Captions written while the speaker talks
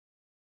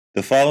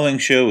The following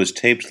show was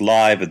taped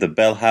live at the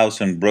Bell House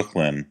in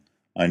Brooklyn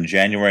on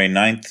January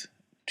 9th,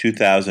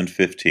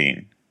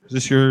 2015.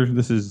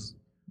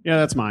 Yeah,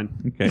 that's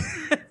mine. Okay.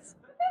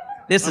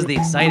 This is the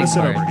exciting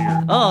sit part. over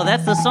here. Oh,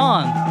 that's the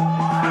song.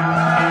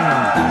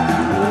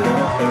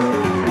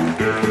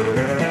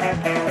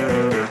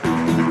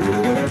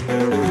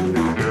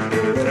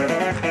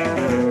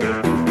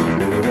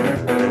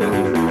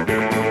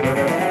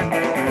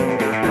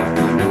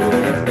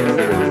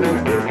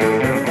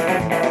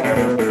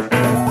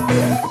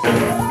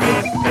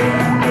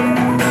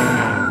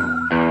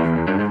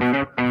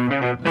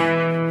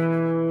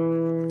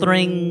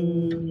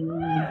 Thring.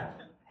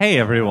 Hey,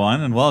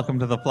 everyone, and welcome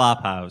to the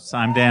Flophouse.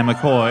 I'm Dan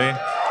McCoy.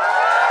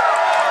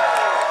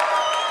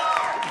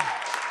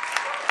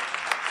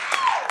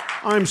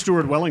 I'm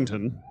Stuart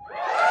Wellington.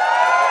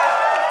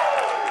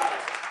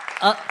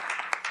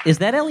 Is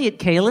that Elliot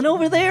Kalin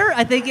over there?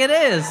 I think it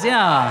is,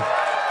 yeah.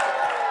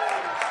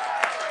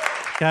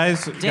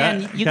 Guys,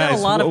 Dan, you got a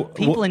lot of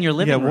people in your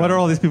living room. Yeah, what are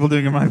all these people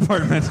doing in my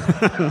apartment?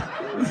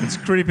 It's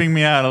creeping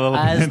me out a little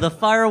As bit. the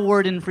fire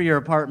warden for your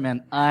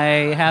apartment,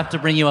 I have to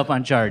bring you up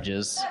on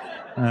charges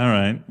All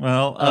right,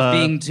 well... of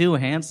being too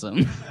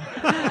handsome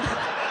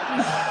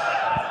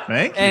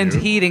Thank you. and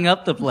heating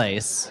up the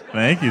place.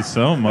 Thank you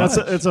so much.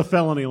 It's a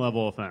felony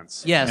level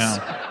offense. Yes.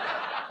 Yeah.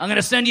 I'm going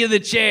to send you to the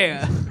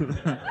chair.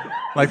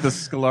 Like the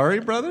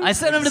Scolari brothers? I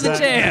sent him to the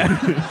chair.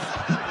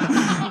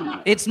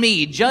 It's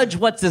me, Judge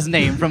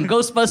What's-His-Name from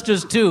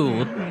Ghostbusters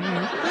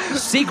 2.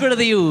 Secret of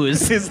the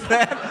Ooze. Is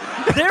that...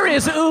 There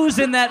is ooze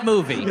in that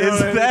movie. Is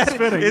that...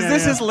 fitting, Is yeah,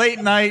 this yeah. his late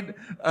night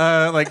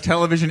like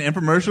television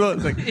infomercial?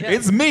 It's like,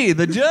 It's me,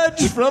 the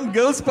judge from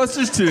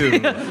Ghostbusters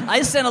 2.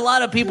 I sent a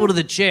lot of people to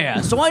the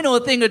chair, so I know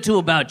a thing or two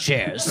about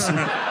chairs.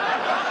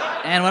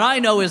 And what I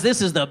know is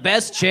this is the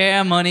best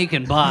chair money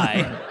can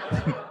buy.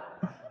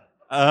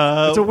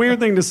 It's a weird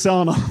thing to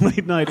sell in a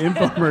late night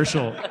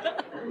infomercial.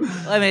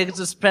 I mean, it's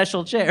a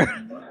special chair.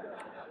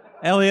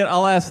 Elliot,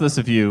 I'll ask this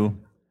of you.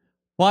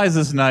 Why is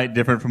this night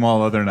different from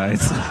all other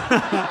nights?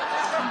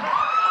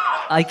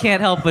 I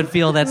can't help but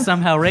feel that's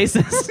somehow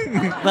racist,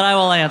 but I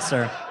will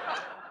answer.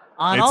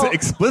 It's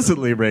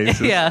explicitly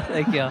racist. Yeah,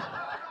 thank you.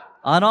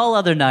 On all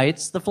other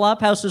nights, the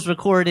Flophouse was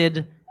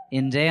recorded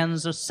in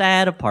Dan's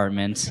sad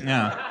apartment.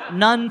 Yeah.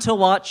 None to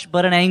watch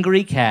but an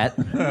angry cat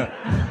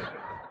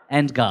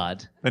and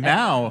God. But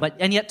now,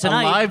 And yet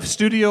tonight, a live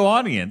studio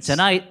audience.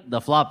 Tonight, the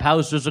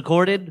Flophouse was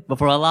recorded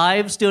before a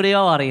live studio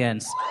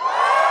audience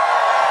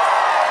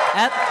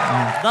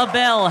at the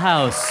Bell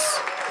House.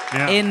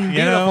 Yeah. In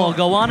beautiful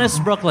Gowanus,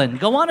 Brooklyn.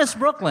 Gowanus,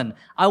 Brooklyn.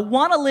 I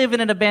want to live in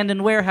an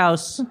abandoned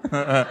warehouse,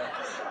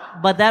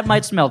 but that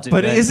might smell too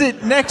But good. is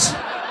it next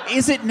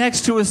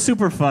to a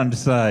Superfund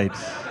site?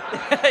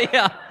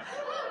 Yeah.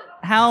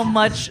 How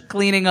much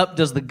cleaning up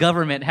does the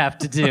government have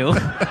to do?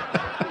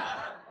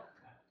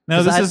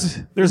 No,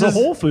 There's a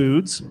Whole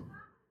Foods.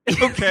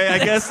 Okay, I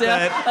guess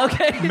that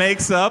Okay.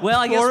 makes up Well,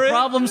 I guess for it.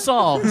 problem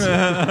solved.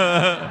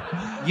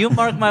 You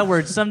mark my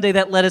words. Someday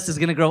that lettuce is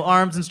going to grow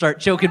arms and start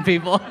choking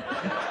people.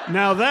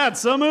 Now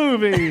that's a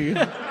movie.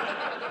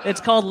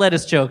 It's called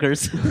lettuce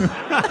chokers.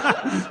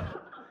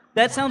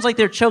 That sounds like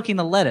they're choking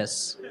the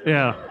lettuce.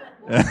 Yeah.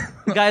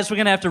 Guys, we're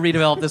going to have to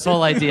redevelop this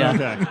whole idea.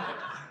 Okay.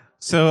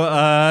 So,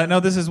 no,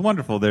 this is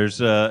wonderful. It's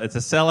a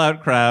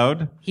sellout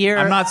crowd. Here-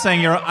 I'm not saying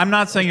you're all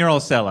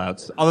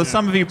sellouts, although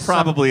some of you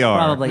probably are.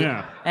 Probably.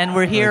 Yeah. And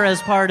we're here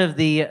as part of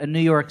the New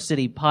York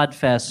City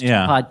Podfest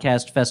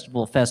Podcast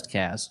Festival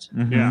Festcast.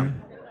 Yeah.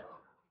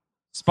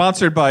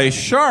 Sponsored by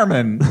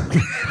Charman.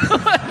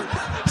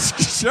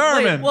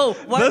 Charman, Wait, whoa,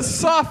 what? the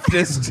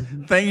softest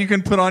thing you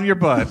can put on your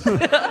butt.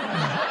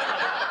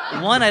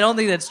 One, I don't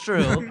think that's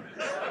true.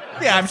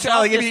 Yeah, I'm sure.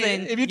 Like, softest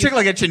thing if you took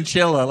like a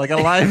chinchilla, like a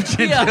live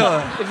chinchilla.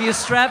 Yeah. If you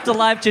strapped a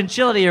live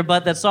chinchilla to your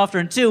butt that's softer.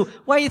 And two,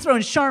 why are you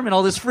throwing Charmin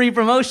all this free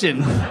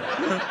promotion?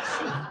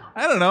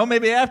 I don't know.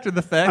 Maybe after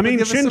the fact. I mean,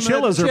 give us some of that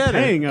chinchillas are cheddar.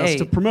 paying us Hey.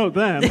 to promote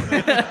them.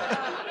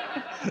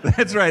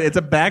 That's right. It's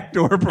a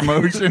backdoor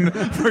promotion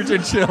for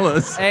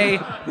chinchillas. A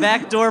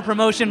backdoor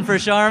promotion for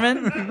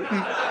Charmin.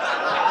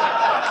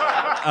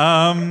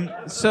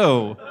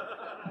 So,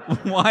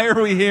 why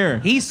are we here?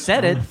 He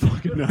said it.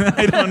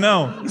 I don't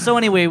know. So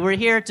anyway, we're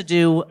here to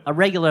do a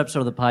regular episode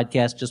of the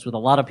podcast just with a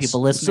lot of people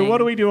listening. So what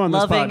do we do on this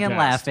Loving and podcast?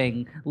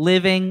 laughing,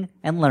 living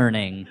and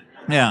learning.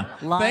 Yeah.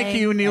 Lying Thank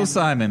you, Neil and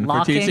Simon,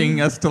 locking. for teaching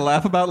us to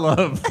laugh about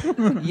love.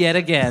 Yet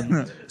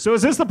again. So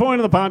is this the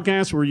point of the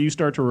podcast where you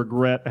start to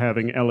regret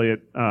having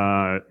Elliot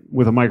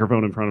with a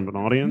microphone in front of an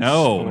audience?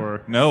 No.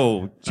 Or-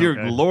 No. Dear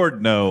Okay.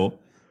 Lord, no.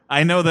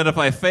 I know that if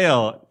I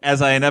fail,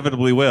 as I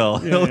inevitably will,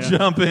 he'll yeah.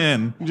 jump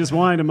in You just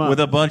wind him up. with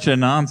a bunch of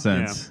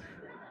nonsense.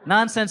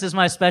 Nonsense is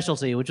my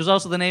specialty, which was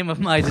also the name of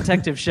my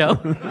detective show.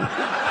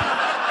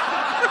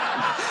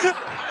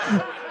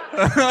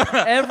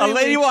 A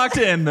lady walked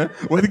in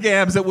with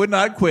gams that would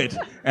not quit,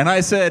 and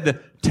I said,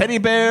 teddy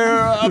bear,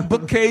 a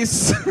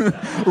bookcase,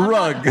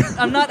 rug.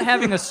 I'm not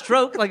having a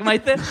stroke. Like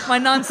my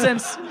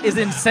nonsense is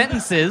in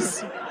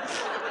sentences.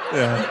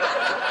 Yeah.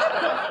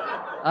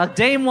 A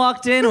dame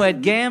walked in who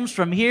had gams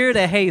from here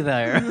to hey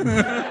there.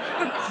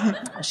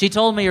 She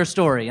told me her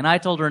story, and I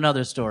told her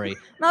another story.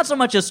 Not so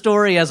much a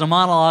story as a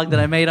monologue that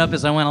I made up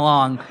as I went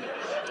along.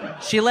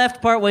 She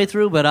left partway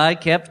through, but I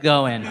kept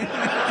going.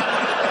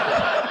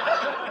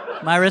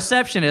 My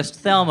receptionist,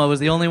 Thelma, was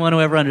the only one who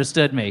ever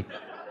understood me.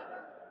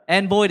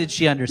 And boy, did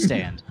she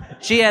understand.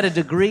 She had a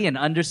degree in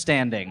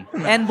understanding.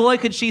 And boy,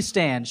 could she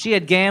stand. She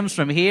had gams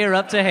from here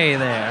up to hey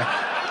there.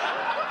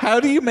 How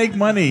do you make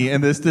money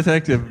in this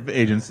detective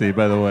agency,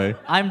 by the way?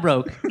 I'm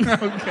broke.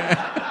 Okay.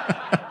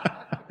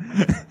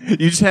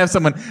 You just have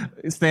someone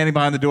standing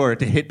behind the door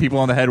to hit people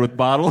on the head with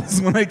bottles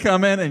when they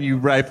come in, and you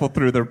rifle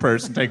through their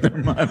purse and take their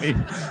money.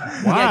 Wow.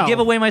 Yeah, give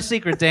away my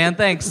secret, Dan.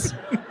 Thanks.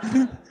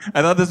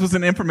 I thought this was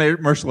an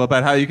infomercial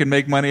about how you can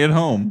make money at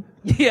home.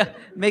 Yeah,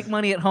 make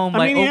money at home I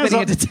by mean, he has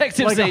opening a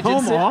detective's like a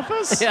agency. home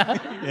office? Yeah.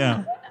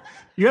 Yeah.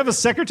 You have a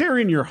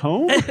secretary in your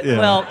home? Yeah.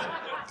 Well,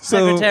 So-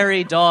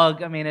 secretary,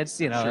 dog. I mean, it's,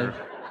 Sure.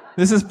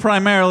 This is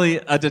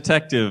primarily a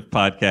detective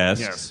podcast.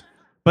 Yes.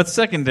 But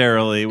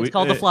secondarily, it's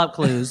called the Flop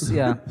Clues.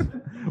 Yeah.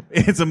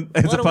 It's a What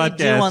do podcast. we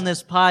do on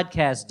this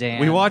podcast, Dan?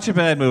 We watch a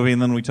bad movie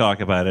and then we talk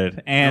about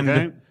it, and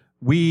Okay.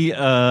 we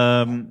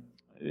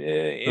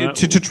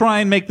to try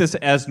and make this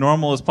as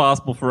normal as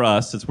possible for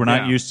us, since we're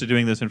not Yeah. used to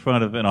doing this in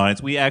front of an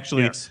audience. We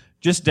actually Yes.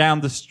 just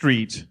down the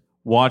street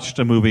watched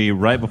a movie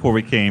right before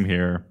we came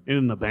here. In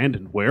an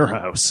abandoned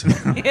warehouse.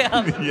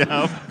 Yeah.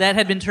 Yeah, That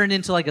had been turned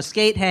into like a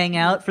skate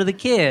hangout for the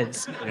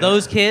kids.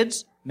 Those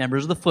kids,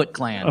 members of the Foot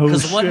Clan. Oh,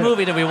 Because what shit.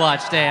 movie did we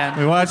watch, Dan?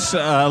 we watched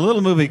a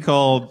little movie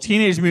called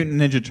Teenage Mutant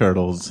Ninja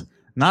Turtles.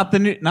 Not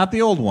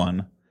the old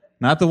one,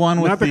 not the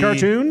one with Not the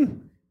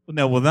cartoon?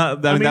 No, well,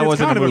 that mean, that it's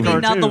wasn't kind a of a movie.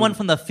 cartoon. Not the one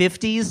from the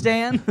 50s,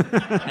 Dan?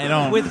 I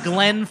don't. With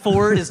Glenn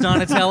Ford as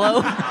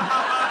Donatello?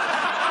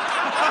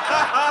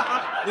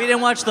 We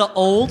didn't watch the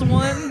old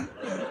one?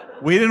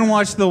 We didn't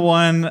watch the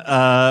one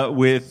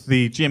with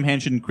the Jim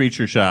Henson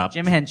Creature Shop.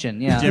 Jim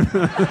Henson, yeah.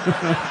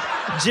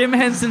 Jim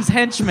Henson's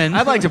henchman.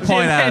 I'd like to point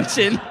Jim out-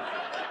 Henson.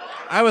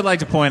 I would like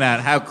to point out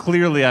how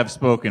clearly I've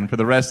spoken for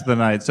the rest of the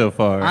night so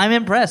far. I'm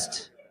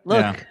impressed. Look,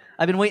 Yeah.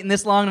 I've been waiting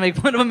this long to make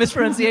fun of a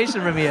mispronunciation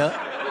from you.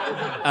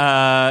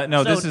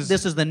 No, So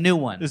this is the new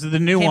one. this is the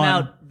new Came one.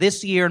 out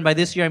this year, and by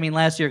this year I mean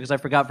last year because I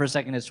forgot for a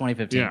second it's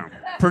 2015. Yeah.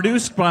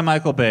 produced by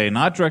Michael Bay,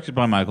 not directed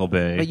by Michael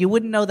Bay. But you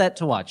wouldn't know that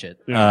to watch it.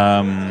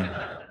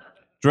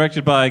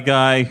 Directed by a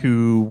guy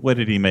who, what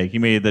did he make? He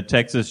made the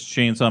Texas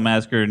Chainsaw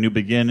Massacre: New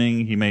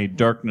Beginning. He made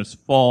Darkness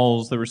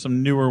Falls. There were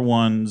some newer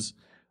ones.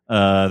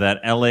 That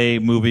L.A.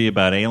 movie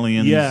about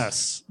aliens.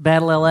 Yes.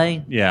 Battle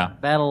LA? Yeah.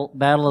 Battle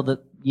of the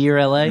Year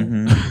LA?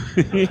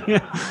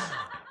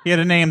 He had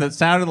a name that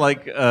sounded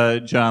like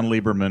John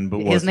Lieberman, but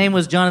wasn't. His name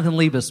was Jonathan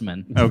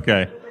Liebesman.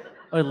 Okay.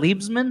 Or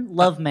Liebesman?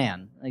 Love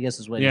Man, I guess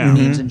is what Yeah. it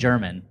means in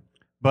German.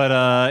 But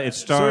it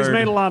So starred. he's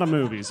made a lot of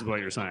movies, is what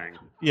you're saying.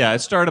 Yeah, it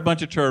starred a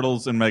bunch of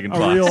turtles and Megan A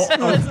Fox. real.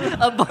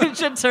 A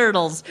bunch of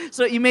turtles.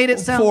 So you made it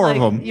sound Four like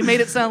of 'em. you made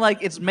it sound like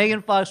it's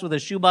Megan Fox with a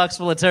shoebox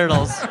full of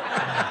turtles.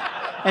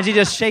 And she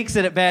just shakes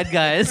it at bad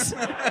guys.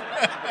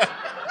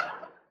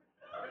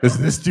 Does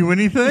this do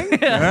anything?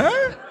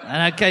 Huh?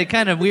 And it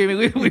kind of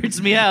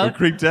weirds me out.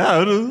 Creeped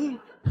out.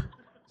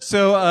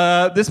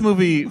 So this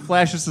movie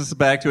flashes us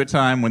back to a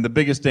time when the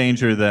biggest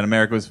danger that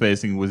America was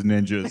facing was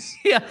ninjas.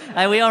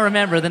 Yeah, we all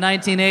remember the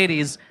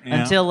 1980s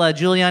Yeah. until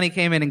Giuliani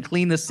came in and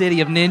cleaned the city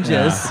of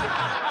ninjas.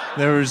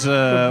 There was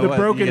The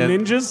broken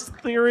ninjas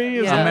theory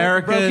is Yeah,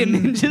 American-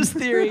 broken ninjas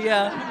theory.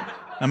 Yeah,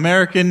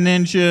 American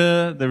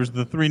Ninja. There was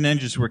the three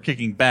ninjas who were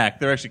kicking back.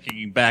 They're actually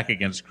kicking back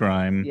against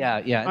crime. yeah. I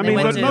And they mean,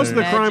 went but to most of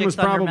the crime Magic was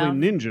Thunder probably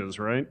Mountain. ninjas,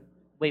 right?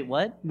 Wait,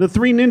 what? The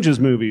three ninjas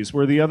movies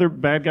were the other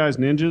bad guys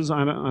ninjas.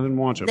 I didn't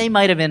watch them. They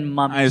might have been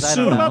mummies. I I assume.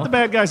 don't What know. about the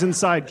bad guys and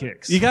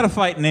sidekicks? You got to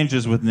fight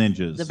ninjas with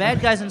ninjas. The bad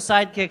guys and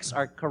sidekicks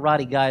are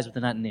karate guys, but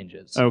they're not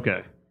ninjas.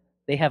 Okay.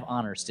 They have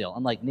honor still,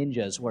 unlike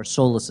ninjas who are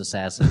soulless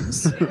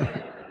assassins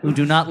who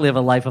do not live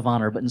a life of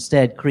honor, but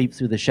instead creep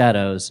through the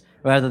shadows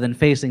rather than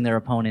facing their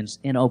opponents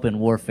in open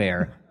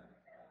warfare,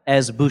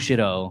 as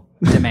Bushido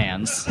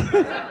demands.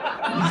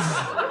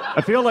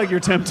 I feel like you're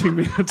tempting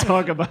me to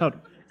talk about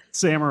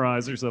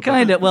samurais or something.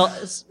 Kind of. Well,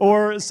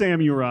 Or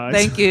samurais.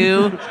 thank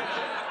you.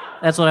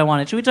 That's what I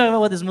wanted. Should we talk about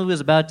what this movie is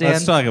about, Dan?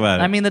 Let's talk about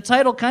it. I mean, the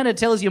title kind of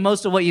tells you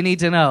most of what you need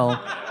to know.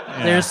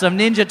 There's some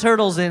Ninja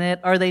Turtles in it.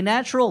 Are they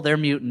natural? They're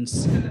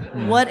mutants.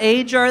 What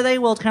age are they?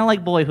 Well, it's kind of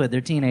like Boyhood.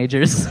 They're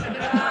teenagers.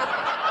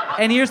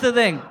 And here's the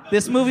thing.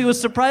 This movie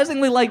was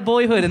surprisingly like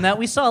Boyhood in that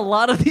we saw a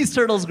lot of these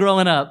turtles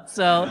growing up.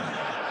 So,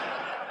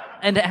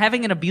 and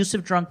having an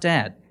abusive drunk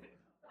dad.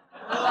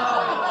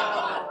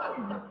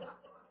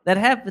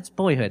 It's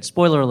Boyhood.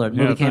 Spoiler alert.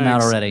 Movie Yeah, came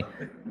out thanks. already.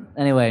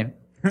 Anyway.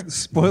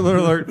 Spoiler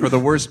alert for the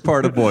worst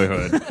part of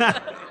Boyhood.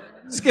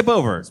 Skip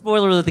over.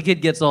 Spoiler alert, the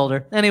kid gets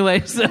older.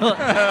 Anyway, so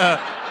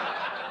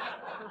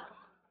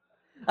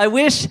I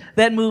wish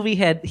that movie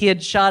he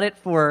had shot it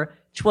for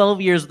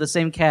 12 years with the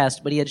same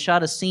cast, but he had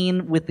shot a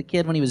scene with the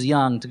kid when he was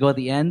young to go at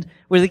the end,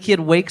 where the kid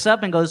wakes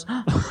up and goes,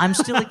 "Oh, I'm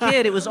still a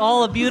kid. It was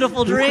all a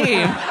beautiful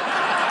dream."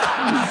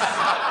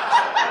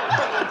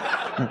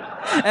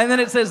 And then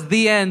it says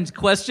 "The End?" ?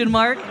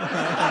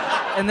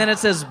 And then it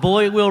says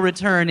 "Boy will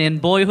return in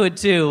Boyhood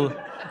 2."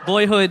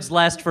 Boyhoods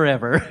last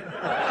forever.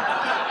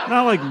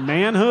 Not like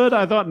Manhood?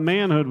 I thought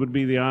Manhood would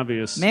be the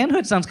obvious.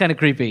 Manhood sounds kind of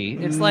creepy.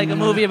 It's like a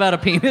movie about a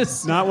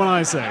penis. Not when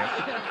I say it.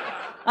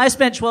 I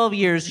spent 12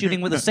 years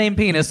shooting with the same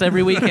penis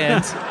every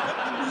weekend.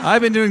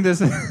 I've been doing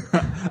this.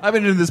 I've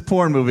been doing this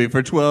porn movie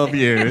for 12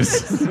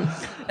 years.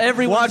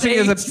 Everyone's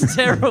aged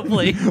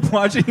terribly.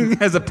 Watching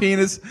as a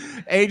penis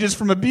ages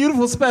from a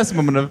beautiful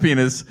specimen of a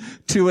penis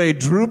to a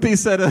droopy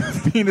set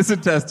of penis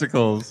and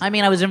testicles. I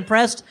mean, I was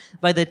impressed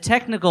by the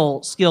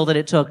technical skill that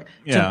it took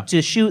Yeah.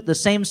 to shoot the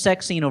same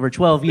sex scene over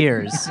 12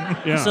 years.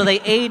 Yeah. So they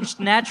aged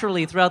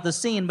naturally throughout the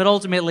scene, but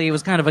ultimately it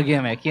was kind of a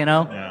gimmick, you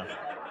know? Yeah.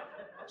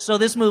 So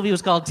this movie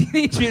was called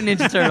Teenage Mutant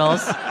Ninja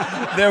Turtles.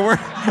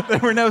 There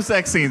were no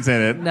sex scenes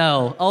in it.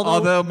 No.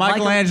 Although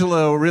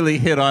Michelangelo really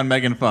hit on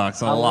Megan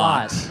Fox a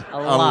lot. A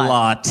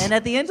lot. And And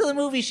at the end of the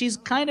movie, she's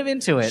kind of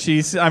into it.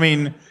 she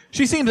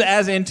seems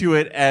as into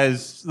it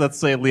as, let's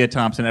say, Leah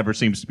Thompson ever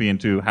seems to be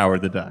into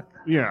Howard the Duck.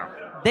 Yeah.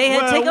 They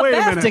take a wait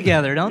bath minute.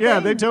 together, don't Yeah,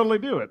 they? they totally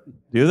do it.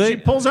 Do She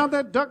pulls out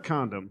that duck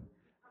condom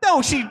No,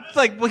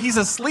 he's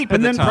asleep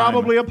and at then the time.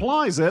 probably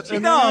applies it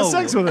and then has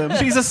sex with him.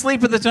 She's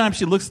asleep at the time.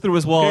 She looks through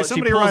his wallet. Okay, She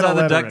somebody pulls write a out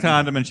the letter duck in.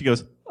 condom and she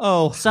goes,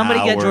 "Oh,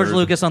 Somebody get George Howard."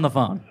 Lucas on the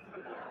phone.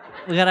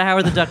 We got a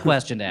Howard the Duck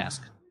question to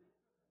ask.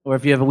 Or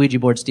if you have a Ouija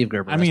board, Steve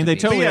Gerber. I mean, they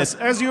But totally yes,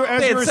 as you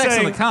they had were sex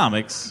saying, in the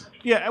comics.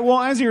 yeah. Well,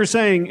 as you were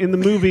saying, in the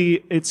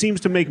movie, it seems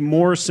to make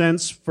more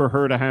sense for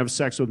her to have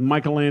sex with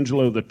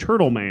Michelangelo, the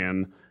Turtle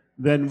Man,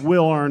 than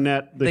Will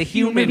Arnett, the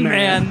human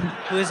man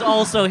who is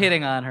also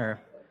hitting on her.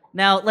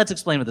 Now, let's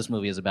explain what this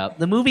movie is about.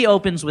 The movie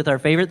opens with our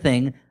favorite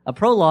thing, a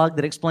prologue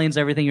that explains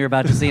everything you're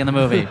about to see in the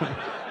movie.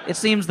 It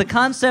seems the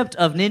concept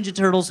of Ninja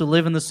Turtles who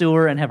live in the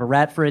sewer and have a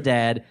rat for a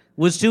dad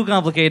was too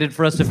complicated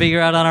for us to figure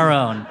out on our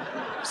own.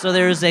 So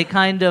there's a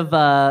kind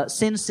of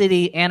Sin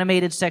City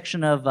animated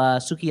section of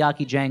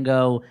Sukiyaki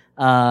Django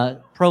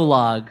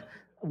prologue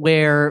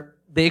where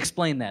they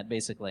explain that,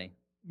 basically.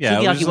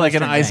 Yeah, it was Sukiyaki like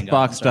an Western Django,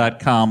 I'm sorry.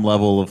 Icebox.com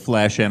level of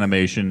Flash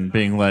animation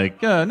being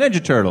like,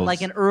 Ninja Turtles.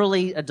 Like an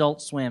early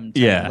Adult Swim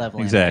type Yeah,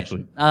 level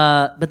exactly.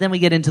 animation. But then we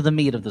get into the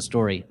meat of the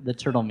story, the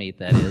turtle meat,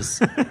 that is.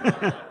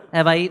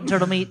 Have I eaten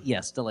turtle meat?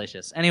 Yes,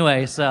 delicious.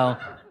 Anyway, so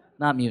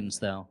not mutants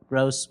though.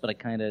 Gross, but I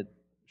kind of.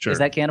 Sure. Is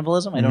that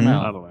cannibalism? I don't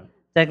know. By the way.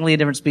 Technically a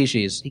different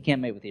species. He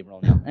can't mate with April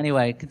O'Neil.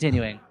 Anyway,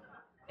 continuing.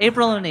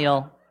 April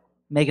O'Neil,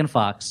 Megan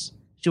Fox.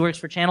 She works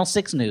for Channel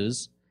 6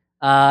 News.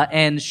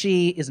 And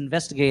she is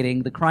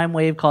investigating the crime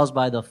wave caused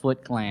by the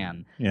Foot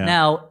Clan. Yeah.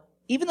 Now,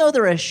 even though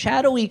they're a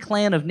shadowy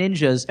clan of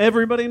ninjas,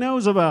 Everybody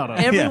knows about them.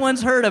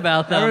 everyone's heard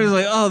about them.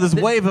 Everybody's like, oh, this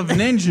wave of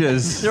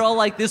ninjas. They're all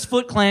like, this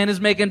Foot Clan is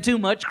making too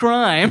much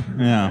crime.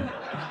 Yeah.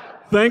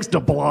 Thanks de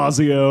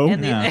Blasio.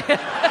 And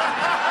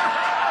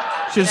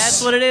Just,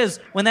 that's what it is.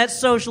 When that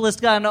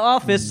socialist got into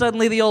office,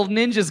 suddenly the old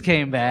ninjas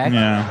came back.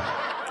 Yeah.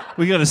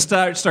 We got to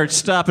start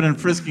stopping and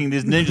frisking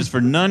these ninjas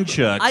for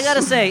nunchucks. I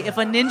gotta say, if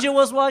a ninja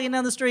was walking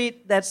down the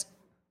street, that's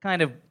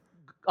kind of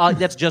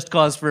that's just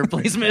cause for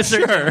police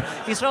missearch. Sure.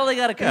 He's probably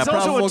got a. He's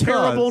also probable a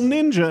terrible cause.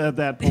 ninja at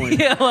that point.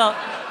 Yeah, well,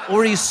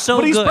 or he's so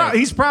What good.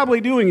 he's probably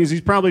doing is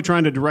he's probably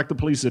trying to direct the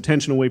police's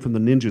attention away from the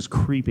ninjas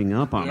creeping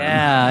up on him.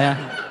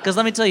 Yeah. Because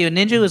let me tell you, a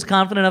ninja who is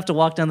confident enough to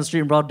walk down the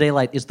street in broad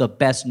daylight is the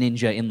best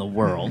ninja in the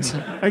world.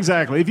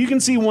 Exactly. If you can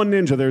see one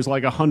ninja, there's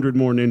like 100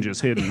 more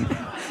ninjas hidden.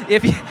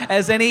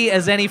 as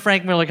any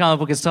Frank Miller comic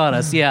book has taught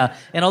us, yeah.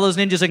 And all those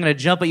ninjas are going to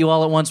jump at you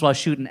all at once while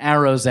shooting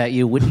arrows at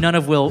you, none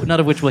of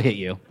which will hit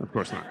you. Of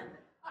course not.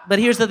 But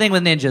here's the thing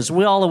with ninjas.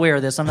 We're all aware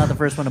of this. I'm not the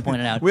first one to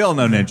point it out. We all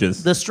know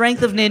ninjas. The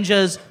strength of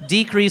ninjas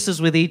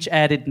decreases with each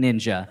added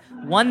ninja.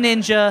 One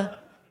ninja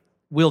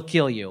will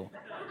kill you.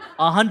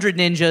 100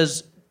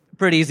 ninjas,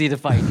 pretty easy to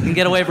fight. You can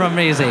get away from them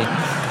easy.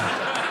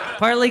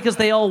 Partly because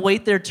they all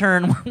wait their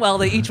turn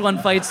while each one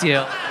fights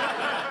you.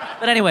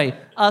 But anyway,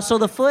 so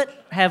the Foot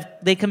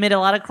they commit a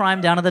lot of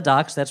crime down at the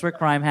docks. That's where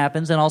crime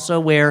happens, and also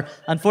where,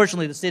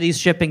 unfortunately, the city's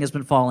shipping has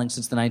been falling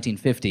since the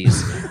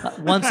 1950s.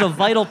 Once a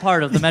vital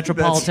part of the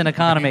metropolitan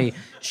economy,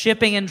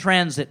 shipping and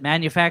transit,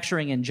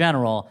 manufacturing in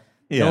general,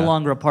 no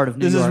longer a part of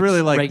New This York's is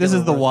really like, this is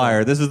regular The workload.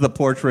 Wire. This is the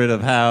portrait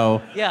of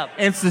how Yeah.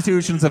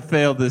 institutions have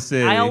failed this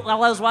city. While I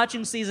was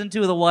watching season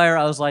 2 of The Wire,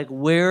 I was like,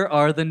 where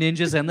are the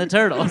ninjas and the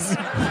turtles?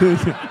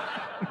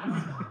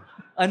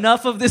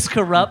 Enough of this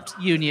corrupt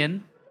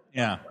union.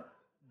 Yeah.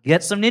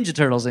 Get some Ninja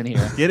Turtles in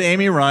here. Get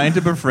Amy Ryan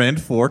to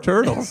befriend 4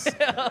 turtles.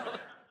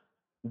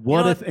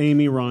 What if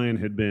Amy Ryan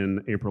had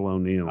been April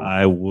O'Neil?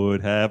 I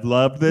would have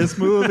loved this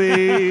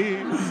movie.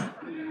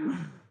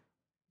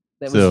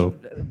 That was So-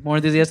 more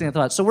enthusiastic than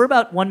I thought. So we're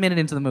about 1 minute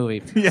into the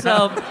movie.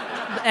 So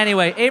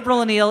anyway,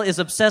 April O'Neil is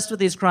obsessed with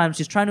these crimes.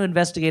 She's trying to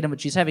investigate them,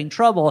 but she's having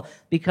trouble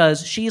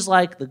because she's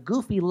like the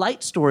goofy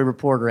light story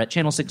reporter at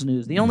Channel 6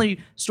 News. The only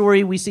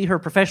story we see her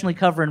professionally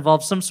cover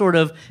involves some sort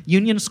of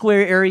Union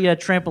Square area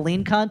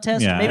trampoline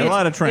contest. Yeah, Maybe a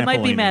lot of It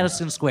might be trampolining.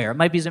 Madison Square. It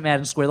might be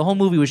Madison Square. The whole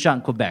movie was shot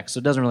in Quebec, so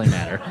it doesn't really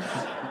matter.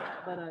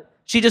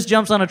 She just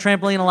jumps on a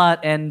trampoline a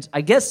lot, and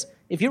I guess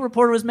if your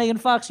reporter was Megan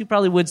Fox, you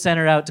probably would send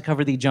her out to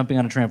cover the jumping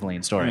on a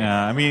trampoline story.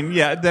 Yeah, I mean,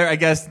 I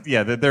guess,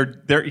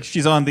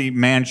 she's on the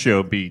man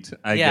show beat,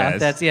 I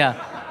guess.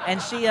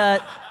 And she,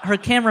 her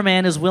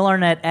cameraman is Will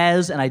Arnett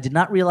and I did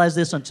not realize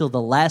this until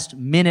the last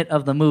minute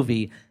of the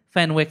movie,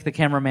 Fenwick, the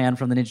cameraman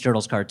from the Ninja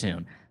Turtles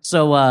cartoon.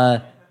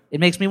 So it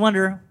makes me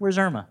wonder, where's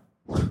Irma?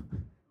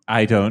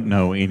 I don't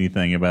know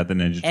anything about the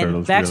Ninja Turtles.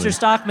 And Baxter really.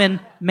 Stockman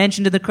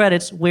mentioned in the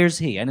credits, where's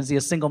he? And is he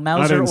a single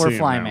Mouser or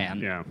Flyman?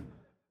 Yeah.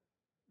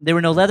 There were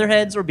no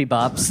Leatherheads or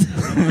Bebops.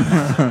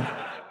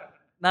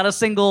 Not a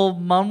single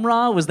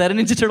Mum-Ra? Was that a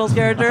Ninja Turtles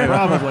character?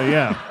 Probably,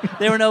 yeah.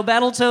 There were no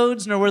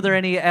Battletoads, nor were there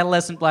any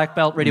adolescent black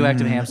belt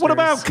radioactive hamsters. What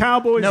about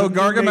cowboys? No of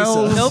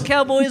Gargamels? Mesa? No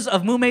cowboys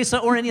of Moo Mesa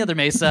or any other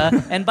mesa,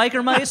 and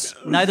biker mice,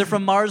 neither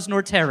from Mars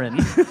nor Terran.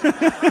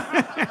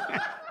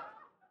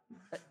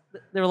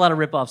 There were a lot of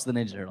rip-offs of the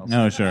Ninja Turtles.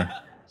 No, sure.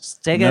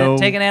 Just take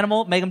an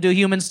animal, make them do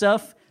human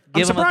stuff, I'm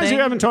give them a surprised thing.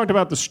 you haven't talked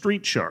about the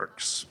street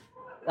sharks.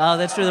 Oh,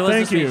 that's true. There was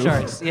Thank the Street you.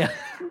 Sharks. Yeah.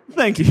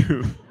 Thank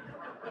you.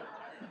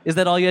 Is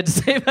that all you had to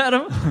say about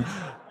them?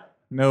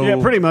 No.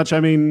 Yeah, pretty much. I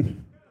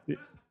mean,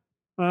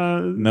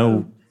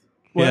 No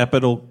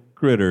capital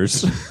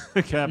critters.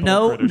 capital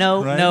No, critters.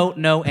 no, right?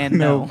 no, and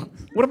no.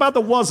 What about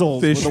the wuzzles?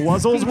 Fish. Were the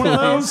wuzzles one of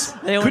those?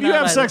 They were Could you not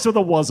have either. sex with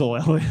a wuzzle,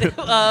 Elliot?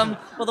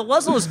 Well, the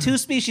wuzzle is two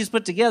species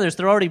put together, so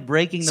they're already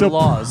breaking the So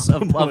laws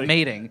of probably.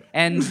 mating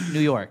and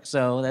New York.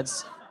 So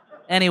that's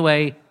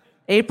anyway.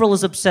 April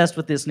is obsessed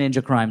with this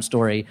ninja crime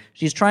story.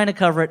 She's trying to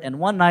cover it, and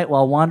one night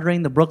while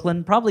wandering the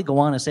Brooklyn, probably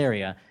Gowanus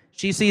area,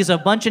 she sees a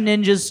bunch of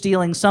ninjas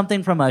stealing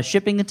something from a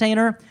shipping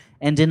container,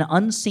 and an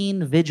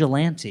unseen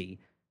vigilante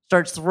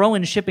starts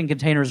throwing shipping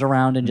containers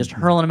around and just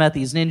hurling them at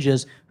these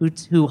ninjas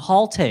who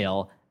haul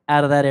tail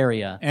out of that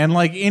area. And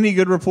like any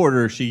good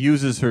reporter, she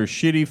uses her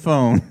shitty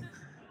phone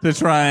to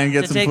try and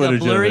get To some take footage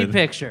a blurry of it.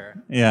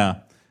 picture. Yeah.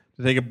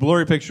 To take a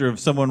blurry picture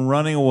of someone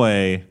running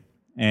away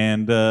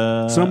and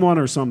Someone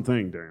or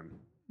something, Dan.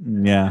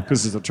 yeah.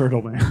 Because it's a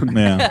turtle man.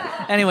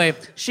 Yeah. Anyway,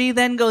 she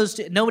then goes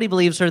to... Nobody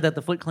believes her that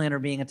the Foot Clan are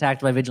being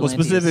attacked by Well,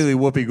 vigilantes. specifically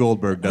Whoopi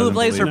Goldberg doesn't who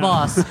plays her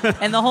believe it.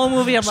 boss. And the whole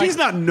movie, I'm She's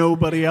like... not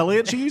nobody,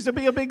 Elliot. She used to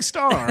be a big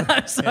star.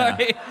 I'm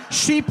sorry.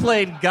 She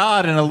played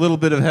God in A Little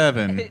Bit of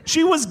Heaven.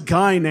 She was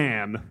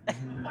Guinan.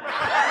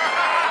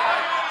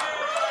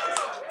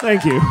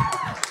 Thank you.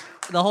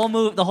 The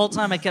whole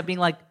time I kept being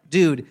like,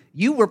 dude,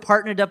 you were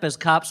partnered up as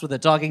cops with a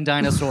talking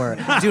dinosaur.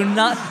 Do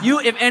not...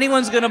 If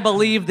anyone's going to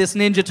believe this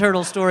Ninja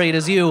Turtle story, it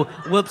is you,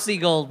 Whoopsie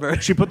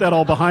Goldberg. She put that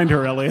all behind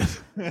her, Elliot.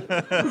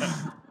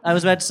 I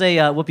was about to say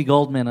Whoopi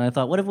Goldman, and I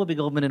thought, what if Whoopi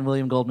Goldman and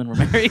William Goldman were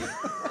married?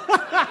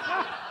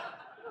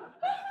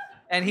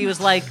 And he was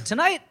like,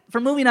 tonight, for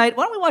movie night,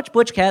 why don't we watch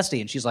Butch Cassidy?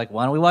 And she's like,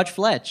 why don't we watch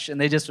Fletch?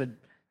 And they just would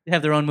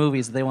have their own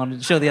movies that they wanted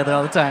to show the other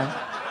all the time.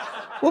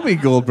 Whoopi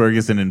Goldberg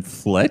isn't in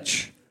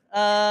Fletch.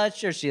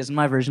 Sure she is in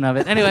my version of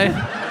it. Anyway,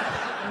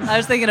 I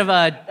was thinking of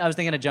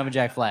Jumpin'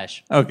 Jack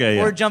Flash. Okay,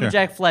 yeah. Or Jumpin' sure.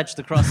 Jack Fletch,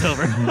 the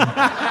crossover.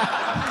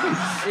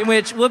 In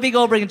which Whoopi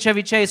Goldberg and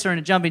Chevy Chase are in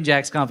a Jumping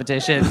Jacks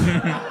competition.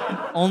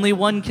 Only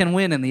one can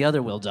win and the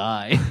other will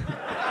die.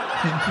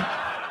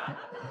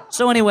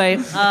 So anyway,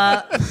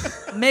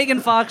 Megan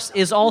Fox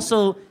is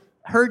also...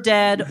 Her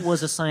dad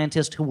was a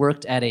scientist who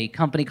worked at a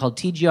company called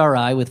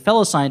TGRI with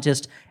fellow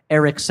scientist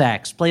Eric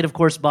Sachs, played, of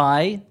course,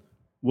 by...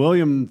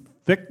 William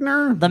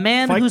Fichtner? The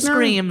man who Feichtner?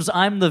 screams,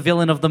 I'm the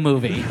villain of the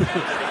movie.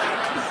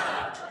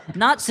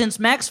 Not since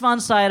Max von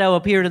Sydow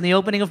appeared in the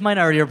opening of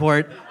Minority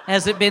Report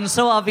has it been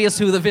so obvious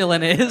who the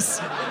villain is.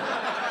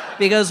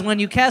 Because when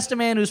you cast a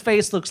man whose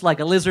face looks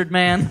like a lizard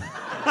man,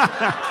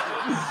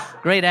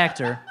 great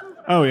actor,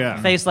 Oh,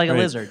 yeah. face like a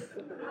Great. lizard.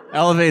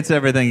 Elevates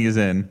everything he's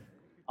in.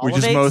 Which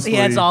is Olivates? mostly He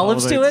adds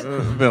olives to it?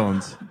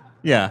 Villains.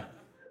 Yeah.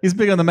 He's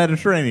big on the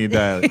Mediterranean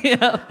diet.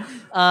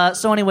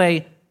 So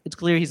anyway, it's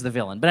clear he's the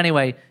villain. But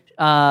anyway,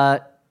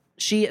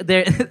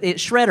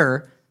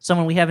 Shredder,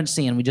 someone we haven't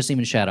seen, we just see him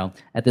in shadow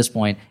at this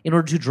point, in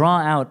order to draw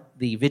out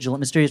the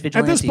mysterious At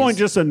vigilantes. this point,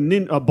 just a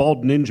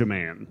bald ninja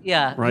man.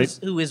 Yeah, Right?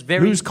 who is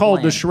very Who's called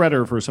the bland.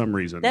 Shredder for some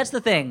reason. That's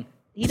the thing.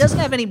 He doesn't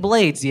have any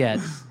blades yet,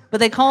 but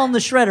they call him the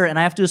Shredder, and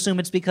I have to assume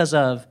it's because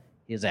of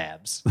his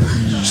abs.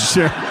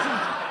 Sure.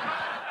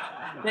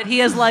 That he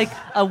has like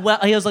a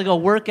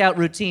workout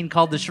routine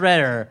called the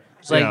Shredder.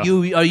 It's like,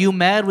 Yeah. are you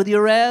mad with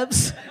your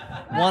abs?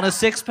 Want a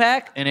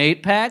 6-pack, an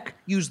 8-pack?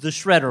 Use the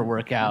Shredder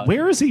workout.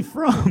 Where is he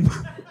from?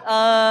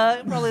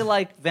 Probably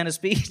like Venice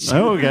Beach.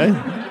 Oh, okay.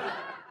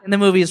 In the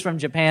movie, he's from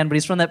Japan, but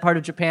he's from that part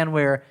of Japan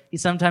where he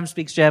sometimes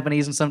speaks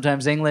Japanese and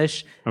sometimes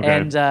English. Okay.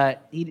 And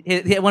he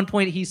at one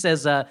point he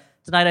says,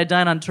 tonight I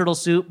dine on turtle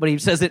soup, but he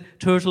says it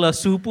turtle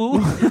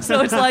soupu.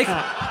 So it's like,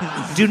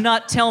 do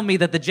not tell me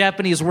that the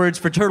Japanese words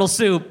for turtle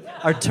soup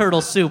are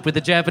turtle soup with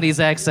a Japanese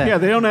accent. Yeah,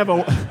 they don't have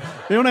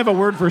a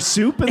word for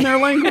soup in their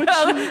language.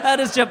 How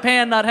does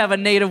Japan not have a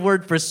native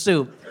word for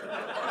soup?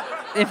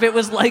 If it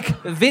was like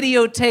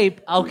videotape,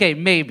 okay,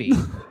 maybe.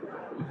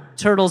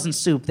 Turtles and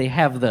soup, they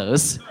have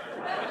those.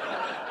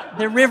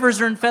 Their rivers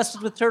are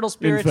infested with turtle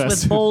spirits with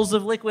Infested. bowls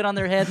of liquid on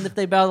their head, and if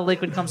they bow, the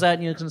liquid comes out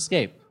and you can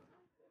escape.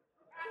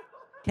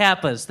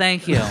 Kappas,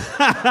 thank you.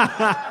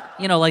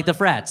 Like the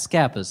frats,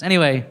 Kappas.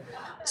 Anyway,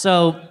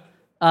 so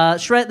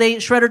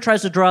Shredder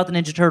tries to draw out the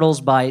Ninja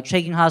Turtles by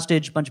taking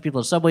hostage a bunch of people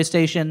at a subway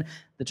station.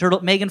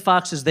 Megan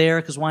Fox is there,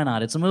 because why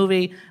not? It's a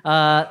movie.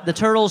 The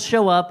Turtles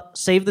show up,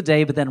 save the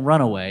day, but then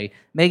run away.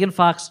 Megan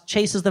Fox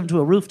chases them to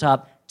a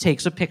rooftop,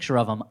 takes a picture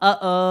of them.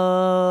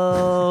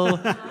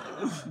 Uh-oh.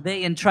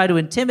 They try to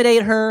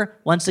intimidate her.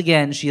 Once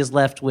again, she is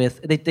left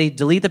with... They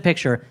delete the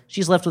picture.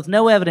 She's left with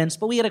no evidence,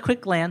 but we get a quick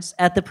glance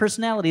at the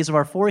personalities of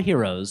our four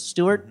heroes.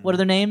 Stuart, what are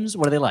their names?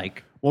 What are they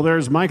like? Well,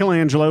 there's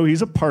Michelangelo.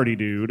 He's a party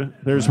dude.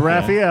 There's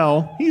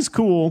Raphael. He's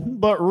cool,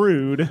 but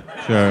rude.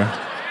 Sure.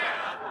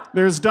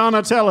 There's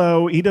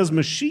Donatello. He does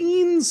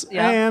machines.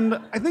 Yeah. And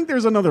I think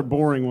there's another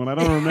boring one. I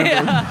don't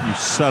remember. You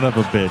son of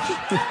a bitch.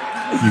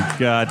 You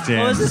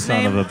goddamn was his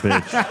son name? of a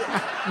bitch.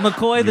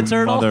 McCoy the You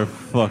Turtle?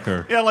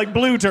 motherfucker. Yeah, like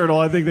Blue Turtle,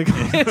 I think they call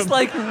him. It's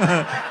like...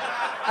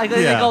 I think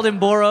they Yeah. called him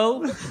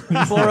Boro.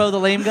 Boro, the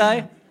lame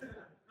guy.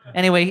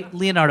 Anyway,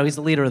 Leonardo, he's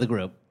the leader of the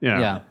group.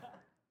 Yeah.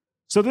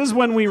 So this is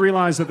when we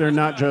realize that they're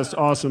not just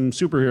awesome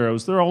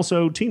superheroes, they're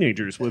also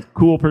teenagers with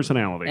cool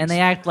personalities. And they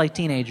act like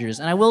teenagers.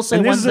 And I will say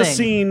and one this thing. is a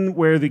scene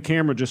where the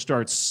camera just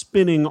starts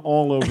spinning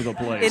all over the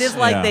place. It is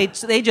like Yeah.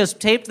 they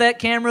just taped that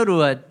camera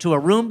to a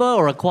Roomba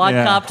or a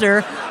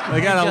quadcopter. They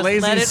got a Just let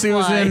lazy it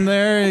fly. Susan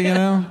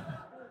there,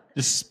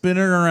 just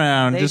spinning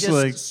around, They just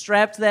like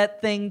strapped that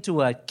thing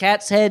to a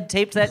cat's head,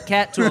 taped that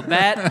cat to a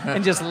bat,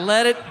 and just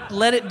let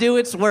it do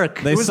its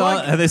work. they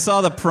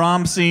saw the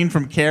prom scene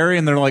from Carrie,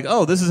 and they're like,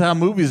 "Oh, this is how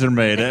movies are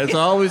made. It's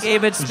always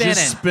Keep it it's spinning.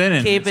 just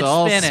spinning. Keep It's it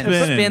all spinning.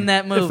 spinning. Spin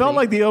that movie. It felt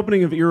like the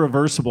opening of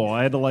Irreversible.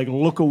 I had to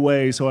look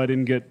away so I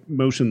didn't get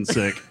motion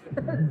sick.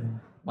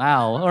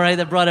 Wow. All right,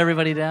 that brought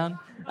everybody down.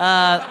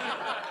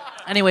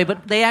 Anyway,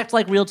 but they act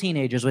like real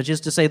teenagers, which is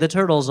to say the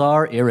Turtles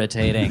are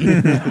irritating.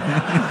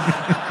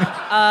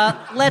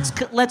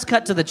 Let's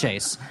cut to the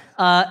chase.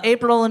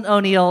 April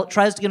O'Neil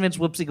tries to convince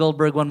Whoopsie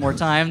Goldberg one more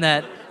time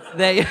that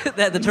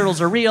the Turtles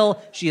are real.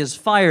 She is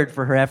fired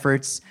for her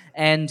efforts,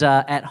 and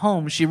at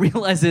home she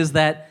realizes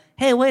that,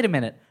 hey, wait a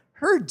minute.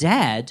 Her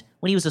dad,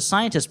 when he was a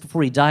scientist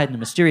before he died in a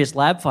mysterious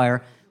lab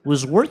fire,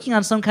 was working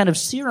on some kind of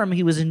serum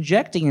he was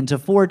injecting into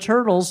four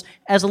turtles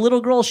as a little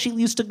girl she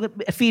used to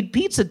feed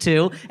pizza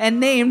to,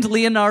 and named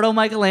Leonardo,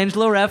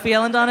 Michelangelo,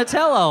 Raphael, and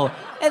Donatello.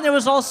 And there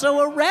was also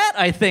a rat,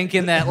 I think,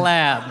 in that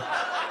lab.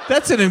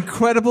 That's an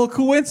incredible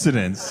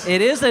coincidence.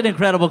 It is an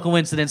incredible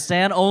coincidence,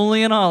 Stan,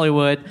 only in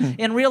Hollywood.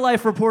 In real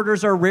life,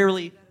 reporters are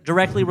rarely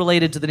directly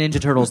related to the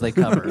Ninja Turtles they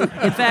cover.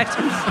 In fact,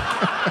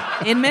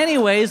 in many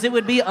ways, it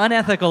would be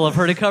unethical of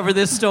her to cover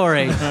this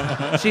story.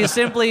 She's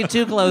simply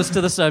too close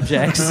to the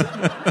subjects.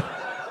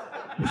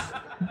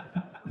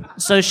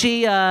 So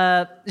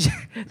the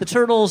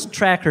Turtles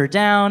track her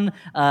down.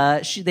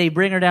 They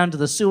bring her down to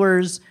the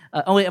sewers.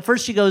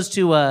 First she goes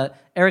to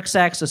Eric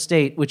Sachs'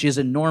 estate, which is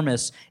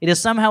enormous. It is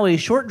somehow a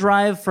short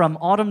drive from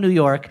Autumn, New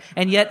York,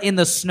 and yet in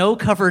the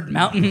snow-covered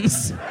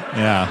mountains.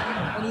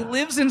 Yeah. And he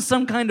lives in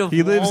some kind of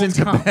He lives in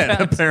walled Tibet,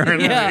 compound.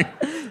 apparently. Yeah.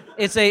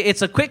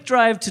 It's a quick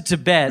drive to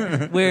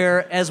Tibet,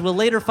 where, as we'll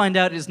later find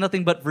out, it is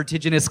nothing but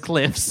vertiginous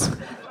cliffs.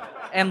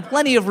 And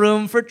plenty of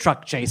room for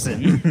truck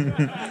chasing.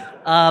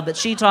 But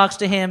she talks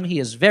to him. He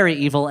is very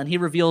evil, and he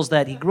reveals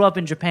that he grew up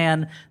in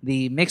Japan,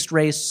 the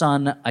mixed-race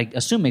son, I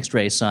assume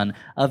mixed-race son,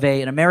 of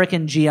an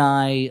American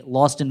GI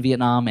lost in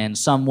Vietnam and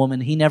some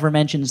woman he never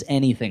mentions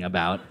anything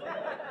about.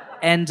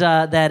 And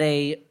that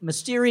a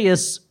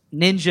mysterious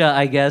ninja,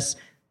 I guess,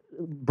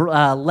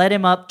 led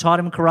him up, taught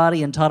him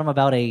karate, and taught him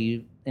about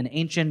an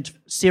ancient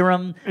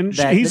serum. And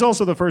he's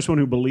also the first one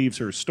who believes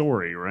her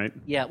story, right?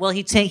 Yeah, well,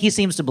 he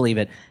seems to believe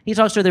it. He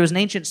talks to her. There was an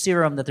ancient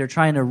serum that they're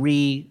trying to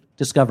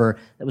rediscover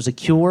that was a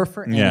cure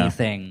for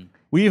anything.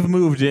 We've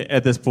moved it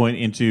at this point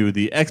into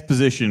the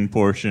exposition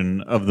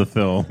portion of the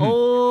film.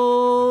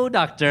 Oh,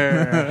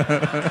 doctor.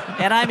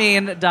 And I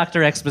mean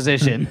Dr.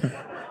 Exposition.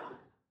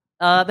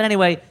 But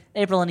anyway,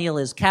 April O'Neil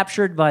is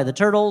captured by the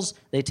Turtles.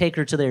 They take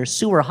her to their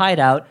sewer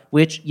hideout,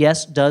 which,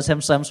 yes, does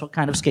have some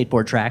kind of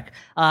skateboard track.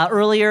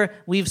 Earlier,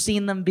 we've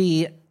seen them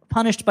be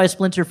punished by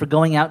Splinter for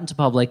going out into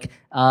public,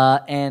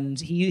 and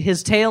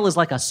his tail is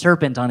like a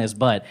serpent on his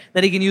butt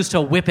that he can use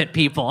to whip at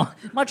people,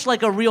 much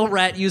like a real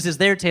rat uses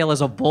their tail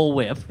as a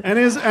bullwhip.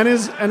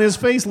 And his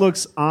face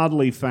looks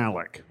oddly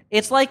phallic.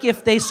 It's like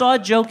if they saw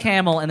Joe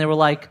Camel and they were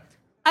like,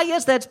 I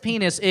guess that's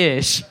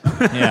penis-ish.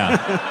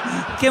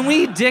 Yeah. Can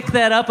we dick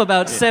that up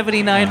about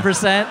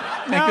 79%?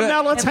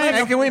 Now let's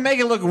hang Can we make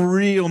it look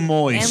real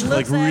moist? And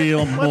Like let's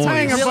real hang- moist. Let's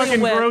hang a Really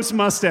fucking wet. gross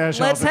mustache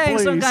Let's off it, hang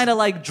some please. kind of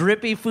like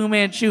drippy Fu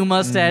Manchu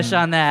mustache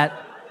on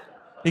that.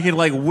 He can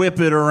like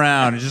whip it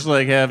around and just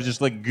like have just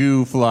like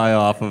goo fly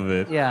off of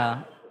it.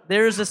 Yeah.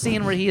 There's a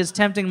scene where he is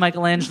tempting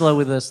Michelangelo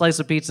with a slice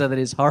of pizza that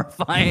is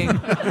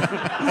horrifying.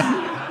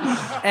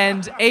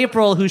 And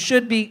April, who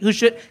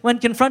when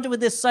confronted with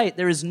this sight,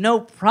 there is no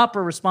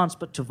proper response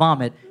but to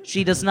vomit.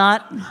 She does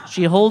not.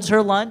 She holds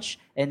her lunch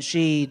and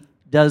she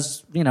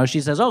does, she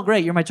says, oh,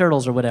 great, you're my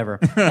turtles or whatever.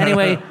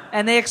 Anyway,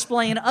 and they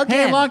explain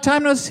again. Hey, long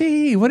time no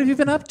see. What have you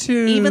been up to?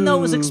 Even though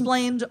it was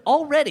explained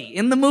already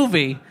in the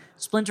movie.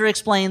 Splinter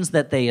explains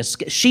that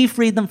she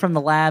freed them from the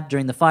lab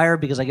during the fire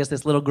because I guess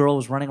this little girl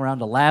was running around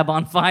a lab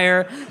on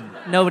fire.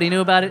 Nobody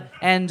knew about it.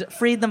 And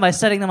freed them by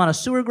setting them on a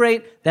sewer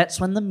grate. That's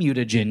when the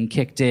mutagen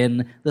kicked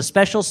in, the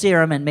special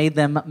serum, and made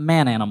them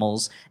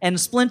man-animals. And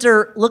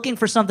Splinter, looking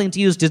for something to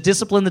use to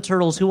discipline the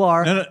turtles who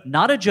are,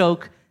 not a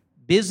joke,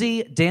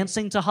 busy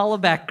dancing to Holla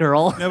Back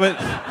Girl. No, but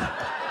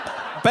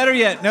better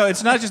yet, no,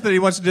 it's not just that he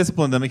wants to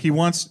discipline them.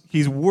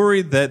 He's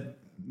worried that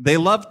they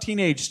love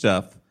teenage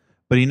stuff,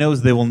 but he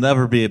knows they will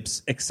never be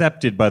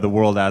accepted by the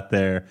world out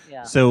there.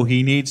 Yeah. So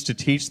he needs to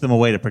teach them a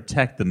way to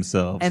protect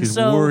themselves. And He's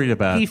so worried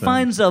about he them.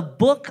 finds a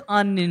book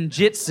on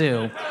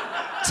ninjutsu,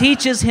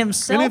 teaches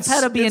himself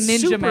how to be a ninja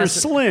super master.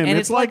 slim. And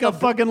it's like a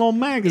fucking little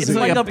magazine. It's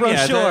like a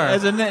brochure.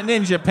 As a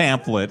ninja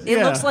pamphlet.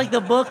 It looks like the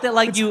book that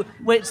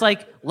it's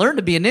like, learn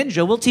to be a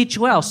ninja, we'll teach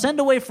you how. Send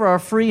away for our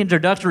free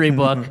introductory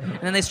book. And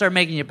then they start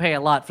making you pay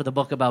a lot for the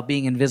book about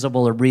being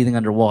invisible or breathing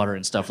underwater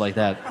and stuff like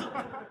that.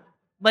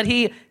 But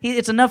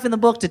it's enough in the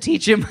book to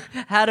teach him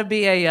how to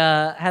be a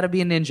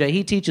ninja.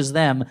 He teaches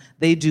them.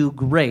 They do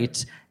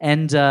great.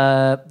 And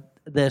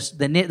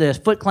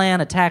the Foot Clan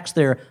attacks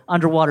their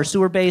underwater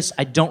sewer base.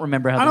 I don't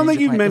remember how. I don't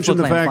think you've mentioned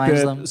the fact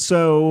that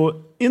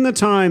so in the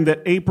time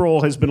that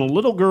April has been a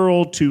little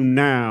girl to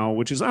now,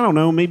 which is I don't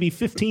know, maybe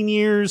 15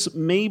 years,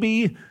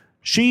 maybe.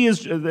 She is,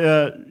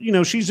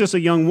 she's just a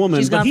young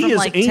woman, but he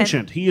is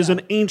ancient. He is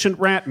an ancient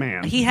rat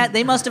man.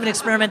 They must have been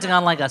experimenting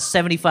on like a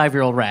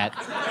 75-year-old rat.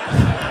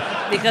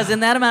 Because in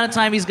that amount of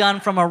time, he's gone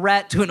from a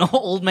rat to an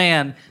old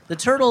man. The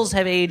turtles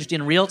have aged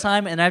in real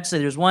time, and I have to say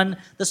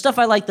the stuff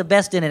I liked the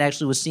best in it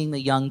actually was seeing the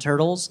young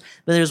turtles.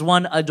 But there's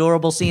one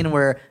adorable scene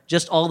where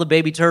just all the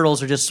baby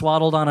turtles are just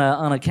swaddled on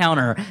a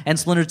counter, and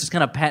Splinter's just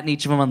kind of patting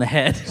each of them on the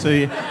head.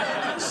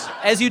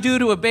 As you do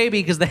to a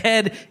baby, because the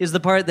head is the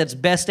part that's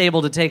best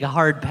able to take a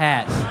hard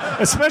pat.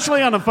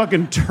 Especially on a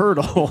fucking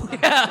turtle.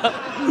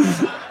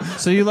 Yeah.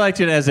 So you liked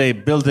it as a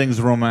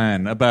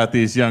Bildungsroman about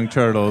these young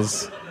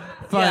turtles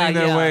finding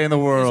their way in the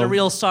world. It's the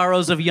real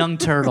sorrows of young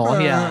turtle,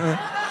 yeah.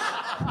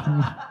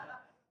 A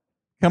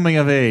coming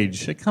of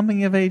age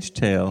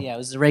tale. Yeah, it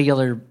was a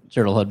regular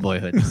turtlehood,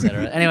 boyhood,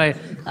 etc. Anyway,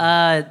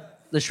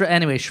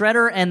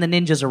 Shredder and the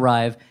ninjas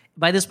arrive.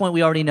 By this point,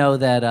 we already know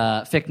that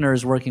Fichtner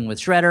is working with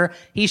Shredder.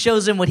 He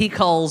shows him what he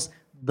calls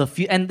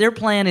and their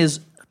plan is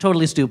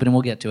totally stupid, and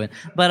we'll get to it.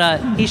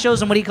 But he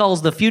shows him what he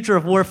calls the future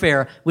of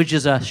warfare, which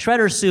is a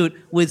Shredder suit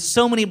with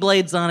so many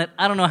blades on it.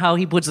 I don't know how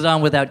he puts it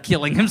on without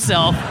killing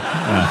himself.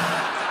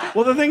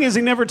 Well, the thing is,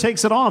 he never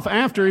takes it off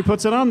after he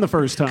puts it on the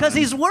first time. Because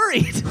he's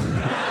worried.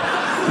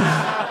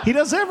 He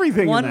does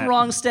everything. One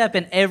wrong step,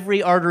 and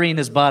every artery in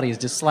his body is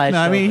just slashed.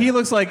 No, I mean, he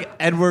looks like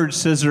Edward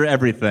Scissor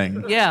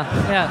everything.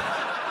 Yeah.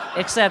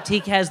 Except he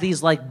has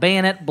these like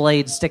bayonet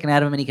blades sticking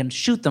out of him, and he can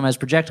shoot them as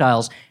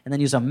projectiles, and then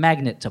use a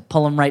magnet to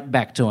pull them right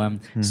back to him.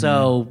 Mm-hmm.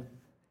 So,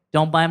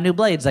 don't buy him new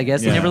blades. I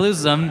guess he never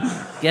loses them.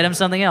 Get him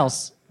something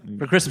else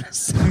for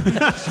Christmas.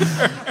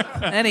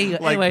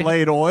 Anyway,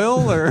 blade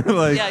oil or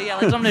like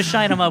like something to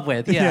shine him up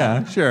with.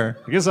 Yeah, sure.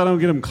 I guess I don't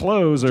get him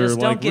clothes or Just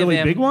don't like give really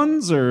him big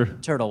ones or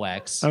turtle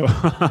wax.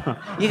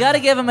 You got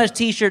to give him a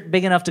T-shirt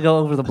big enough to go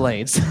over the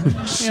blades.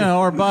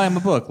 Or buy him a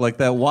book like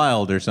that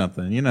Wild or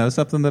something.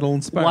 Something that'll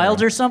inspire.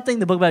 Wild or something.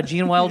 The book about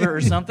Gene Wilder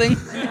or something.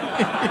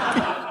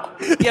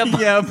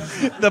 Yeah,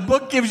 the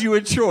book gives you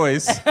a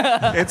choice.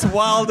 It's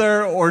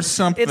Wilder or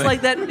something. It's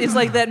like that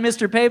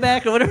Mr.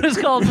 Payback or whatever it's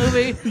called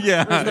movie.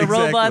 Yeah, the exactly.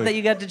 robot that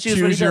you got to choose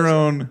what he your does.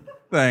 own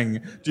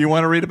thing. Do you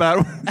want to read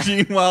about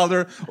Gene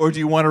Wilder or do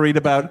you want to read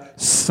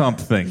about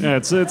something? Yeah,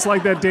 it's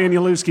like that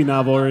Danielewski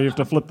novel where you have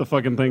to flip the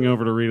fucking thing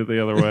over to read it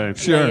the other way.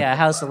 Sure. Yeah,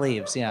 House of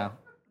Leaves. Yeah.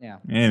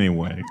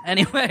 Anyway,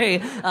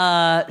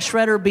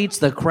 Shredder beats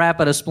the crap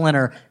out of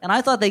Splinter, and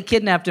I thought they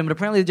kidnapped him, but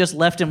apparently they just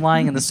left him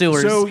lying in the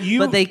sewers.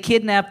 But they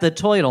kidnapped the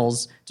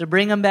Toidles to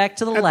bring him back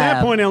to the lab. At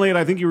that point, Elliot,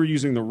 I think you were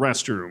using the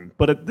restroom.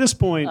 But at this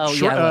point,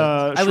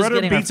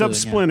 Shredder beats up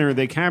Splinter. Yeah.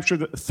 They capture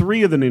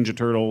 3 of the Ninja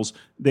Turtles.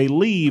 They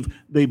leave.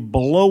 They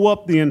blow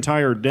up the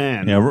entire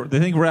den. Yeah, they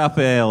think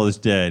Raphael is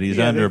dead. He's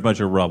under a bunch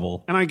of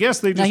rubble. And I guess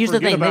they just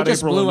forget about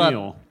April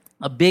O'Neil.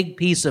 A big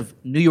piece of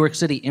New York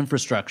City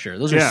infrastructure.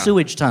 Those are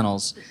sewage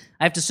tunnels.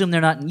 I have to assume they're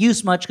not in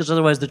use much because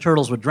otherwise the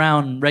turtles would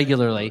drown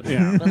regularly.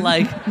 Yeah.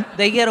 But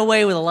they get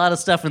away with a lot of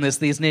stuff in these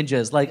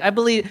ninjas. I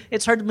believe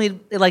it's hard to me.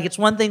 It's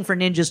one thing for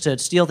ninjas to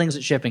steal things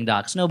at shipping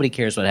docks. Nobody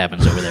cares what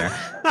happens over there.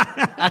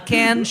 A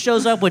can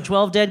shows up with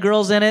 12 dead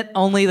girls in it.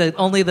 Only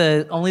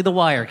the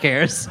wire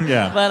cares.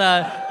 Yeah.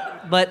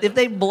 But if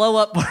they blow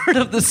up part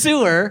of the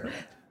sewer.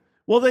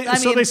 Well, they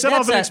set off an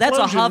explosion. That's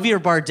a Javier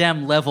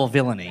Bardem level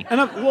villainy. And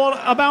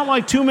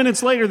about 2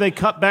 minutes later, they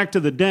cut back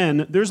to the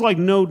den. There's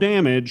no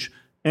damage,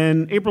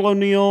 and April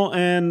O'Neil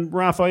and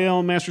Raphael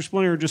and Master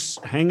Splinter are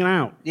just hanging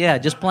out. Yeah,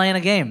 just playing a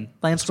game,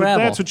 playing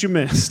Scrabble. So that's what you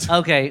missed.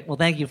 Okay, well,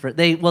 thank you for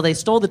they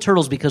stole the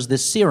turtles because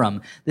this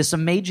serum, this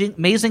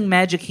amazing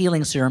magic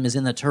healing serum, is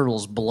in the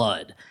turtles'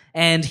 blood.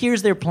 And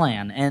here's their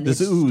plan. And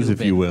this ooze,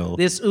 if you will.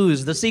 This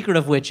ooze, the secret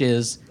of which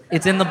is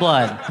it's in the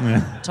blood.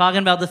 Yeah. Talking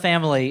about the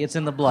family, it's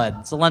in the blood.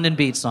 It's a London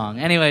Beat song.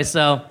 Anyway,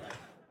 so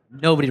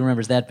Nobody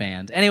remembers that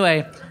band.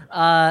 Anyway,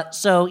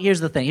 so here's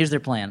the thing. Here's their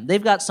plan.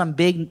 They've got some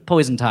big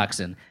poison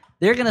toxin.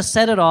 They're going to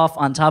set it off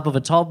on top of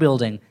a tall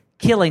building,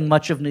 killing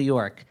much of New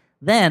York.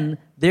 Then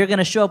they're going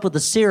to show up with a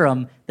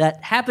serum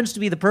that happens to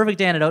be the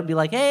perfect antidote and be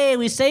like, hey,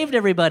 we saved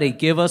everybody.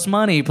 Give us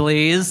money,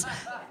 please.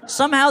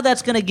 Somehow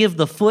that's going to give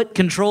the Foot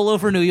control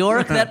over New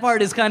York. That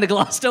part is kind of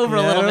glossed over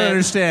a little bit. I don't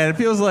understand. It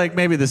feels like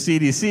maybe the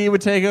CDC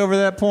would take over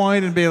that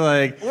point and be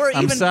like,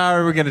 I'm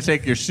sorry, we're going to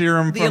take your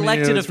serum from you. The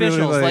elected officials.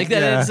 Really like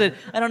that. Yeah.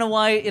 I don't know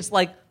why. It's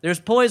like, there's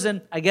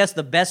poison. I guess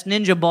the best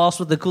ninja boss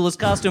with the coolest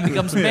costume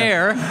becomes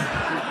mayor.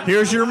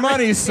 Here's your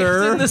money,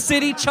 sir. It's in the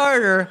city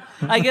charter.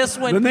 I guess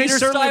when Peter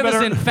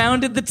Stuyvesant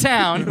founded the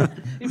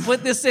town, he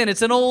put this in.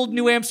 It's an old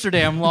New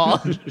Amsterdam law.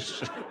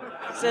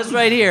 It says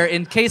right here,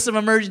 in case of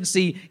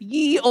emergency,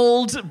 ye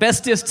old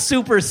bestest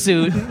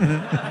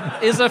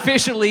supersuit is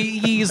officially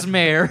ye's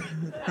mayor.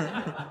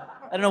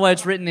 I don't know why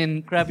it's written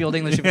in crappy old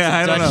English if it's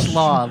a Dutch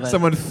law. But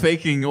someone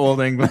faking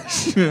old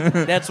English.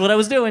 That's what I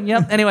was doing,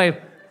 yep. Anyway,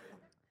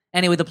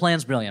 the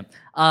plan's brilliant.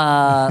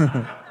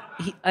 So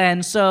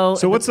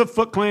what's the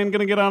Foot Clan going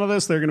to get out of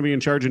this? They're going to be in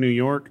charge of New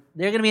York?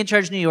 They're going to be in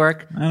charge of New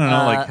York. I don't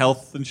know, like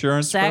health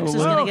insurance? Sachs is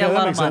going to get a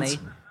lot of money.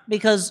 Sense.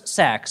 Because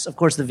Sachs, of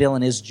course, the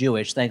villain is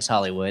Jewish. Thanks,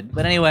 Hollywood.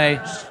 But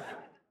anyway,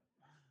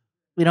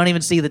 we don't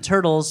even see the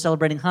turtles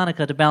celebrating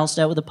Hanukkah to balance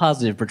it out with a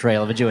positive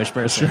portrayal of a Jewish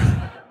person.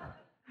 Sure.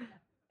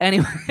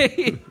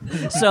 Anyway,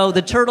 so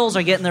the turtles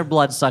are getting their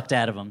blood sucked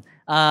out of them.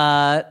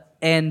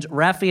 And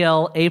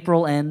Raphael,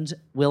 April, and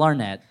Will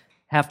Arnett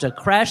have to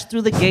crash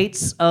through the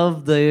gates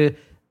of the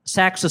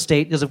Sachs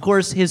estate because, of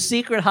course, his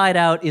secret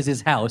hideout is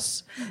his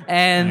house.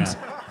 And...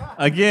 Yeah.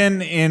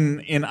 Again,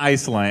 in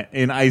Iceland,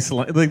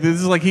 like this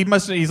is like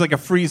he's like a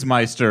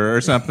Friesmeister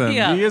or something.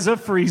 Yeah. He is a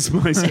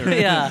Friesmeister.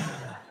 Yeah.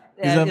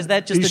 Is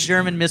that just the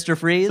German Mr.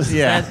 Freeze?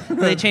 Yeah.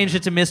 They changed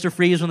it to Mr.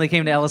 Freeze when they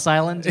came to Ellis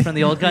Island from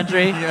the old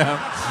country.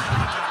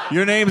 Yeah.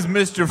 Your name's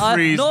Mr.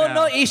 Freeze.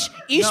 No, ich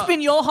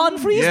bin Johann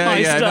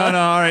Friesmeister. Yeah, no,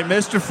 all right,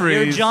 Mr. Freeze.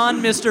 You're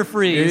John Mr.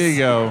 Freeze. There you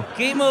go.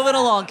 Keep moving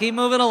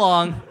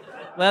along.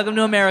 Welcome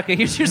to America.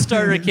 Here's your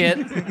starter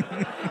kit.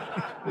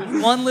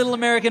 One little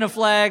American, a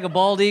flag, a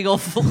bald eagle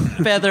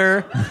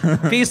feather,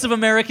 piece of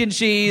American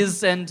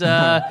cheese, and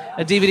a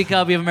DVD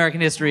copy of American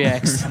History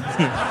X.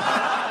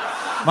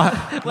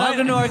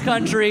 Welcome to our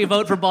country.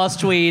 Vote for Boss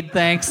Tweed.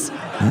 Thanks.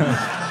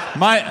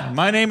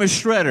 My name is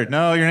Shredder.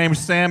 No, your name is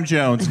Sam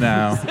Jones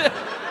now.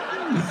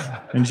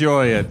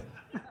 Enjoy it.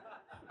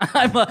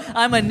 I'm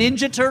a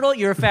Ninja Turtle.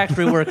 You're a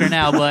factory worker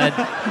now, bud.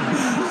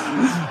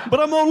 But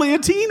I'm only a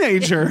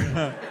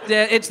teenager.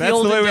 It's that's the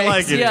olden the way we days.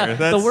 like it Yeah,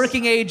 here. the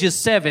working age is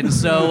 7,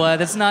 so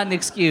that's not an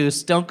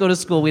excuse. Don't go to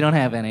school. We don't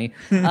have any.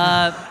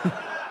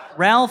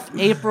 Ralph,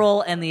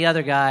 April, and the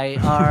other guy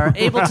are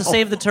able to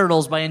save the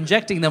turtles by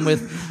injecting them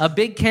with a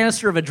big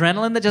canister of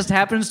adrenaline that just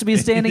happens to be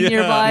standing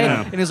nearby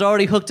and is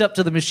already hooked up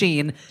to the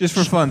machine. Just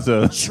for fun,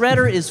 though.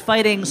 Shredder is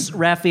fighting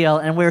Raphael,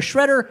 and where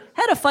Shredder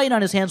had a fight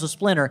on his hands with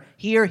Splinter,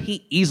 here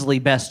he easily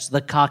bests the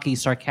cocky,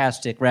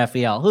 sarcastic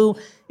Raphael, who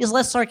is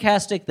less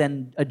sarcastic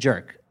than a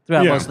jerk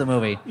throughout most of the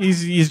movie.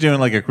 He's doing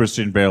like a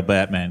Christian Bale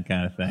Batman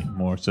kind of thing,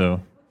 more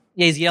so.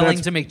 Yeah, he's yelling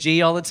to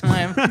McG all the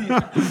time.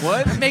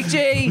 What?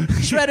 McG!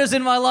 Shredder's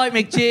in my life,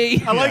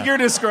 McG! I like you're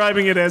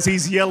describing it as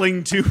he's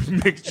yelling to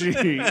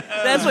McG.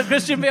 That's what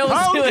Christian Bale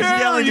was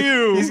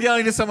doing. He's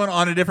yelling to someone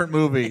on a different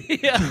movie.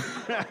 Yeah.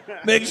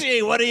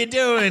 McG, what are you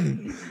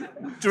doing?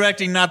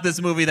 Directing not this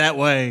movie that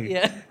way.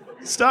 Yeah.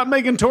 Stop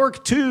making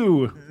Torque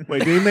 2.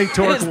 Wait, did he make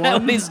Torque 1? Is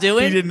that what he's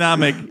doing? He did not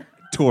make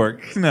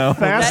Torque, no.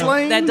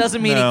 Fastlane? That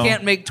doesn't mean he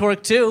can't make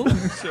Torque 2.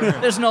 Sure.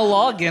 There's no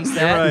law against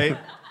that. You're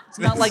right. It's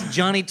not like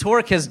Johnny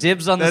Torque has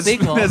dibs on the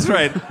sequel. That's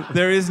right.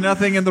 There is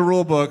nothing in the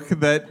rule book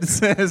that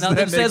says nothing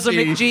that says a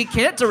McG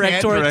can't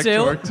direct Torque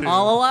 2.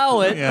 I'll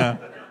allow it. Yeah,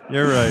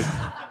 you're right.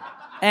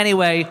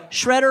 Anyway,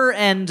 Shredder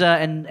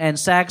and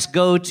Sachs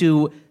go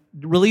to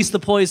release the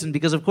poison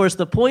because, of course,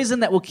 the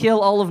poison that will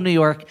kill all of New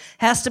York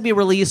has to be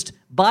released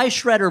by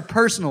Shredder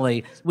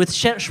personally, with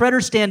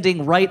Shredder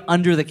standing right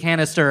under the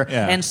canister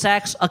and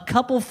Sachs a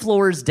couple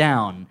floors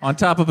down. On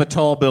top of a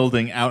tall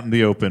building out in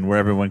the open where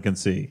everyone can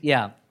see.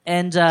 Yeah.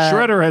 And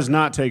Shredder has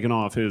not taken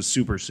off his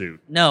super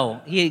suit.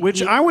 No,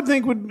 which I would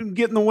think would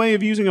get in the way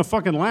of using a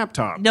fucking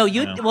laptop. No,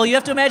 you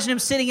have to imagine him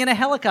sitting in a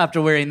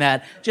helicopter wearing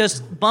that,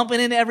 just bumping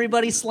into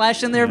everybody,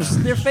 slashing their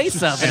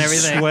face up and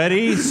everything.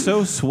 Sweaty,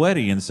 so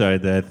sweaty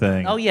inside that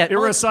thing. Oh yeah, it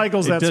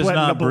recycles that sweat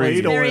into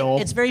blade oil.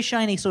 It's very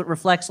shiny, so it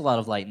reflects a lot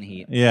of light and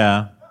heat.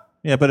 Yeah,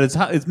 but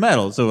it's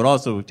metal, so it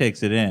also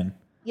takes it in.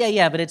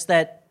 Yeah, but it's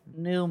that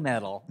new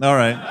metal. All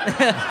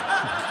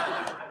right.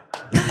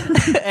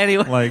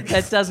 Anyway,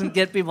 that doesn't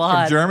get people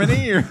hot.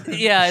 Germany? Or?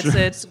 Yeah,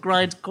 it's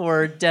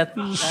grindcore, death,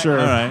 sure.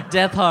 All right.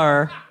 Death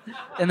horror,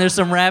 and there's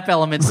some rap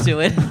elements to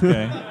it.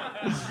 Okay.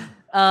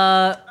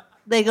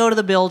 They go to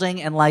the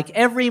building, and like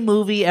every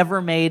movie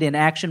ever made in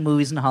action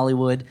movies in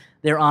Hollywood,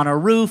 they're on a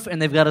roof,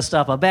 and they've got to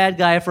stop a bad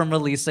guy from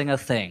releasing a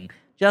thing.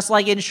 Just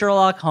like in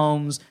Sherlock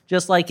Holmes,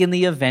 just like in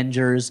The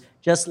Avengers,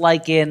 just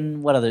like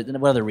in what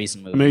other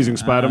recent movie? Amazing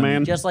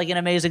Spider-Man. Just like in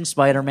Amazing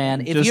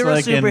Spider-Man. If Just you're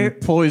like a superhero, in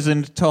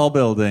Poisoned Tall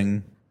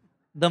Building,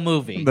 the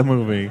movie. the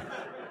movie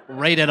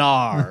Rated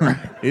R.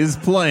 is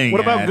playing.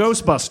 What about at-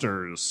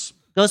 Ghostbusters?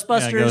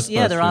 Ghostbusters,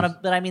 yeah, they're on a.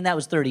 Ghostbusters. But I mean, that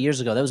was 30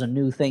 years ago. That was a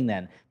new thing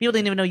then. People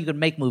didn't even know you could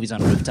make movies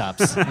on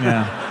rooftops.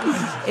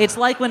 Yeah. It's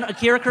like when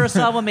Akira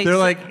Kurosawa made. They're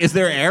like, is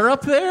there air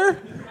up there?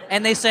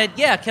 And they said,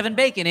 yeah, Kevin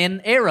Bacon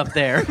in Air Up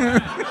There.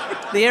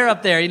 The Air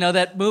Up There, you know,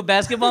 that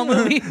basketball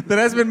movie? That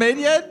hasn't been made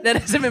yet? That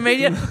hasn't been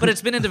made yet, but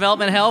it's been in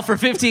development hell for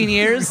 15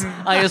 years,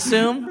 I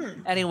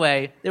assume.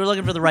 Anyway, they were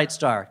looking for the right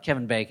star,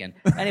 Kevin Bacon.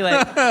 Anyway,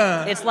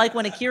 it's like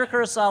when Akira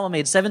Kurosawa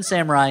made Seven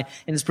Samurai,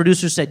 and his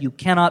producer said, you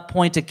cannot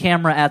point a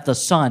camera at the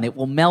sun. It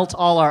will melt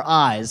all our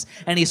eyes.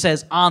 And he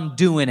says, I'm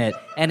doing it.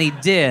 And he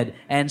did.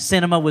 And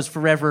cinema was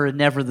forever and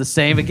never the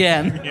same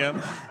again. Yep.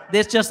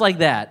 It's just like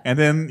that. And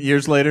then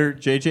years later,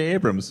 J.J.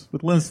 Abrams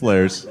with lens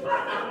flares.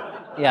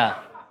 Yeah.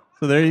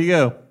 So there you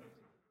go.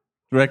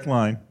 Direct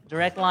line.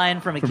 Direct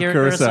line from Akira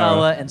Kurosawa.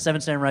 Kurosawa and Seven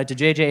Samurai to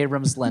J.J.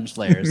 Abrams' lens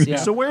flares. Yeah.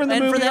 So where in the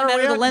and movie for that are we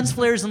matter, the at? lens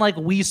flares in like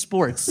Wii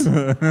Sports.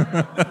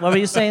 What were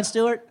you saying,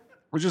 Stuart?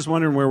 We're just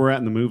wondering where we're at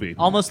in the movie.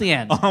 Almost the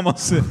end.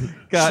 Almost.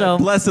 God, So-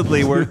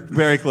 blessedly, we're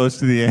very close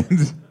to the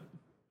end.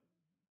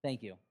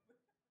 Thank you.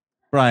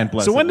 Brian,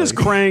 blessedly. So when does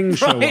Krang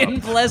show Brian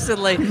up?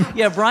 Blessedly.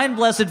 Yeah, Brian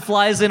Blessed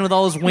flies in with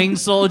all his winged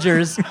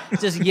soldiers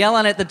just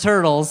yelling at the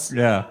turtles.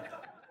 Yeah.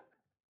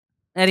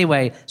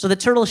 Anyway, so the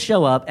turtles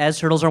show up as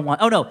turtles are one.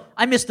 Oh no,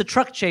 I missed the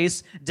truck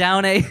chase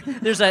down a.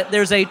 There's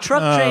a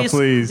truck Oh, chase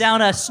please.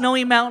 down a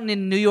snowy mountain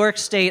in New York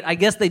State. I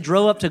guess they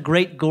drove up to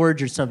Great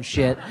Gorge or some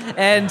shit,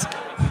 and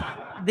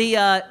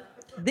the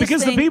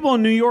Because the people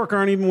in New York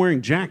aren't even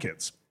wearing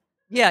jackets.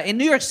 Yeah, in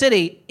New York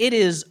City, it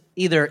is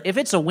either if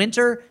it's a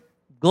winter,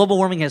 global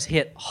warming has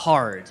hit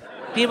hard.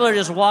 People are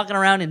just walking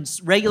around in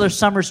regular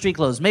summer street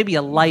clothes, maybe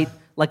a light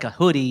like a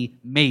hoodie,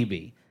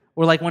 maybe.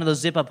 Or like one of those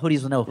zip-up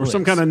hoodies with no Or hoods.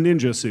 some kind of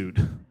ninja suit.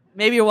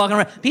 Maybe you're walking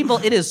around. People,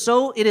 it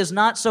is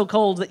not so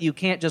cold that you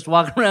can't just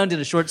walk around in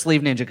a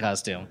short-sleeve ninja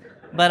costume.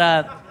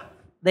 But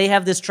they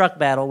have this truck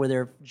battle where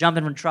they're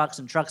jumping from trucks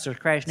and trucks are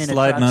crashing into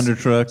Sliding trucks.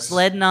 under trucks.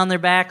 Sledding on their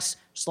backs,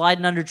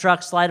 sliding under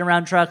trucks, sliding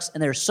around trucks.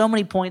 And there's so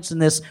many points in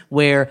this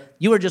where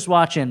you are just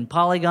watching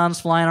polygons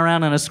flying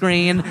around on a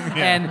screen.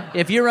 And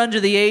if you're under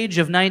the age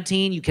of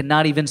 19, you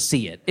cannot even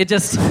see it.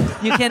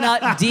 You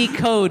cannot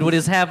decode what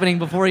is happening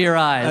before your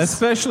eyes.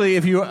 Especially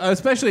if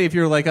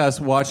you're like us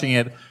watching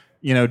it,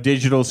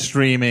 digital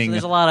streaming. So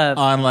there's a lot of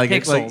on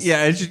pixels.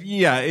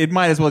 It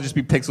might as well just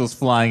be pixels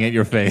flying at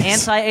your face.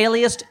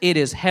 Anti-aliased, it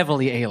is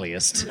heavily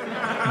aliased.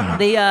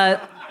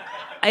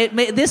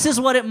 This is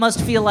what it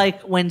must feel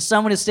like when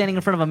someone is standing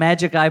in front of a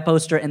Magic Eye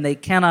poster and they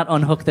cannot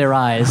unhook their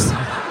eyes.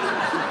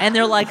 And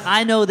they're like,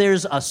 I know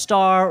there's a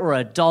star or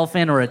a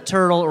dolphin or a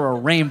turtle or a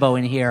rainbow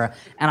in here,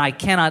 and I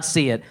cannot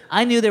see it.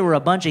 I knew there were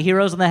a bunch of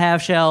heroes in the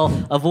half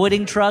shell,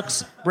 avoiding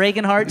trucks,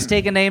 breaking hearts,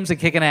 taking names, and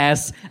kicking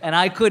ass, and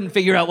I couldn't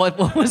figure out what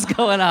was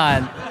going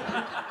on.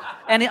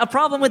 And a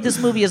problem with this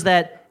movie is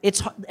that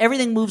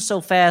everything moves so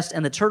fast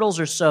and the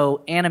turtles are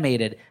so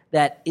animated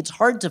that it's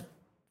hard to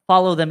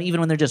follow them even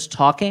when they're just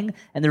talking,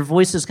 and their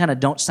voices kind of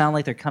don't sound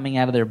like they're coming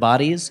out of their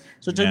bodies.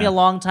 So it took me a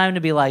long time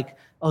to be like,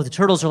 oh, the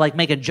turtles are like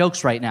making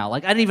jokes right now.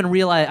 Like I didn't even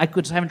realize I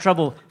was having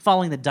trouble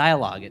following the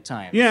dialogue at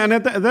times. Yeah, and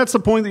that's the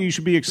point that you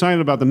should be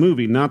excited about the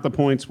movie, not the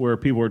points where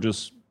people are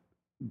just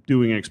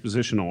doing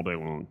exposition all day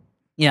long.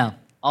 Yeah,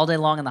 all day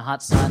long in the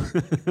hot sun.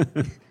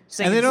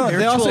 And they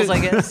I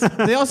guess.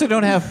 They also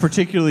don't have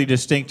particularly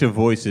distinctive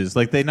voices.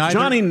 Like they neither.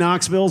 Johnny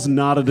Knoxville's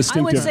not a I would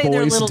distinctive say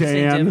they're a voice, little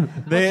Dan.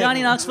 distinctive. But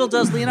Johnny Knoxville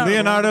does Leonardo.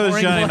 Leonardo is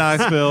Boring Johnny voice.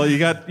 Knoxville. You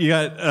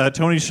got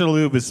Tony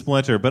Shalhoub as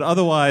Splinter, but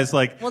otherwise,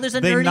 Well, there's a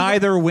they nerdy-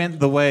 neither went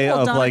the way Well,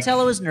 of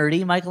Donatello is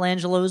nerdy.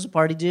 Michelangelo is a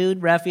party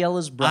dude. Raphael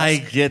is brusque. I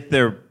get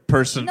their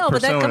person. No,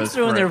 but that personas comes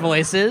through in their correct.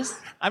 voices.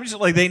 I'm just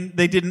like they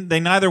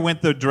neither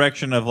went the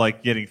direction of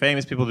like getting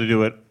famous people to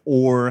do it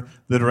or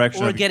the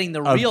direction Or of getting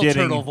the of real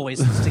getting turtle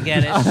voices to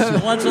get it.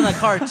 The ones on the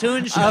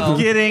cartoon show. Of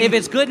getting if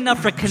it's good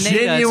enough for Kaneda, it's good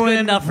genuine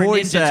enough for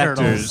voice Ninja actors.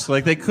 Turtles.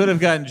 Like they could have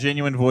gotten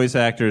genuine voice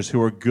actors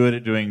who are good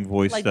at doing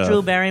voice Like stuff.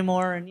 Drew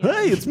Barrymore. And,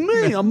 Hey, it's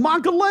me. I'm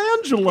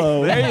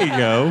Michelangelo. There you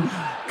go.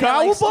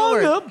 like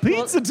Stuart. Cowabunga,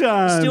 pizza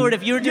time. Stuart,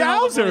 if you were doing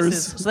all the Yowzers.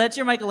 voices. So that's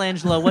your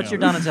Michelangelo. What's your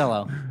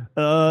Donatello?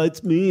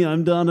 It's me.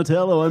 I'm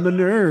Donatello. I'm a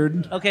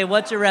nerd. Okay,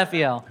 what's your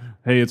Raphael?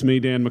 Hey, it's me,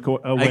 Dan McCoy.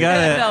 Oh, wait.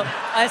 No,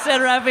 I said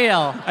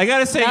Raphael. I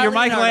gotta say, Not your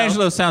Leonardo.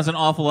 Michelangelo sounds an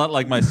awful lot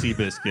like my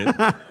Seabiscuit.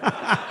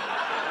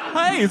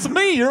 Hey, it's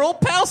me, your old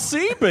pal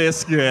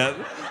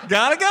Seabiscuit.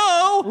 Gotta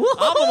go.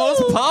 I'm the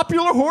most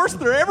popular horse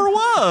there ever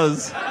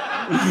was.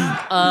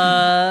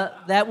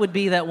 That would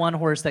be that one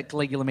horse that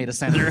Caligula made a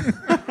senator.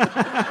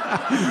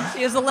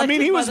 He was I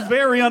mean, he was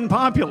very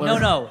unpopular.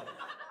 No.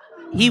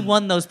 He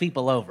won those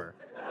people over.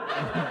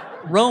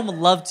 Rome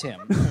loved him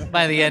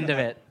by the end of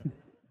it.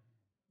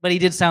 But he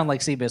did sound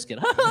like Seabiscuit.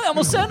 I'm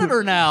a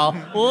senator now.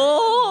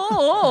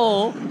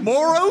 Whoa.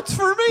 More oats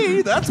for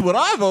me. That's what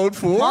I vote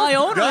for. My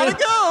owner. Gotta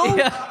go.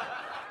 Yeah.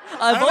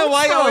 I don't know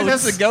why he always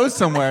has to go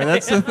somewhere.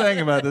 That's the thing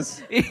about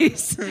this.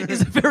 He's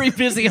a very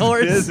busy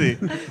horse. Busy.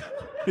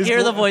 Here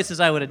are the voices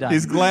I would have done.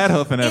 He's glad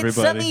hoofing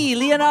everybody. It's me,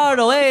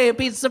 Leonardo. Hey,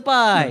 pizza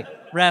pie.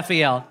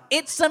 Raphael.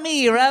 It's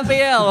me,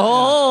 Raphael.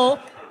 Oh.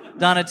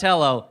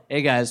 Donatello.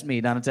 Hey, guys,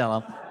 me,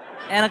 Donatello.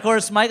 And, of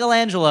course,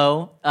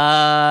 Michelangelo.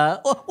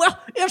 Well,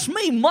 it's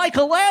me,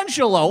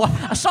 Michelangelo.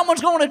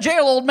 Someone's going to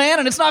jail, old man,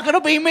 and it's not going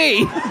to be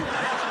me.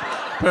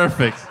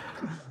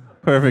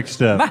 Perfect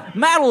stuff.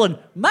 Madeline,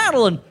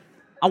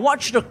 I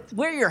want you to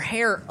wear your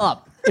hair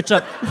up.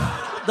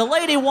 The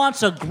lady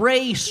wants a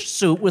gray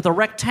suit with a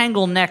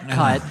rectangle neck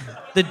cut.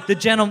 The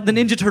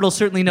Ninja Turtle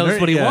certainly knows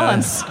what he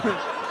wants.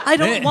 I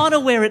don't want to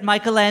wear it,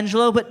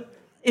 Michelangelo, but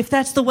if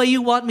that's the way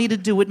you want me to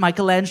do it,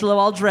 Michelangelo,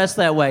 I'll dress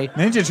that way.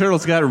 Ninja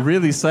Turtles got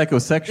really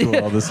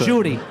psychosexual all of a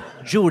sudden.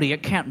 Judy,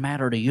 it can't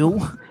matter to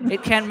you.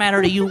 It can't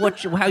matter to you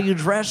how you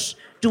dress.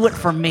 Do it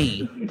for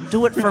me.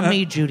 Do it for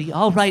me, Judy.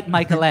 All right,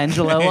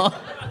 Michelangelo.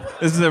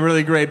 This is a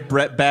really great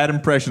Bad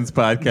Impressions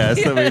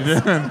podcast that we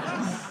did.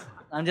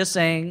 I'm just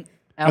saying.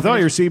 I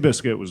thought your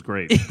Seabiscuit was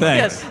great.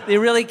 Thanks. Yes, they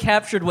really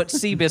captured what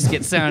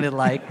Seabiscuit sounded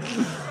like.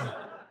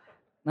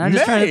 I'm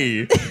just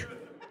trying to...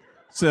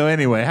 So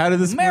anyway, how did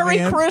this Merry movie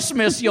end?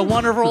 Christmas, you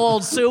wonderful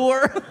old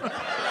sewer.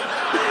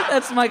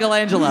 That's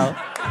Michelangelo.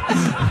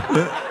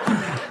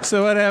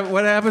 So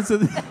what happens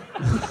in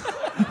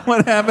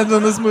what happens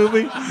in this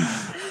movie?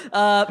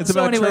 It's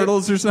about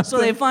turtles or something? So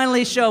they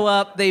finally show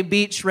up. They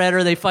beat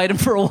Shredder. They fight him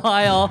for a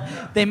while.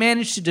 They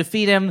manage to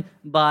defeat him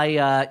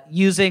by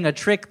using a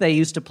trick they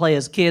used to play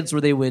as kids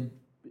where they would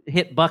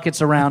hit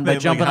buckets around by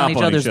jumping on each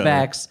other's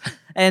backs.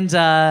 And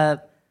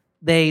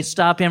they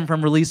stop him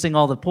from releasing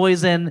all the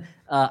poison.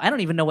 I don't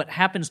even know what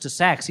happens to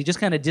Sax. He just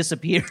kind of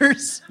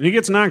disappears. He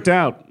gets knocked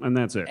out, and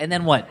that's it. And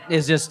then what?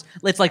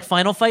 It's like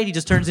Final Fight. He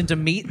just turns into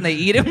meat and they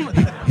eat him?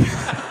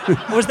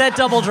 Or was that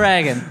Double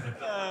Dragon?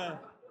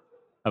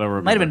 I don't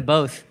remember. Might have been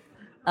both.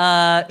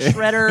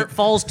 Shredder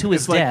falls to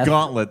his It's like death.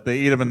 Gauntlet. They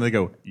eat him and they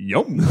go,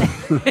 yum.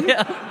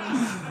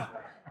 Yeah.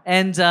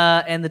 And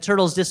the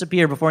turtles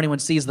disappear before anyone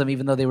sees them,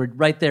 even though they were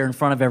right there in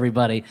front of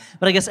everybody.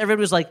 But I guess everybody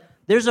was like,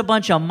 there's a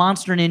bunch of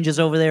monster ninjas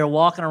over there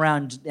walking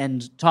around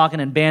and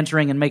talking and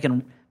bantering and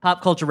making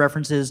pop culture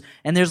references.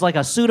 And there's like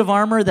a suit of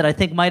armor that I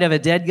think might have a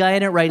dead guy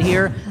in it right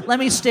here. Let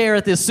me stare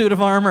at this suit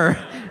of armor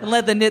and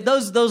let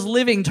those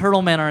living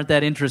turtle men aren't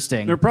that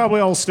interesting. They're probably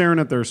all staring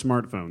at their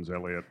smartphones,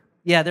 Elliot.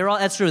 Yeah,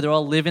 that's true. They're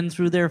all living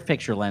through their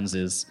picture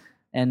lenses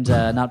and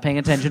not paying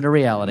attention to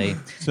reality.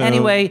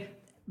 Anyway,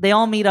 they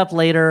all meet up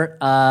later.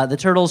 The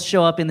turtles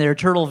show up in their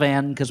turtle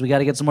van because we got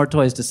to get some more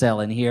toys to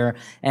sell in here.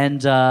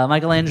 And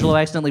Michelangelo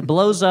accidentally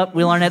blows up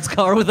Will Arnett's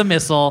car with a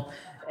missile.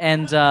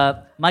 And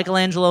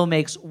Michelangelo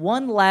makes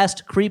one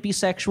last creepy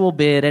sexual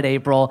bid at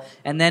April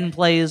and then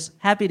plays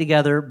Happy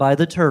Together by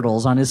the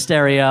Turtles on his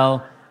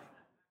stereo.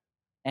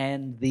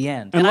 And the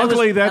end. And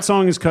luckily that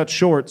song is cut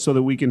short so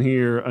that we can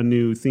hear a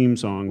new theme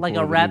song. Like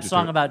a rap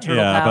song about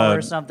turtle power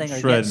or something. Or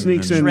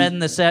shredding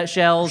the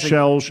shells.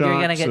 Shell shocks. You're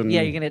gonna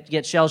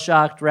get shell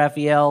shocked.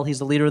 Raphael, he's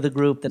the leader of the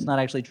group. That's not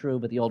actually true,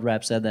 but the old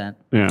rap said that.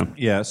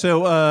 Yeah.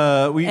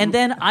 So and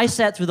then I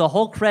sat through the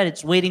whole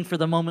credits waiting for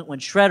the moment when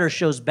Shredder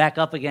shows back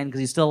up again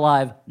because he's still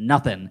alive.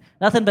 Nothing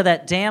but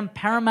that damn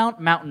Paramount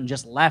Mountain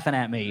just laughing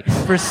at me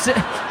for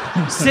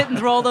sitting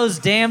through all those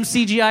damn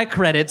CGI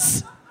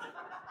credits.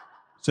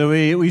 So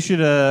we should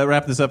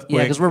wrap this up quick.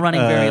 Yeah, because we're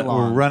running very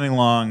long. We're running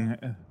long.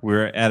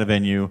 We're at a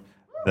venue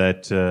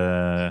that.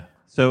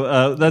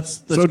 So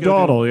let's so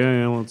dawdle.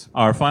 Yeah. Let's.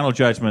 Our final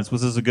judgments.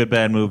 Was this a good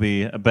bad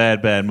movie, a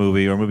bad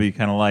movie, or a movie you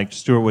kind of liked?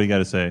 Stuart, what do you got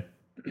to say?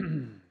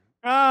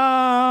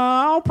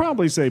 I'll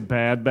probably say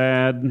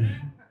bad.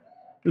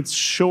 It's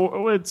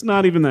short. It's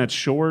not even that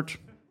short.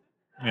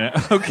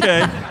 Yeah.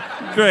 Okay.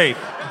 Great.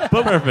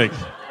 But perfect.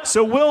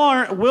 So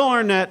Will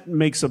Arnett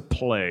makes a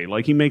play,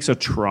 like he makes a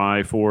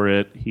try for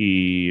it.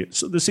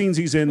 So the scenes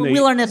he's in,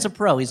 Will Arnett's a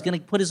pro. He's going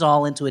to put his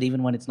all into it,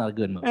 even when it's not a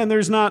good movie.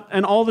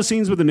 And all the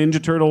scenes with the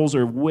Ninja Turtles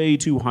are way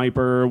too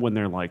hyper when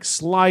they're like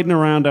sliding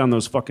around down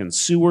those fucking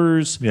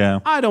sewers. Yeah,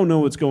 I don't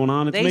know what's going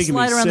on. It's making me sick. They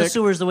slide around the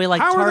sewers the way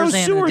like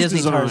Tarzan and Disney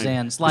designed?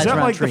 Tarzan slides around trees. Is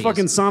that like the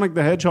fucking Sonic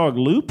the Hedgehog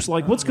loops?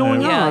 Like what's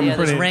going on? Yeah.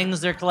 There's rings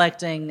they're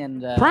collecting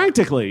and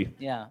practically.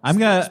 Yeah, I'm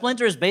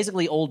Splinter is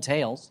basically old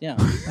Tails. Yeah.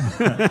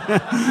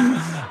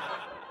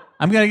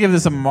 I'm going to give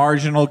this a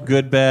marginal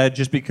good bad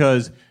just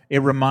because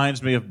it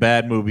reminds me of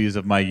bad movies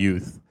of my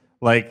youth.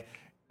 Like,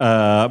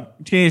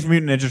 Teenage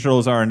Mutant Ninja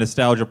Turtles are a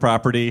nostalgia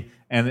property,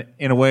 and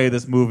in a way,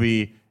 this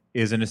movie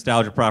is a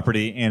nostalgia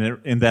property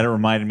in that it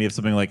reminded me of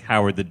something like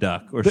Howard the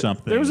Duck or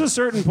something. There was a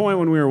certain point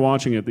when we were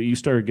watching it that you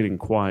started getting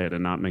quiet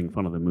and not making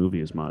fun of the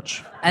movie as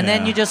much. And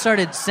then you just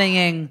started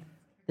singing...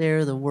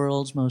 They're the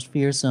world's most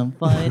fearsome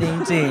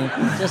fighting team.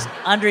 Just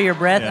under your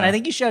breath. Yeah. And I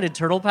think you shouted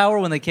turtle power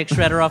when they kicked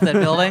Shredder off that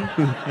building.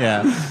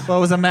 Yeah. Well,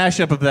 it was a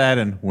mashup of that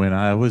and When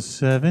I Was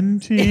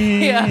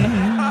 17.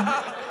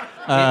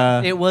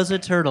 Yeah. It was a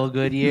turtle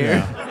good year.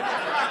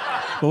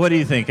 Yeah. Well, what do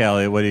you think,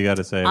 Elliot? What do you got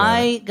to say about it?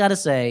 I got to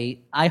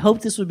say, I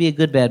hope this would be a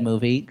good bad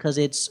movie because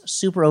it's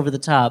super over the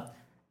top.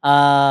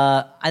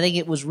 I think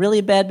it was really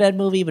a bad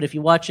movie, but if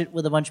you watch it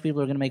with a bunch of people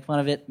who are going to make fun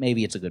of it,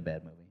 maybe it's a good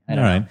bad movie. I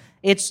don't know.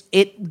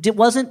 It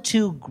wasn't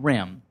too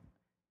grim,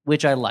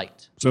 which I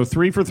liked. So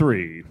 3 for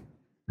 3.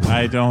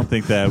 I don't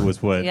think that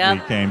was what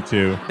we came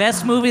to.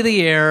 Best movie of the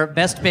year,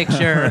 best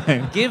picture.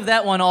 Right. Give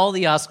that one all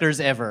the Oscars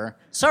ever.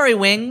 Sorry,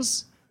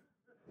 Wings.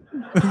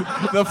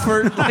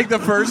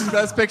 the first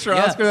best picture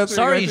Oscar. That's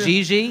sorry,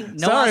 Gigi.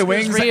 No sorry, Oscars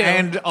Wings, for you.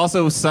 and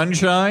also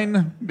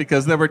Sunshine,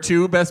 because there were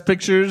 2 best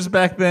pictures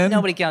back then.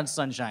 Nobody counts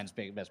Sunshine's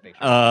best picture.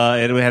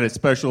 It had a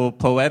special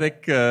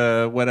poetic,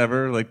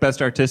 whatever, like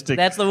best artistic.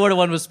 That's the word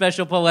one was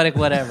special poetic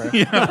whatever.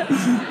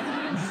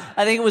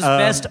 I think it was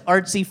best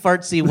artsy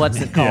fartsy.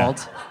 What's it called?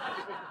 Yeah.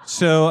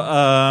 So,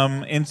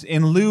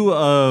 in lieu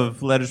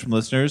of letters from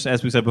listeners,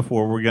 as we said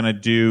before, we're going to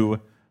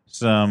do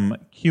some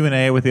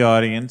Q&A with the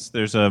audience.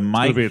 There's a mic. It's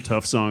going to be a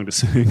tough song to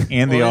sing.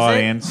 In the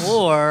audience.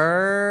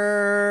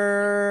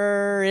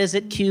 Or is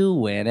it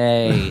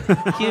Q&A?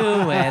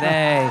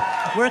 Q&A.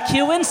 We're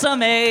Qing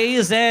some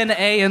A's and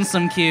A-ing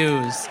some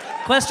Q's.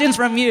 Questions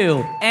from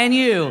you, and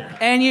you,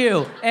 and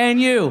you, and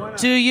you,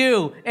 to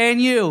you,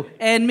 and you,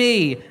 and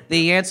me.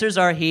 The answers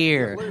are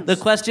here. The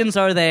questions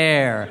are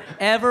there.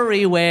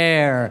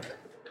 Everywhere.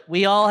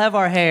 We all have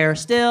our hair.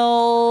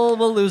 Still,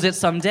 we'll lose it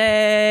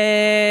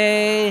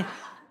someday.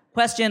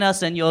 Question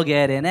us and you'll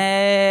get an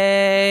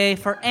A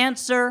for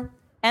answer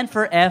and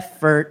for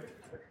effort.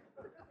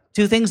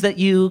 2 things that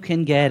you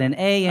can get an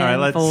A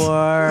in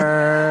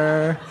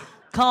for.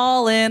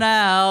 Calling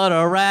out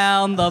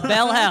around the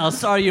Bell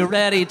House. Are you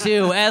ready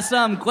to ask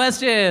some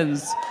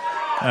questions?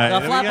 Right, the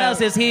Flophouse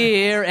is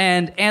here,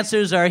 and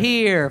answers are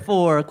here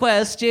for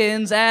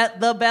questions at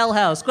the Bell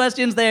House.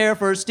 Questions there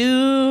for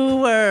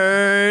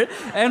Stuart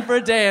and for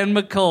Dan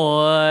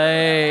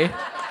McCoy.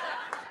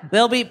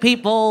 There'll be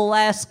people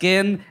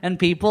asking and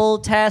people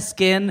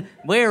tasking,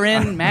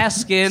 wearing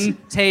masking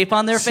tape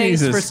on their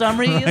face for some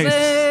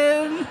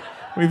reason.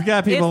 We've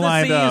got people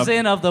lined up. It's the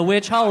season of the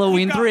Witch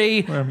Halloween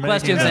 3.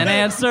 Questions and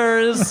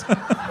answers.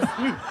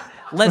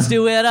 Let's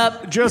do it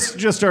up. Just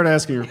start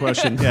asking your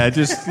question. Yeah,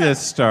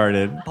 just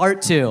started.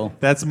 Part 2.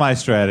 That's my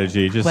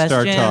strategy. Just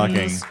start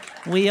talking.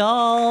 We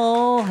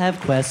all have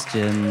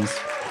questions.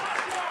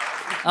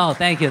 Oh,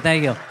 thank you.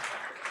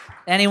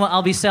 Anyone?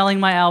 I'll be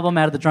selling my album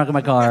out of the trunk of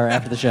my car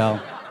after the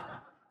show.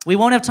 We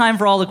won't have time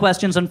for all the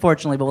questions,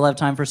 unfortunately, but we'll have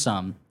time for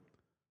some.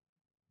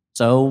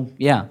 So,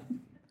 yeah.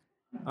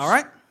 All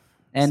right.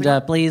 And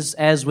please,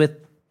 as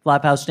with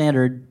Flophouse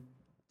Standard,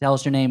 tell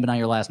us your name but not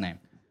your last name.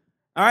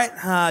 All right.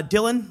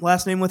 Dylan,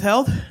 last name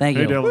withheld. Thank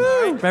you. Hey,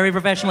 Dylan. Very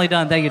professionally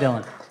done. Thank you,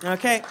 Dylan.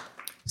 Okay.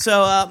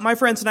 So my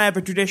friends and I have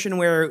a tradition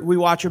where we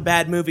watch a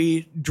bad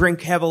movie,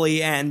 drink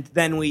heavily, and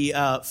then we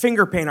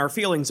finger paint our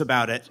feelings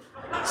about it.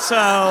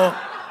 So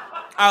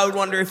I would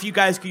wonder if you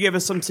guys could give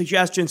us some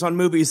suggestions on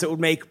movies that would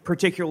make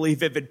particularly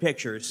vivid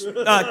pictures.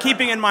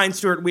 Keeping in mind,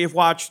 Stuart, we have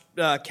watched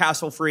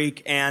Castle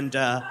Freak and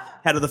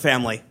Head of the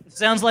Family.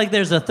 Sounds like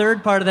there's a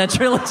third part of that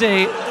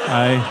trilogy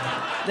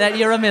that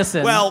you're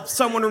missing. Well,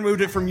 someone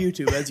removed it from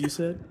YouTube, as you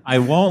said. I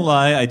won't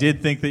lie. I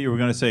did think that you were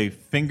going to say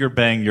finger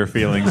bang your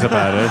feelings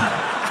about it.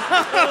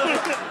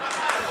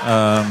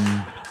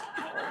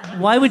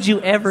 Why would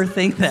you ever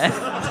think that?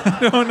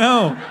 I don't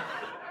know.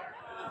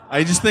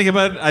 I just think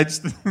about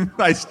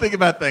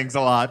things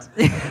a lot.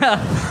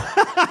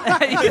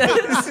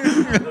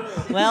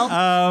 Well,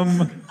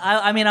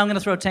 I mean, I'm going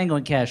to throw Tango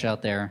and Cash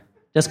out there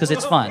just because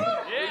it's fun.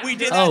 We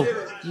did. Oh,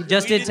 you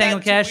just did Tango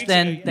and Cash,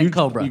 then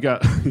Cobra. You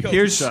got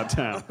shut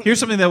down. Here's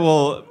something that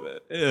will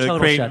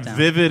create shutdown.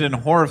 vivid and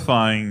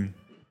horrifying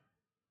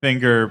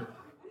finger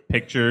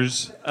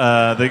pictures.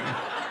 The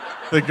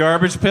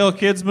Garbage Pail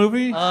Kids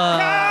movie.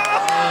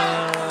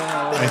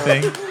 I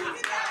think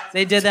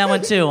they did that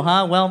one too,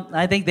 huh? Well,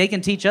 I think they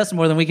can teach us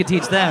more than we could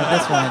teach them at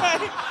this point.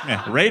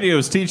 Yeah,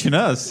 radio's teaching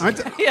us. I'd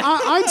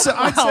say,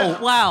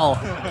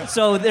 Wow.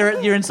 So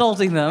you're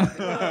insulting them.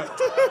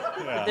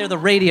 They're the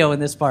radio in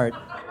this part.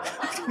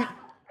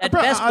 At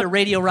best, they're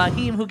Radio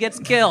Raheem, who gets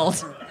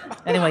killed.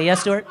 Anyway,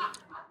 yes, Stuart?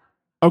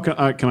 Okay,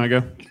 can I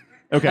go?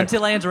 Okay.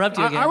 Until I interrupt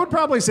you again. I would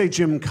probably say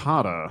Jim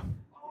Cotta.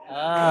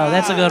 Oh,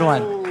 that's a good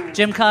one.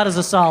 Jim Cotta's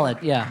a solid.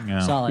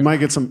 Yeah. Solid. You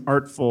might get some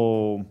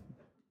artful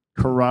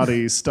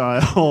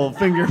karate-style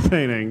finger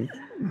painting.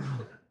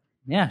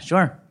 Yeah,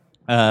 sure.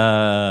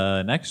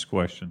 Next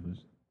question.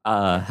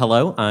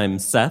 Hello, I'm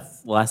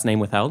Seth, last name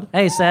withheld.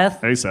 Hey,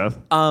 Seth. Hey, Seth.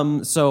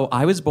 So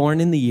I was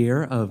born in the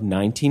year of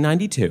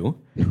 1992.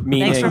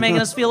 Meaning, Thanks for making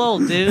us feel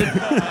old, dude.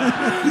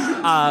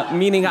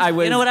 meaning I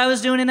was... You know what I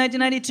was doing in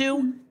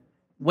 1992?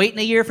 Waiting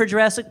a year for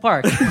Jurassic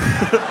Park.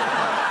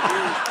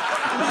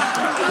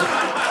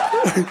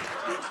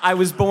 I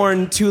was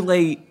born too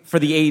late for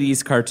the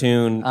 80s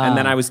cartoon, and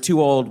then I was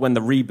too old when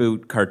the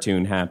reboot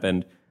cartoon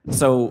happened.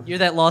 So You're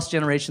that lost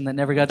generation that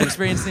never got to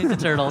experience Ninja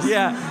Turtles.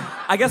 yeah,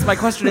 I guess my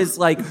question is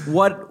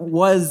what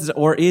was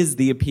or is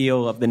the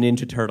appeal of the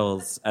Ninja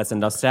Turtles as a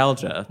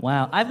nostalgia?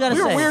 Wow, I've got to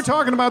say, We were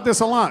talking about this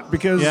a lot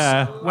because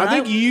I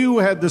think you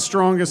had the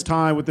strongest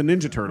tie with the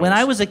Ninja Turtles. when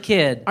I was a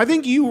kid, I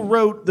think you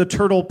wrote the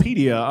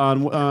Turtlepedia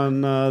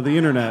on the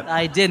internet.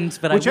 I didn't,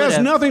 but Which I would has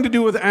have. nothing to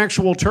do with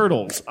actual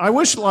turtles. I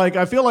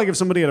feel like if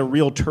somebody had a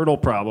real turtle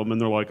problem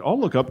and they're like, I'll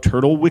look up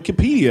turtle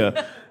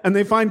Wikipedia, and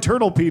they find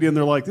Turtlepedia and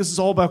they're like, this is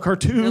all about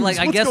cartoons. They're like,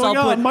 I What's guess going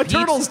I'll on? put My pizza,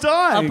 turtle's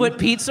dying. I'll put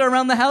pizza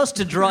around the house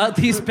to draw out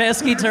these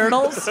pesky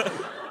turtles.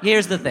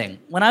 Here's the thing.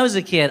 When I was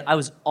a kid, I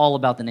was all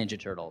about the Ninja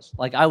Turtles.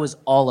 Like, I was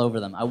all over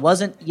them. I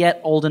wasn't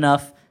yet old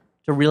enough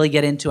to really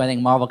get into, I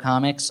think, Marvel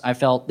Comics. I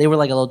felt they were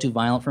like a little too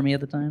violent for me at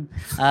the time.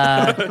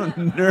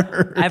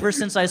 Nerd. Ever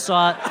since I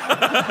saw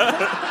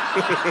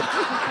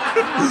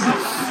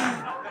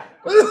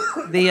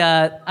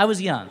I was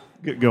young.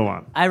 Go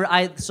on.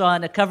 I saw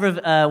on a cover of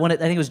I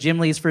think it was Jim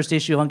Lee's first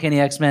issue of Uncanny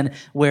X-Men,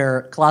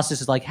 where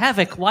Colossus is like,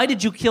 Havoc, why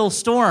did you kill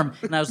Storm?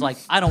 And I was like,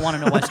 I don't want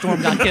to know why Storm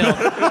got killed.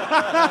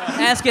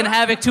 Asking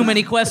Havoc too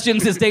many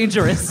questions is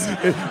dangerous.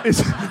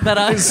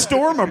 Is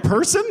Storm a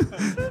person?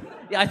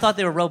 Yeah, I thought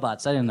they were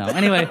robots. I didn't know.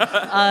 Anyway,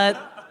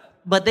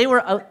 but they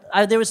were.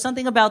 There was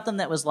something about them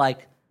that was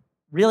like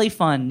really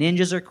fun.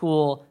 Ninjas are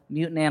cool.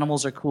 Mutant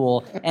animals are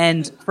cool.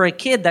 And for a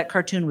kid, that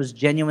cartoon was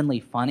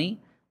genuinely funny.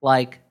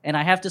 And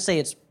I have to say,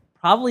 it's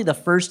probably the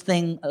first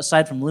thing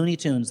aside from Looney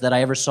Tunes that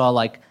I ever saw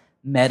like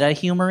meta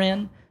humor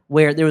in.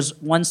 Where there was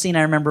one scene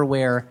I remember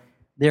where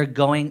they're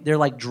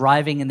like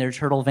driving in their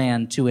turtle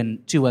van to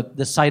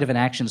the site of an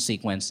action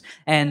sequence,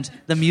 and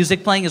the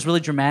music playing is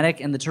really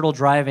dramatic, and the turtle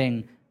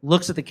driving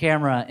looks at the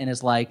camera and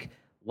is like,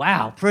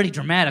 wow, pretty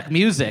dramatic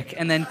music,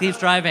 and then keeps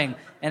driving.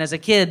 And as a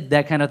kid,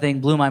 that kind of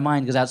thing blew my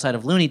mind, because outside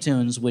of Looney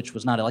Tunes, which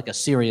was not like a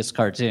serious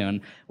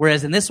cartoon,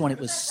 whereas in this one it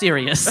was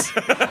serious.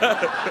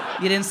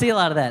 You didn't see a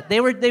lot of that. They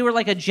were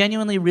like a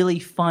genuinely really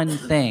fun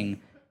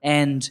thing,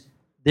 and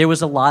there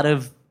was a lot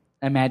of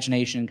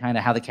imagination, kind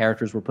of how the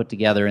characters were put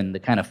together and the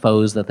kind of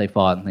foes that they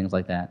fought and things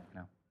like that.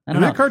 I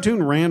don't know. That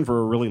cartoon ran for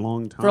a really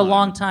long time. For a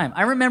long time.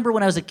 I remember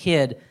when I was a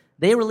kid,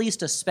 they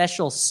released a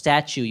special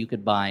statue you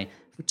could buy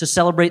to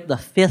celebrate the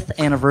 5th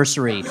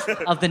anniversary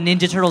of the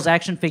Ninja Turtles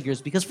action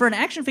figures, because for an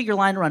action figure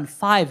line to run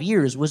 5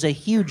 years was a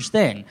huge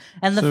thing.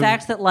 And the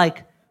fact that,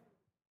 like,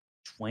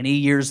 20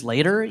 years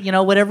later,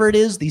 whatever it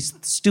is, these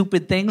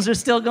stupid things are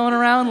still going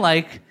around,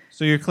 like...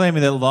 So you're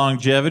claiming that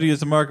longevity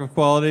is a mark of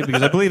quality?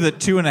 Because I believe that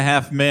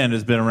 2.5 Men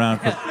has been around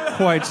for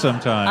quite some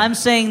time. I'm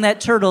saying that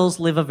turtles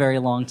live a very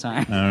long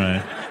time. All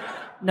right.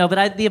 No,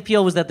 but the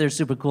appeal was that they're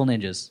super cool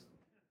ninjas.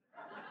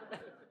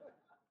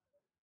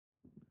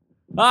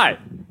 Hi.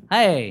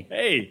 Hey.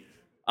 Hey.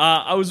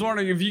 I was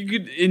wondering if you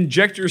could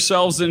inject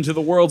yourselves into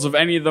the worlds of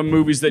any of the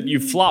movies that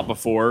you've flopped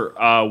before,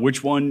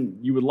 which one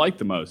you would like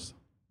the most?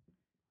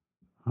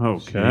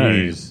 Okay.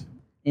 Jeez.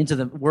 Into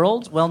the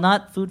world? Well,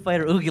 not Food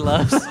Fighter Oogie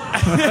Loves.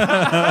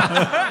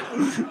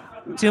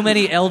 Too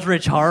many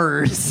eldritch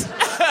horrors.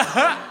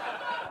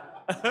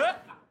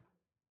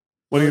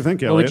 What do you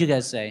think, Elliot? What would you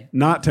guys say?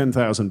 Not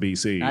 10,000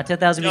 BC. Not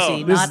 10,000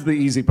 BC. This is the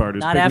easy part.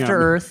 Not After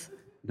Earth.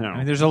 No. I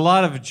mean, there's a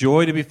lot of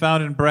joy to be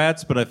found in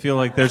Bratz, but I feel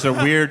like there's a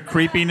weird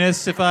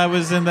creepiness if I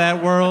was in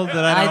that world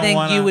that I don't think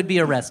wanna... you would be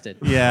arrested.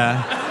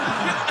 Yeah.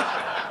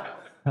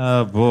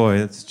 Oh, boy,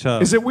 that's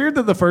tough. Is it weird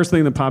that the first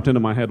thing that popped into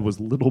my head was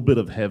Little Bit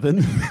of Heaven?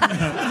 Well,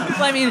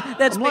 I mean,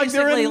 that's I'm like,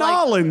 basically they're in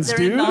Nolans, they're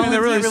dude. in Nolans,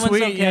 They're really everyone's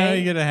sweet. okay.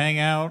 You get to hang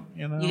out.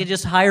 You could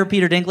just hire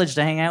Peter Dinklage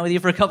to hang out with you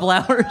for a couple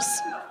hours.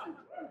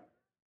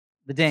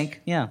 The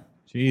Dink, yeah.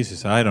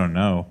 Jesus, I don't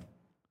know.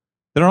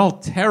 They're all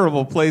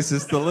terrible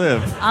places to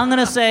live. I'm going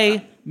to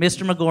say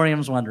Mr.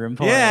 Megorium's Wonder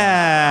Emporium.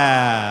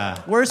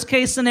 Yeah. Worst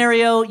case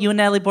scenario, you and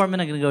Natalie Portman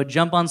are going to go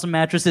jump on some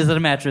mattresses at a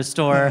mattress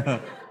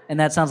store. And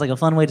that sounds like a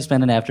fun way to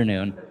spend an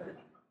afternoon.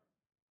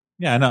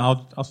 Yeah,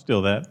 no, I'll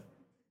steal that.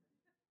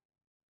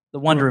 The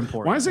Wonder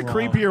Emporium. Why is it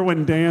creepier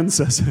when Dan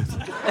says it?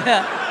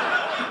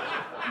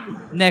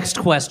 Next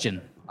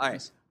question. All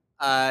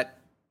right.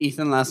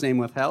 Ethan, last name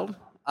withheld.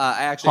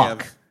 I actually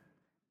Hawk.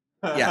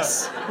 have...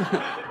 Yes.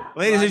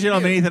 Ladies and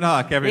gentlemen, Ethan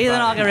Hawke, everybody. Ethan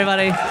Hawke,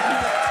 everybody.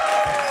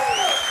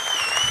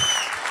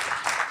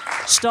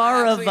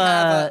 Star of...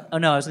 oh,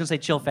 no, I was going to say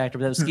Chill Factor,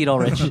 but that was Skeet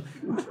Ulrich.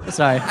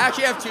 Sorry. I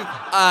actually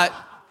have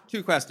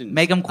two questions.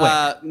 Make them quick.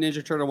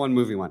 Ninja Turtle 1,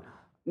 movie 1.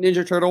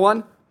 Ninja Turtle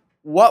 1,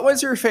 what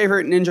was your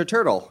favorite Ninja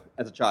Turtle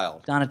as a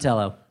child?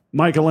 Donatello.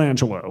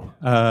 Michelangelo.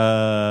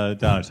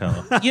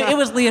 Donatello. It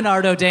was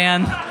Leonardo,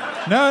 Dan.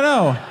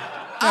 No.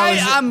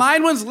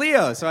 Mine was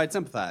Leo, so I'd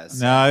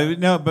sympathize.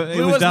 No, but it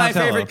Blue was was my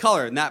Donatello. favorite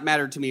color, and that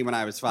mattered to me when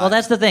I was 5. Well,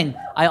 that's the thing.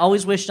 I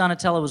always wish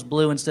Donatello was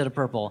blue instead of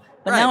purple.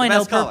 But Right, now the I know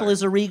best purple color.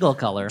 is a regal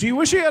color. Do you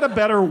wish he had a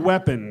better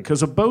weapon?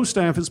 Because a bow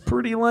staff is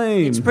pretty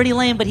lame. It's pretty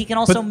lame, but he can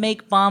also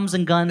make bombs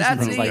and guns and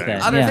That's things the like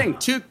that. other Yeah. thing.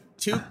 Two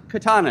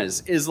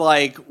katanas is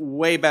like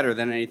way better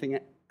than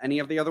any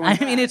of the other ones.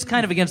 I mean, it's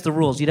kind of against the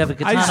rules. You'd have a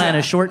katana and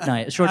a short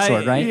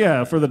sword, right?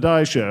 Yeah, for the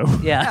die show.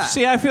 Yeah.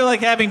 See, I feel like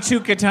having two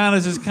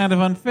katanas is kind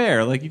of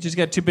unfair. Like, you just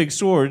got two big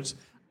swords.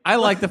 I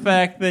like the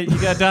fact that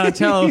you got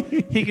Donatello.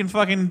 He can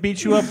fucking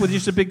beat you up with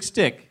just a big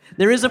stick.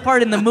 There is a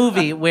part in the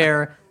movie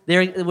where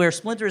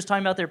Splinter is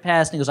talking about their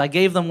past, and he goes, I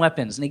gave them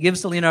weapons. And he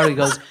gives to Leonardo, he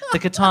goes, the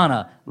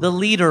katana, the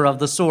leader of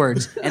the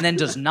swords, and then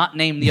does not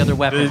name the other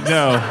weapons.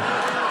 No.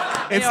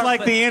 It's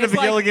like the end of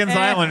Gilligan's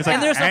Island. It's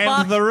like,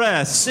 and the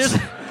rest.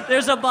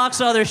 There's a box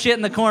of other shit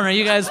in the corner.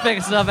 You guys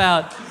pick stuff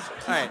out. All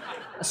right.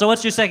 So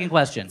what's your second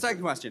question?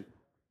 Second question.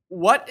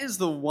 What is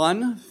the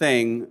one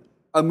thing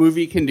a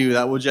movie can do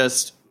that will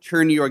just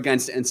turn you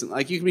against it instantly?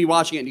 Like, you can be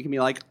watching it and you can be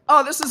like,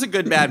 oh, this is a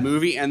good bad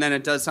movie, and then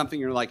it does something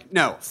you're like,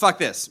 no, fuck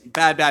this.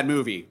 Bad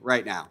movie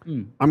right now.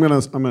 I'm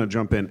gonna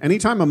jump in.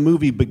 Anytime a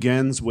movie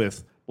begins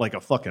with like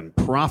a fucking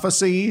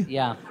prophecy.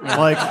 Yeah.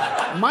 Like,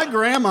 my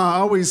grandma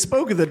always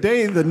spoke of the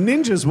day the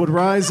ninjas would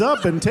rise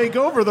up and take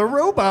over the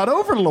robot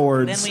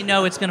overlords. Then we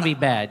know it's going to be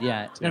bad.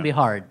 Yeah, it's going to be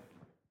hard.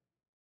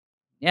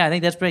 Yeah, I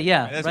think that's pretty.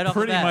 Yeah, that's right off the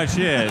pretty bat. much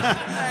it.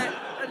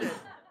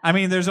 I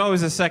mean, there's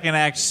always a second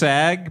act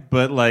sag,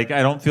 but like,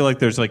 I don't feel like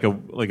there's like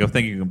a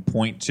thing you can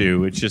point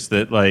to. It's just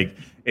that like,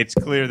 it's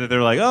clear that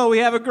they're like, oh, we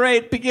have a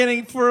great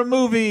beginning for a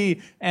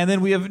movie, and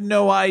then we have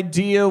no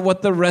idea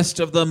what the rest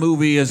of the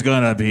movie is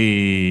gonna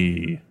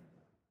be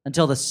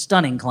until the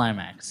stunning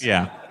climax.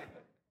 Yeah.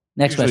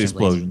 Next Usually question,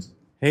 explosions. please.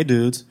 Hey,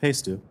 dudes. Hey,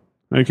 Stu.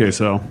 Okay,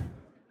 so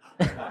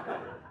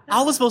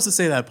I was supposed to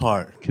say that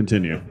part.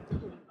 Continue.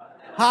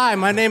 Hi,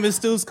 my name is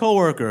Stu's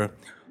coworker.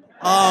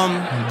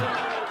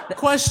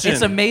 Question.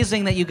 It's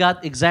amazing that you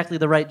got exactly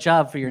the right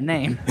job for your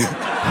name.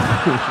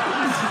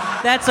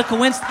 That's a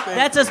coincidence.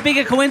 That's as big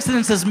a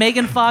coincidence as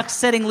Megan Fox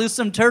setting loose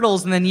some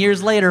turtles and then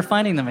years later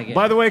finding them again.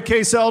 By the way,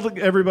 K-Cell,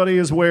 everybody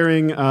is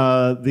wearing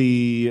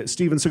the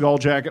Steven Seagal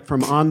jacket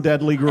from On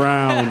Deadly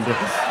Ground.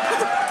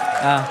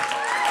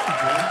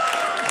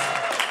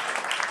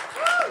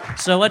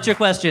 So what's your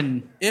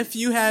question? If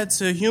you had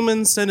to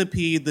human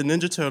centipede the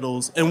Ninja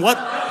Turtles, and what...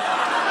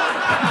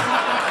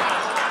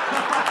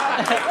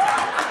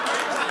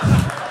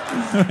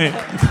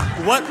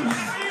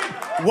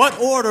 what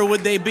order would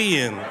they be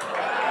in?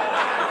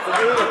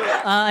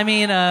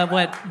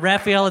 What,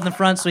 Raphael in the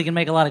front so he can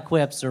make a lot of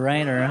quips,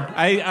 right?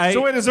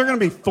 So wait, is there going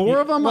to be four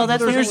of them? Well,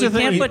 that's the thing. You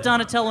can't put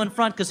Donatello in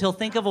front because he'll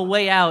think of a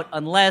way out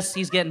unless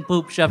he's getting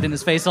poop shoved in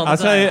his face all the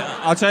time.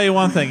 I'll tell you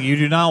one thing. You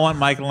do not want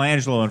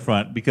Michelangelo in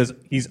front because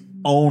he's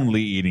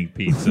only eating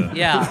pizza.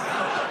 Yeah.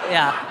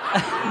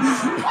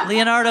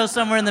 Leonardo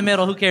somewhere in the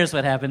middle. Who cares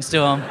what happens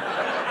to him?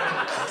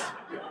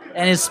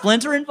 And is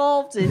Splinter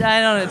involved?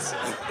 I don't know.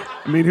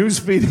 I mean, who's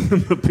feeding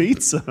him the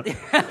pizza?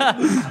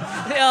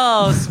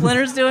 Oh,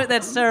 Splinter's doing it?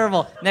 That's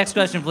terrible. Next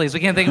question, please. We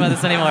can't think about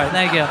this anymore.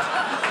 Thank you.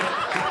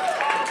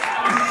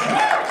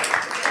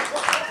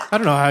 I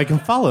don't know how I can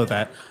follow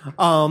that.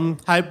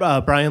 Hi,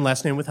 Brian,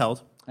 last name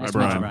withheld. Nice to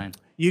meet you, Brian.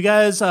 You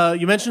guys,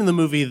 you mentioned in the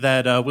movie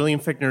that William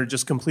Fichtner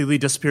just completely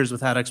disappears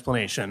without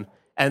explanation,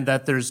 and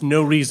that there's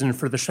no reason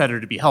for the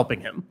Shredder to be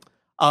helping him.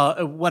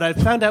 What I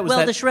found out was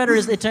that... the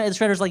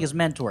Shredder's like his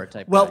mentor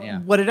type. Well, guy, yeah.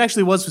 What it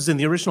actually was in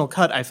the original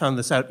cut, I found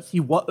this out,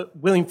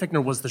 William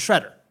Fichtner was the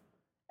Shredder.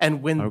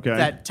 And when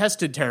that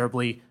tested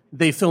terribly,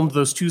 they filmed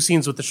those two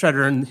scenes with the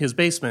Shredder in his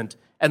basement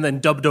and then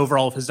dubbed over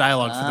all of his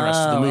dialogue for the rest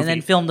of the movie. And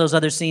then filmed those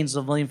other scenes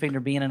of William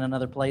Fichtner being in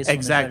another place.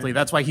 Exactly.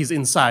 That's why he's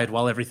inside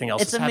while everything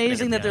else is happening. It's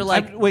amazing that they're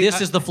like,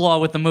 this is the flaw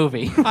with the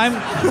movie.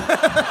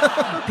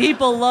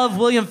 People love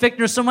William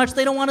Fichtner so much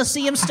they don't want to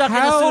see him stuck in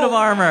a suit of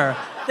armor.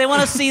 They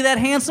want to see that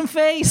handsome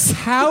face.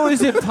 How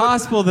is it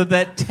possible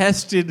that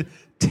tested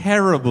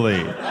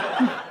terribly?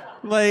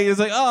 Like, it's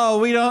like, oh,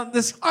 we don't...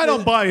 I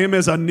don't buy him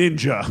as a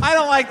ninja. I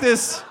don't like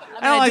this...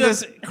 I don't like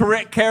this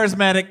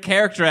charismatic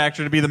character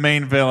actor to be the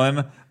main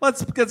villain.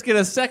 Let's get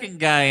a second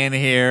guy in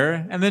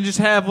here, and then just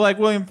have like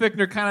William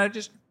Fichtner kind of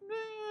just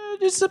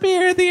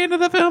disappear at the end of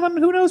the film, and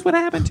who knows what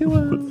happened to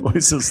him? What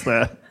voice is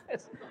that?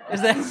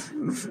 Is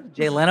that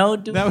Jay Leno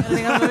doing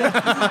anything on the movie?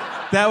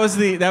 That was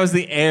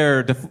the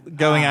air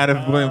going out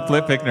of William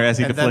Fichtner as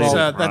he deflated.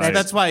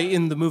 That's why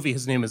in the movie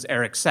his name is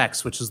Eric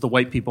Sex, which is the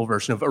white people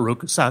version of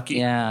Orokusaki.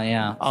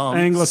 Yeah.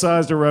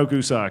 Anglicized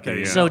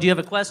Orokusaki. Yeah. So do you have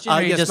a question, or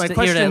are you just here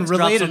to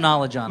drop some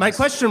knowledge on My us?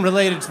 question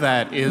related to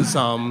that is,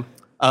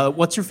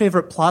 what's your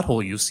favorite plot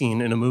hole you've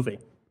seen in a movie?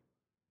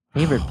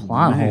 Favorite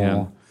plot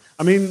hole?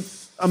 I mean...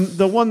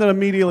 the one that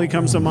immediately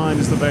comes to mind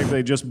is the fact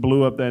they just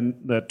blew up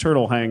that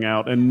turtle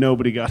hangout and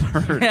nobody got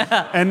hurt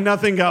and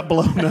nothing got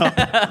blown up.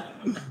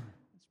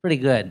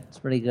 It's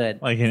pretty good.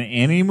 Like in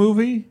any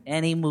movie?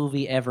 Any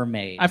movie ever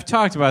made. I've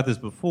talked about this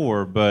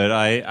before, but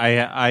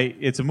I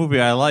it's a movie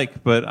I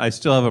like, but I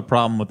still have a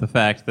problem with the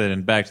fact that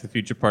in Back to the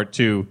Future Part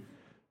 2,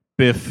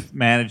 Biff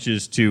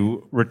manages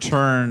to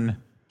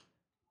return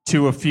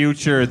to a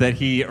future that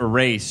he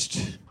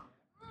erased,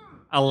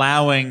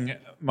 allowing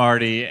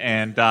Marty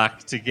and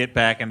Doc to get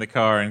back in the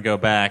car and go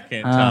back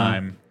in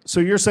time.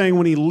 So you're saying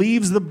when he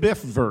leaves the Biff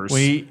verse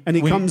and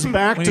he comes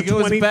back to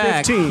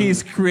 2015,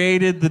 he's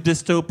created the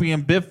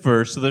dystopian Biff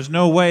verse, so there's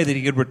no way that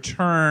he could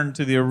return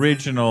to the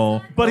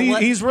original. But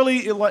he's really,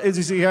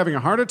 is he having a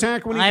heart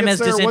attack when he I'm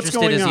gets as there? What's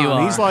disinterested going as on? you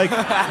are. He's like,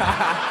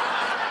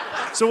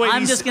 so wait.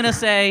 I'm just gonna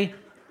say,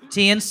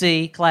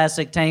 TNC,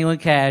 classic, Tango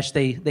and Cash.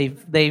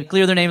 They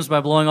clear their names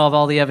by blowing off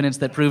all the evidence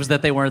that proves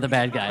that they weren't the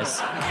bad guys.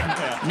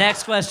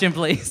 Next question,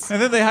 please.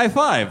 And then they high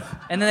five.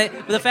 And then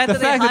the fact that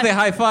they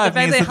high five the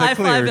fact means they that they're high five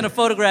cleared. in a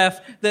photograph,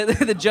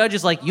 the judge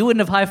is like, you wouldn't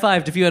have high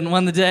fived if you hadn't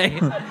won the day.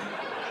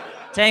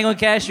 Tango and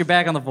Cash, you're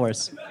back on the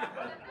force.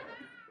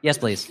 Yes,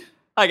 please.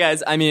 Hi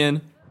guys, I'm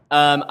Ian.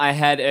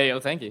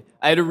 Thank you.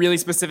 I had a really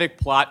specific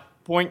plot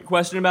point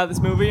question about this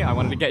movie. I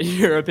wanted to get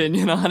your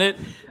opinion on it.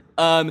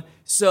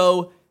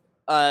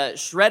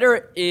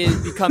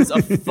 Shredder becomes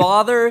a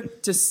father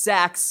to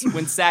Sax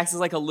when Sax is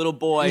like a little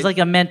boy. He's like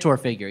a mentor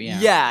figure, yeah.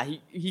 Yeah,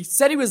 he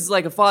said he was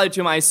like a father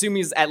to him. I assume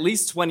he's at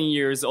least 20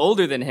 years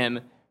older than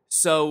him.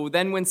 So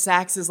then when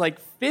Sax is like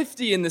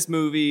 50 in this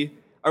movie,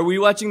 are we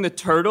watching the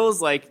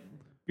Turtles like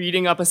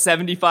beating up a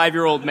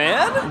 75-year-old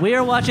man? We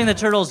are watching the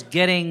Turtles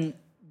getting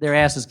their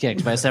asses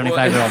kicked by a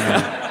 75-year-old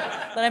man.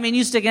 But I mean,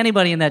 you stick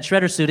anybody in that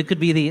Shredder suit, it could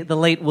be the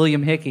late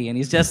William Hickey, and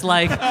he's just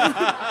like,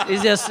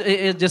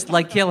 just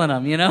like killing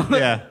them, you know?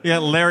 Yeah, yeah.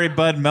 Larry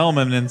Bud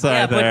Melman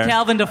inside there. Yeah, put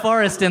Calvin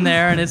DeForest in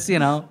there, and it's, you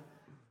know.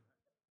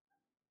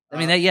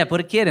 I mean, put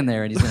a kid in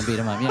there, and he's going to beat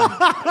him up.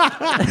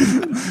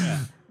 Yeah.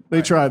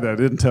 They tried that,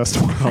 didn't test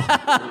well.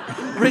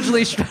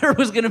 Originally, Shredder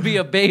was going to be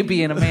a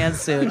baby in a man's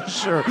suit.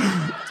 Sure.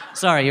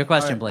 Sorry, your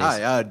question, please.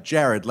 Hi,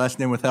 Jared, last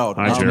name withheld.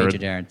 Hi, Jared. I'll meet you,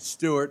 Jared.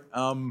 Stuart.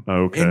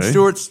 Okay. In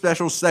Stuart's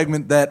special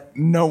segment that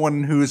no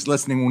one who is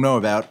listening will know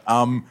about,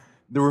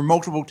 there were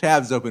multiple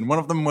tabs open. One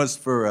of them was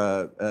for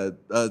a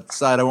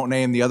site I won't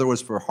name. The other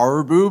was for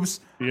horror boobs.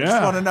 Yeah.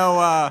 Just want to know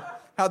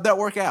how'd that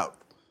work out?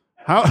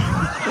 How?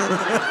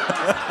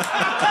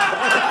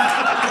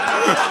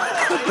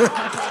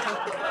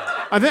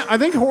 I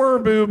think horror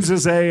boobs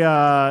is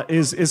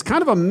is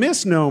kind of a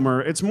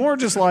misnomer. It's more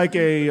just like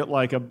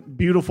a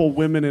beautiful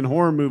women in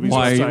horror movies.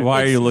 Why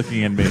are you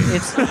looking at me?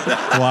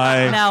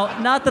 Why?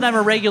 Now, not that I'm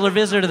a regular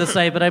visitor to the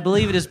site, but I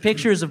believe it is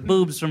pictures of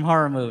boobs from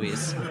horror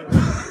movies.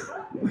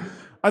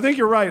 I think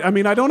you're right. I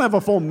mean, I don't have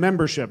a full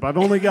membership. I've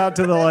only got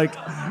to the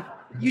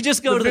You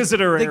just go the to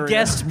visitor the area.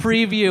 guest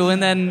preview,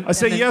 and then I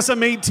say, yes,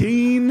 I'm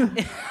 18.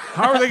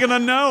 How are they going to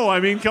know?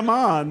 I mean, come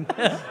on.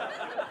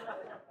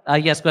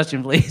 Yes,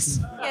 question, please.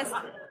 Yes.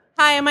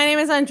 Hi, my name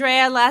is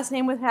Andrea, last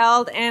name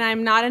withheld, and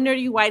I'm not a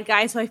nerdy white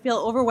guy, so I feel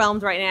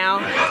overwhelmed right now.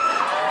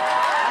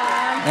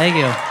 Thank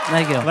you.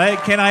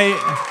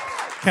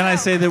 Can I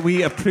say that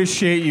we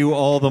appreciate you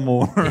all the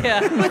more?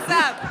 Yeah. What's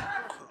up?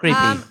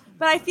 Creepy.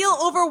 But I feel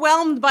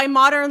overwhelmed by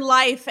modern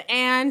life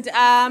and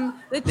the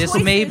This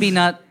choices. may be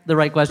not the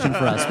right question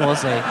for us. We'll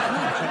see.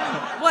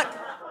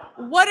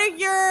 What are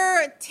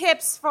your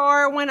tips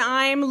for when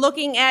I'm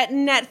looking at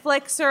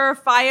Netflix or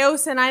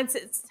Fios and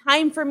it's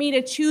time for me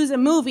to choose a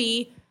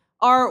movie?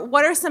 Or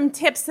what are some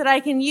tips that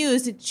I can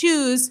use to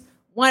choose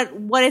what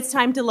it's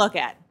time to look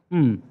at?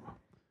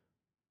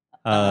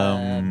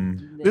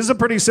 This is a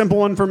pretty simple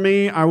one for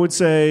me. I would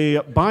say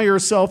buy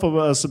yourself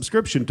a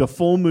subscription to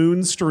Full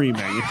Moon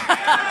Streaming.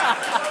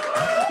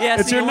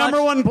 It's your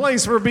number one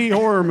place for B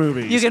horror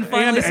movies. You can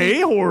finally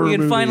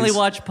finally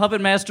watch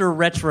Puppet Master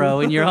Retro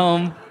in your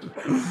home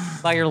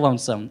by your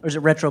lonesome. Or is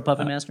it Retro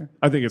Puppet Master?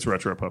 I think it's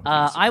Retro Puppet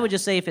Master. I would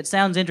just say if it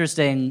sounds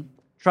interesting,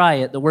 try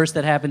it. The worst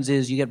that happens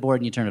is you get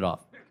bored and you turn it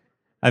off.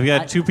 I've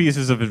got two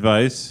pieces of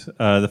advice.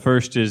 The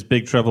first is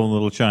Big Trouble in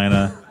Little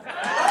China.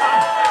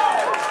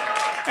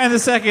 And the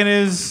second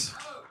is,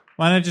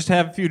 why not just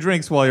have a few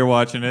drinks while you're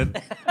watching it?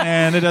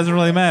 And it doesn't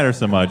really matter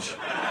so much.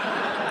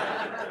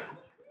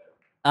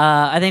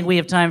 I think we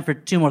have time for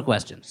 2 more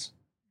questions.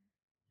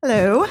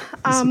 Hello.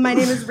 My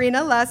name is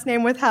Rena, last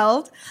name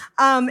withheld.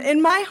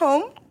 In my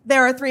home,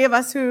 there are 3 of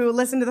us who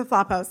listen to the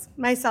Flophouse.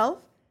 Myself,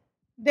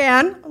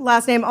 Dan,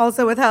 last name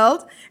also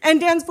withheld, and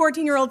Dan's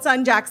 14-year-old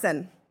son,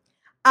 Jackson.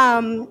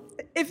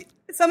 If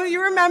some of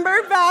you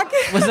remember back,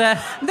 was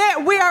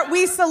that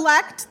we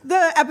select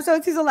the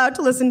episodes he's allowed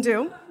to listen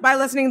to by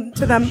listening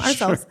to them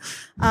ourselves.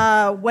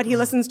 Sure. What he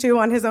listens to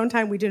on his own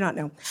time, we do not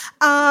know.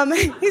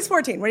 He's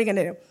 14. What are you going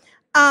to do?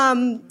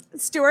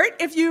 Stuart,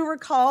 if you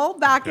recall,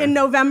 back in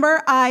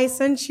November, I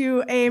sent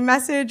you a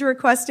message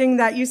requesting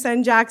that you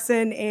send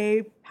Jackson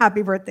a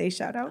happy birthday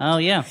shout out. Oh,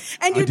 yeah.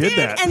 And you did.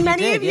 And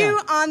many of you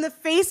on the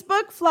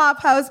Facebook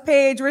Flophouse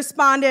page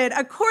responded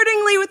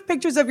accordingly with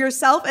pictures of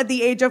yourself at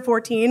the age of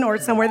 14 or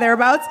somewhere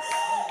thereabouts,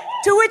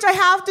 to which I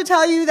have to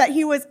tell you that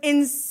he was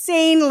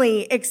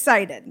insanely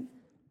excited.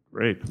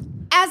 Great.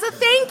 As a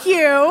thank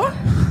you,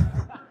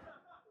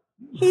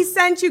 he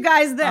sent you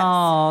guys this.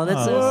 Oh,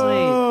 that's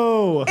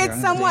so sweet. It's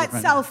somewhat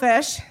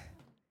selfish.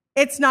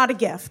 It's not a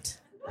gift.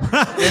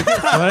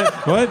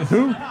 What?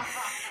 Who?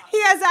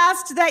 He has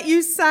asked that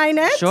you sign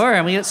it. Sure.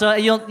 And it's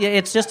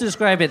just to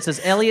describe it. It says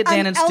Elliot,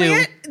 Dan, and Stu.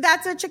 Elliot,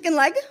 that's a chicken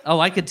leg. Oh,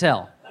 I could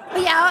tell.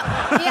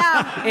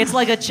 Yeah. It's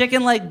like a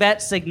chicken leg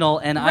bat signal,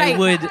 and I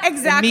would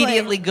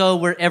immediately go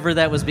wherever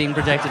that was being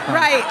projected from.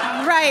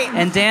 Right.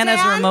 And Dan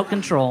has a remote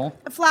control.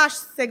 A flash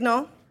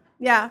signal.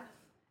 Yeah.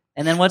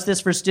 And then what's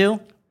this for Stu?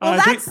 Well,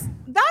 that's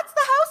the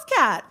house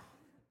cat.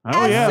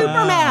 Oh, yeah.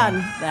 Superman.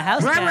 The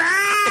house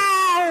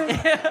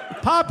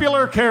cat.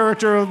 Popular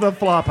character of the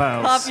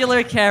Flophouse.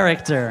 Popular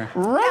character.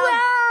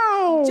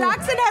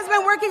 Jackson has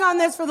been working on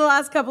this for the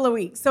last couple of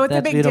weeks, so it's a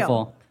That's big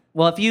beautiful. deal.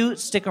 Well, if you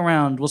stick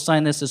around, we'll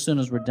sign this as soon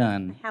as we're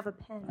done. Have a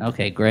pen.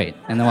 Okay, great.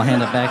 And then we'll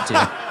hand it back to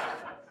you.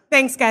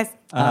 Thanks, guys.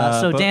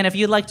 So, but- Dan, if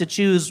you'd like to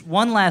choose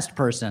one last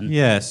person.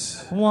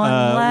 Yes. One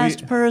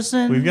last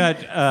person. We've got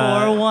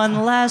for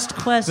one last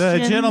question.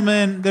 the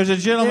gentleman. There's a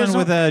gentleman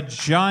with a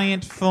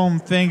giant foam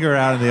finger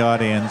out in the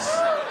audience.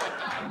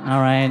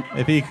 All right.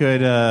 If he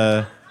could.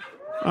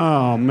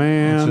 Oh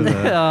man.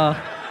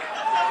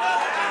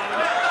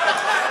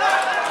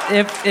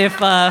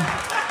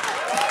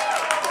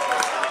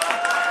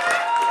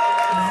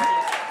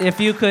 If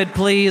you could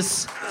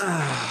please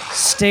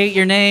state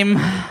your name.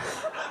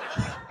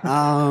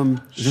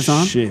 Is this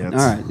on? Shit. All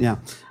right, yeah.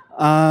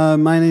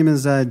 My name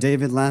is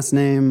David, last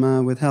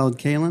name withheld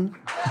Kalen.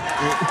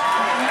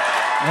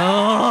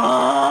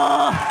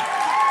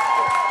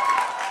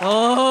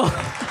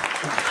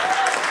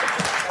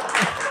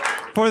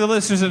 For the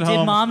listeners at home.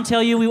 Did Mom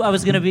tell you I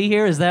was going to be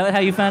here? Is that how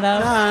you found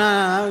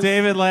out? No.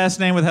 David, last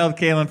name withheld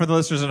Kalen. For the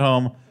listeners at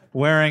home,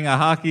 wearing a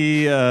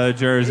hockey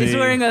jersey. He's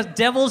wearing a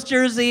Devils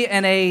jersey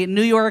and a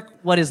New York.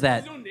 What is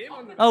that?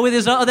 Oh, with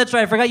his. Oh, that's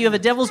right. I forgot you have a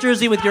Devils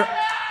jersey with your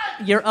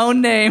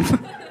own name.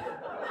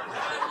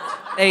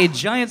 A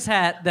Giants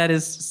hat that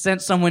has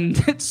sent someone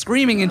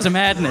screaming into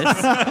madness.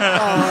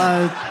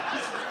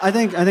 I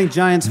think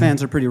Giants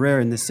fans are pretty rare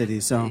in this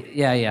city, so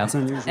Yeah. it's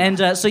unusual. And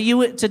so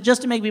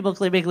just to make people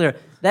be clear,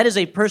 that is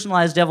a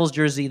personalized Devils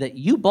jersey that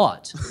you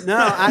bought. No,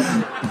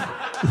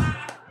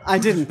 I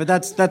didn't, but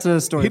that's a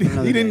story for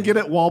another He didn't day. get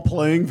it while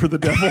playing for the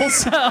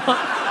Devils.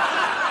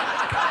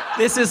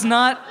 This is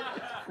not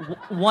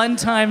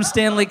one-time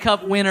Stanley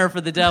Cup winner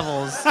for the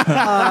Devils,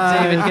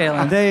 David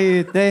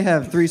Kalen. They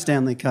have 3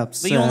 Stanley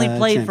Cups. But you only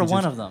played for championships.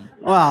 one of them.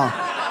 Well,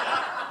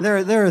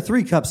 there are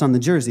 3 cups on the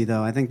jersey,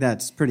 though. I think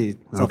that's pretty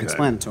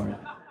self-explanatory.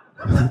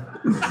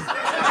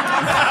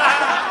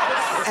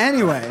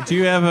 Anyway. Do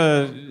you have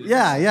a...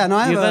 Yeah, no,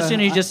 I have You have a question,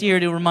 or a... you just here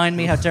to remind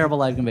me how terrible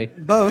life can be?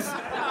 Both.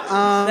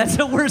 That's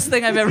the worst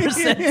thing I've ever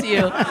said to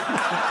you.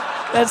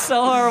 That's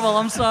so horrible.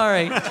 I'm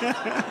sorry.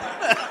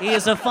 He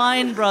is a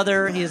fine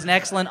brother. He is an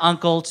excellent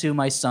uncle to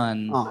my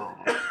son.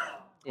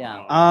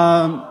 Yeah.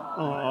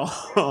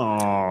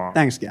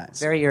 Thanks, guys.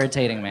 Very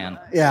irritating, man.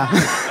 Yeah.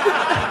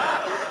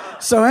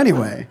 So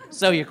anyway.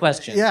 So your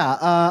question. Yeah,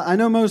 I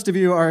know most of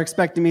you are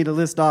expecting me to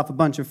list off a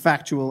bunch of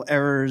factual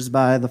errors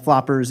by the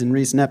floppers in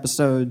recent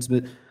episodes,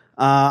 but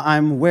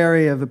I'm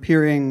wary of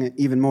appearing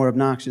even more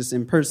obnoxious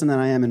in person than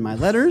I am in my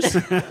letters.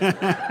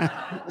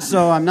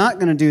 So I'm not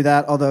going to do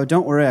that, although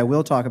don't worry, I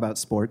will talk about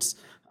sports.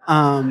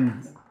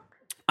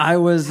 I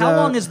was. How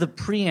long is the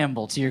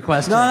preamble to your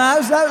question? No,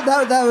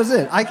 that was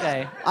it.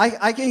 Okay.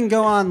 I can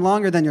go on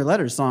longer than your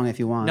letters song if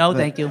you want. No, but-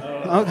 thank you.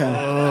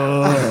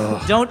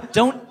 Okay.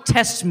 Don't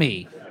test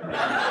me.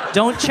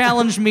 Don't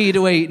challenge me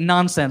to a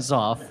nonsense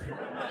off.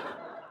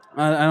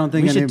 I don't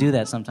think we should do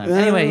that sometime.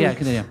 Anyway, yeah,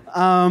 continue.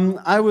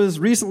 I was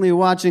recently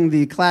watching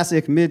the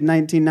classic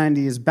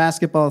mid-1990s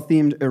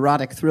basketball-themed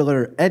erotic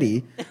thriller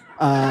Eddie.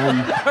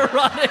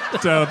 Erotic.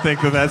 Don't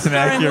think that's an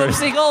Starring accurate...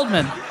 Whoopsie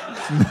Goldman.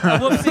 A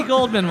Whoopsie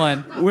Goldman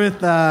one. With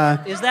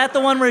Is that the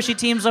one where she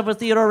teams up with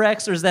Theodore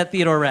Rex, or is that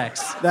Theodore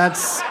Rex?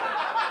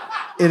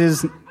 It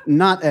is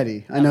not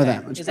Eddie. I know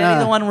that much. Is Eddie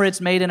the one where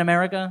it's made in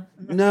America?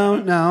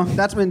 No.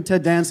 That's when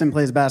Ted Danson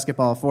plays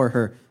basketball for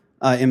her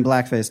in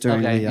blackface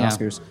during the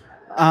Oscars.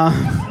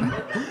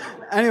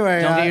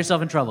 Anyway, Don't get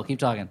yourself in trouble. Keep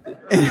talking.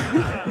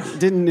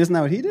 isn't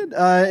that what he did? It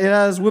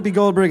has Whoopi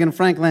Goldberg and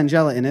Frank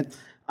Langella in it.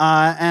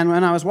 And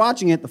when I was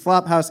watching it, the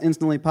Flophouse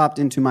instantly popped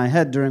into my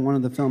head during one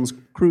of the film's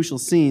crucial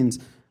scenes.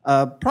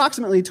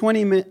 Approximately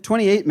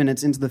 28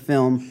 minutes into the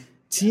film,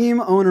 team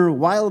owner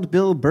Wild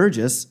Bill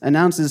Burgess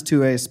announces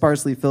to a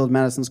sparsely filled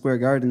Madison Square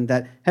Garden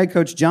that head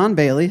coach John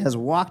Bailey has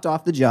walked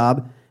off the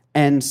job,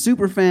 and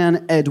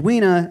superfan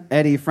Edwina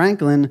Eddie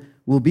Franklin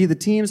will be the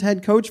team's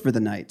head coach for the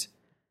night.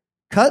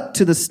 Cut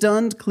to the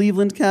stunned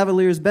Cleveland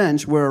Cavaliers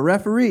bench where a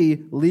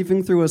referee,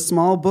 leafing through a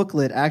small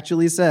booklet,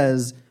 actually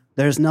says,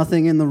 "There's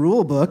nothing in the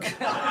rule book."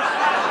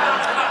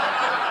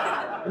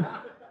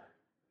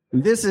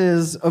 This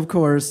is, of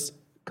course,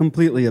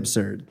 completely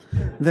absurd.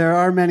 There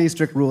are many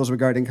strict rules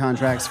regarding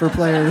contracts for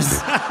players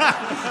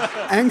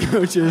and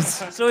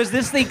coaches. So is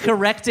this the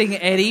correcting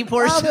Eddie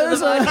portion of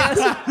the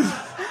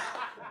podcast?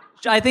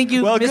 I think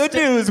you Well, missed good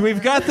news.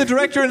 We've got the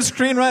director and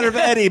screenwriter of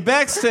Eddie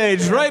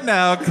backstage right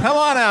now. Come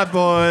on out,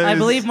 boys. I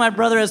believe my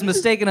brother has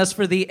mistaken us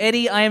for the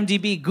Eddie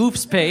IMDb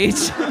Goofs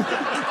page.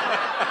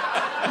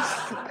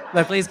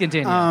 But please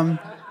continue.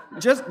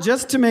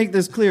 Just to make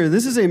this clear,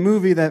 this is a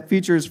movie that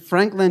features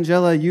Frank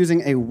Langella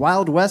using a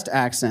Wild West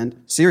accent.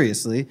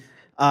 Seriously.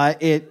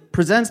 It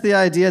presents the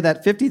idea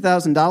that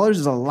 $50,000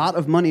 is a lot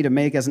of money to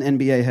make as an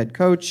NBA head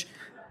coach.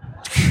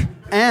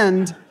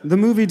 And the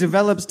movie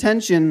develops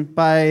tension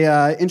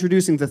by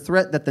introducing the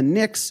threat that the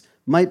Knicks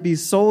might be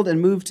sold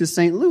and moved to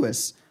St.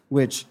 Louis,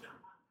 which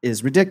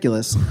is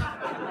ridiculous.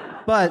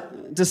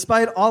 But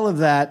despite all of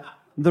that,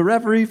 the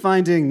referee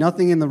finding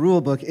nothing in the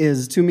rule book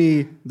is, to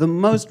me, the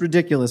most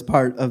ridiculous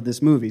part of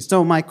this movie.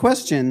 So my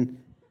question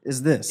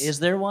is this. Is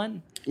there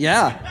one?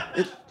 Yeah.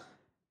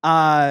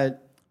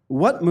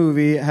 What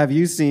movie have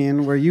you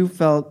seen where you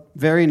felt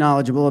very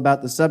knowledgeable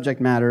about the subject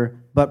matter,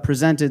 but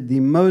presented the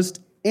most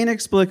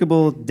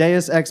inexplicable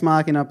Deus Ex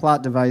Machina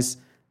plot device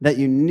that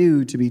you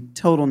knew to be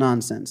total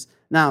nonsense?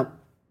 Now,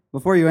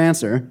 before you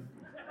answer...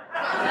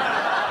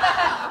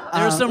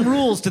 There's some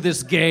rules to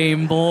this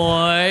game,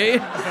 boy.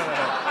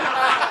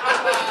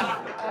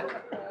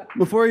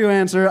 Before you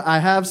answer, I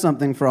have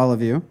something for all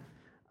of you.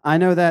 I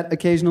know that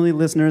occasionally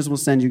listeners will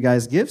send you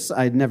guys gifts.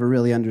 I'd never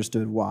really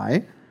understood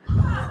why.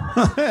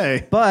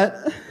 Hey.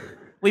 But...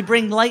 We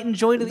bring light and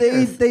joy to the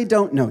earth. They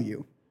don't know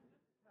you.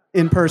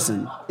 In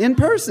person. In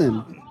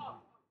person.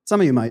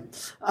 Some of you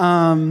might.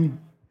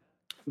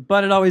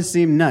 But it always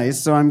seemed nice,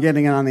 so I'm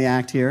getting it on the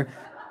act here.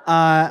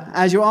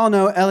 As you all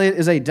know, Elliot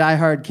is a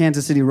diehard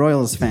Kansas City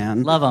Royals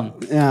fan. Love them.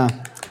 Yeah.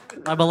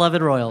 My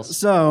beloved Royals.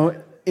 So,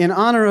 in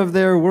honor of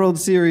their World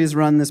Series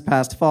run this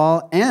past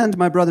fall, and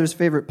my brother's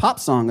favorite pop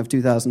song of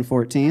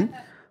 2014,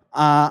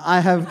 I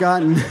have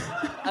gotten...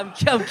 I'm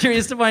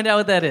curious to find out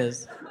what that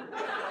is.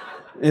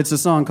 It's a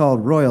song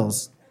called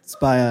Royals. It's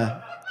by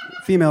a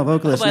female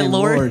vocalist named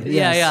Lord.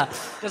 Yeah, Yes. yeah.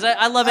 Because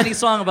I love any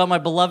song about my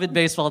beloved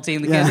baseball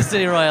team, the Kansas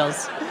City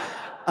Royals.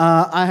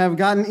 I have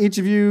gotten each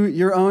of you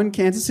your own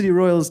Kansas City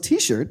Royals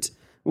t-shirt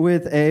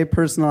with a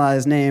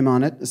personalized name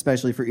on it,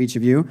 especially for each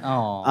of you.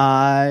 Aww.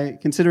 I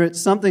consider it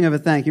something of a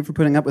thank you for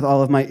putting up with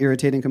all of my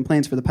irritating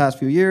complaints for the past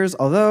few years,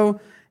 although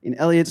in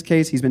Elliot's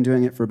case, he's been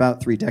doing it for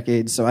about 3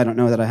 decades, so I don't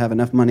know that I have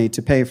enough money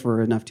to pay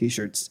for enough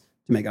t-shirts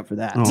to make up for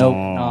that. Nope.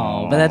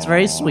 Oh, but that's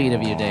very sweet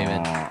of you,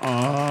 David.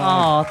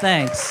 Oh,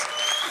 thanks.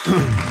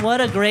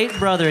 What a great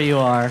brother you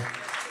are.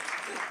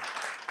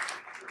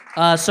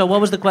 So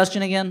what was the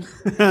question again?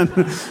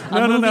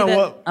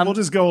 No. We'll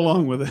just go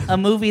along with it. A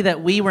movie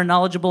that we were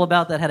knowledgeable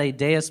about that had a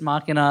Deus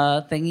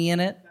Machina thingy in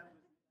it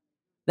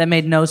that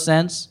made no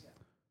sense?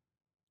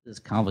 This is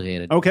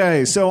complicated.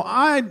 Okay, so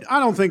I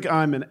don't think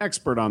I'm an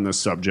expert on this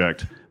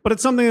subject, but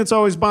it's something that's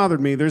always bothered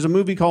me. There's a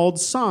movie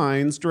called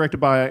Signs, directed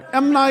by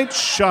M. Night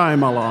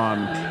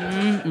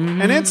Shyamalan.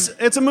 Mm-hmm. And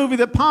it's a movie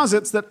that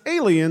posits that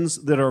aliens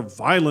that are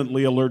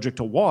violently allergic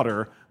to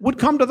water would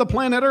come to the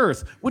planet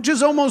Earth, which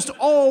is almost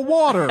all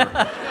water.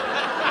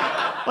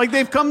 Like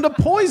they've come to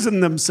poison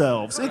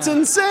themselves. It's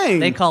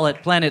insane. They call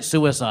it planet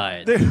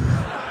suicide.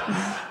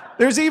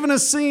 There's even a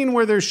scene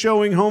where they're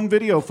showing home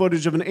video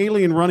footage of an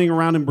alien running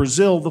around in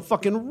Brazil, the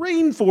fucking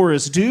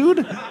rainforest,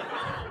 dude.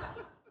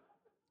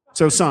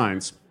 So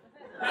Signs.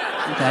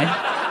 Okay.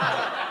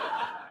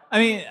 I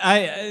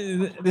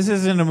mean, this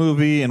isn't a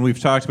movie, and we've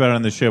talked about it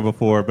on the show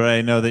before, but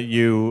I know that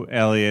you,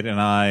 Elliot, and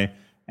I,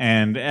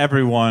 and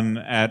everyone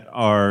at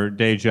our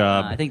day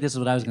job I think this is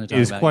what I was going to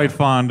talk about. is quite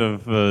fond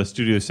of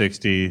Studio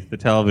 60, the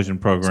television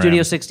program.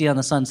 Studio 60 on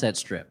the Sunset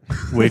Strip.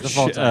 Which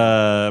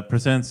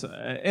presents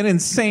an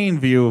insane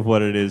view of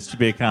what it is to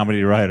be a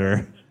comedy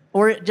writer.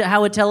 Or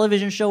how a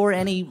television show or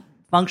any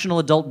functional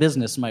adult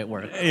business might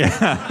work.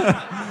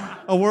 Yeah.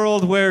 A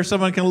world where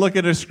someone can look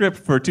at a script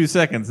for 2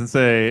 seconds and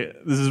say,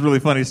 this is really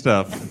funny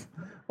stuff.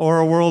 Or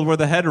a world where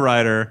the head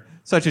writer,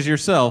 such as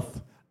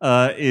yourself,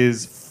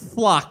 is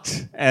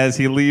flocked as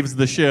he leaves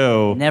the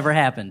show. Never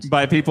happened.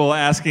 By people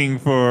asking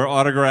for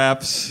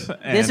autographs.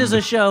 This is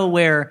a show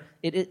where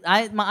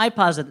I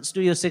posit that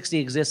Studio 60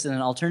 exists in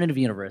an alternative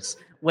universe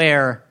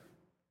where,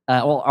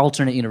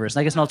 alternate universe.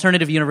 I guess an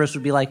alternative universe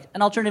would be like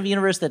an alternative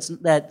universe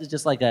that is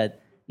just like a,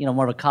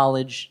 more of a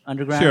college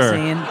underground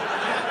scene.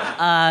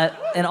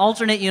 An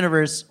alternate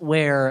universe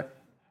where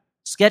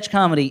sketch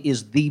comedy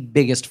is the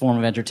biggest form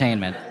of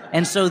entertainment.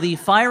 And so the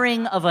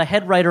firing of a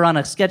head writer on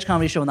a sketch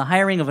comedy show and the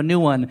hiring of a new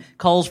one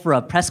calls for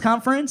a press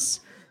conference.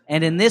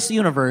 And in this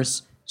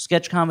universe,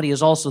 sketch comedy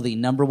is also the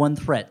number one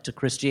threat to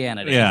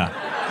Christianity.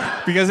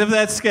 Yeah. Because if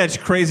that sketch,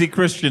 Crazy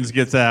Christians,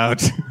 gets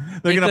out,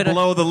 they're going to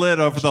blow the lid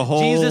over the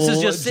whole Jesus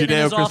is just sitting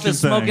in his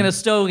office smoking a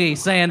stogie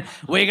saying,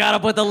 we got to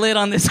put the lid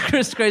on this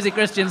Crazy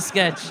Christian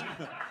sketch.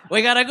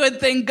 We got a good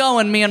thing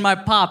going, me and my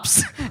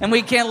pops, and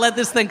we can't let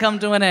this thing come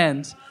to an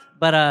end.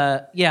 But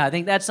I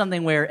think that's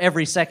something where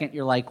every second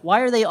you're like, why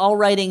are they all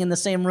writing in the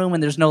same room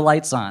and there's no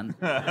lights on?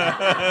 So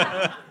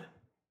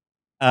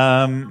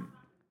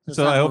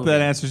I hope that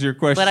answers your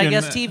question. But I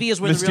guess TV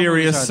is where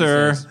Mysterious the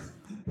real movies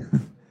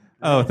sir.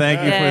 Oh, thank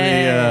you for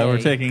the.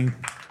 We're taking.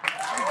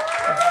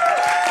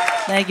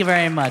 Thank you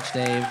very much,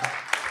 Dave.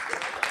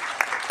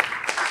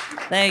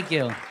 Thank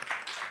you.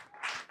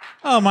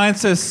 Oh, mine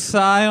says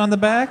Psy on the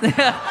back.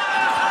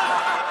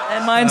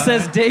 And mine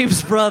says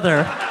Dave's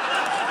brother.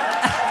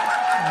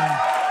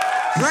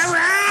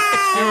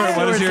 Stuart,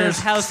 what is yours?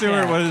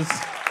 Stuart, what is?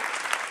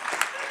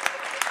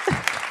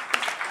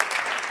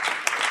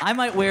 I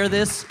might wear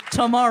this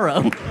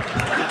tomorrow.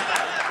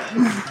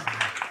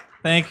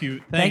 Thank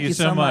you. Thank you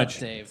so much,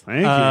 Dave.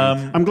 Thank you.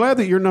 I'm glad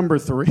that you're number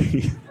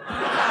 3.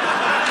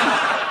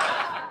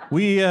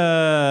 We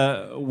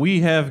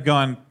have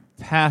gone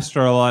past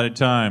our allotted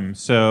time,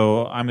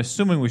 so I'm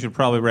assuming we should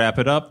probably wrap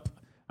it up.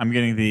 I'm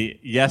getting the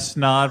yes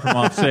nod from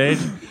offstage.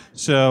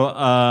 So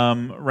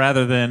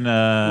rather than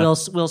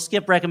we'll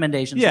skip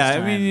recommendations. yeah, this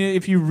time. I mean,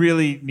 if you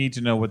really need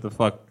to know what the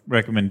fuck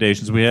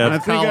recommendations we have, I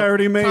think I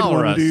already made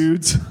one, us.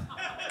 dudes.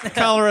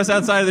 Collar us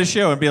outside of the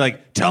show and be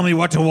like, tell me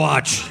what to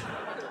watch.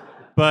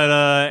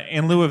 But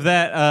in lieu of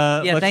that,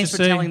 yeah, let's thanks just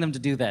for say, telling them to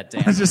do that,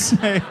 Dan. Let's just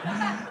say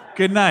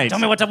good night. Tell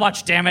me what to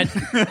watch, damn it.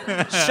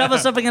 Shove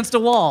us up against a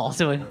wall.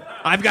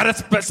 I've got a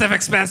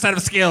specific set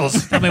of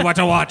skills. Tell me what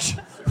to watch.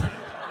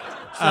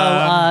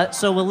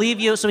 So we'll leave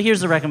you. So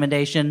here's the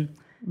recommendation.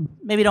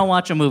 Maybe don't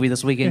watch a movie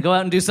this weekend. Go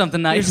out and do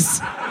something nice.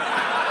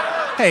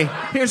 Hey,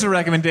 here's a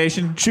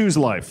recommendation. Choose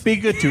life. Be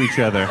good to each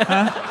other.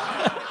 Huh?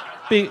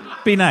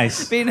 Be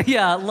nice.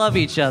 Love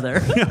each other.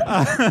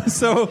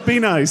 So be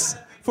nice.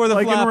 For the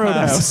like in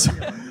Roadhouse.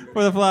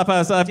 For the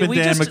Flophouse, I've been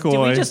Dan McCoy. Did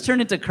we just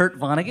turn into Kurt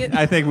Vonnegut?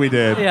 I think we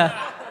did.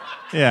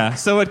 Yeah,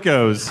 so it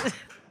goes.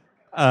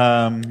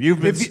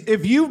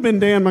 If you've been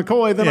Dan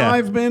McCoy, then Yeah.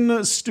 I've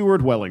been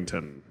Stuart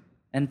Wellington.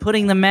 And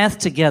putting the math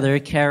together,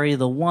 carry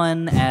the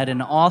one, add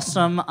an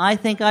awesome, I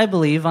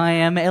believe I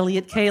am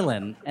Elliot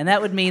Kalin. And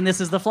that would mean this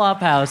is the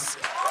Flophouse.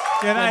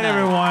 Good night,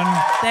 everyone.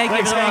 Thank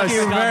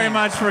you very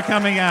much for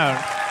coming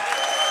out.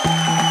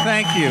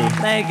 Thank you.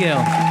 Thank you.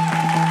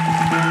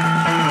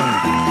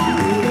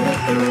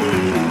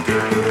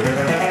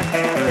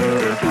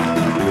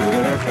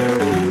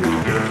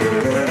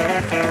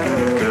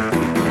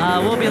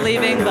 We'll be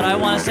leaving, but I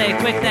want to say a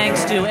quick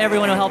thanks to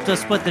everyone who helped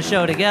us put the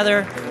show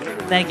together.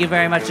 Thank you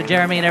very much to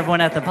Jeremy and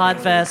everyone at the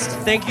Podfest.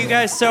 Thank you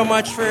guys so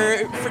much for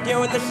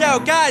doing the show.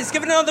 Guys,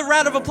 give it another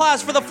round of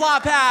applause for the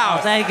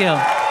Flophouse. Thank you.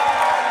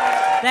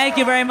 Thank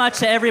you very much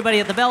to everybody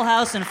at the Bell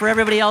House and for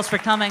everybody else for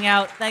coming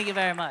out. Thank you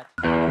very much.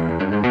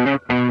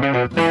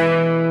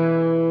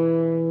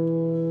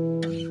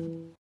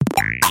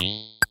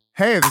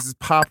 Hey, this is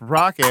Pop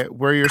Rocket.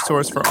 We're your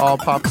source for all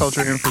pop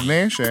culture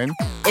information.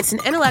 It's an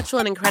intellectual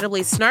and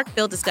incredibly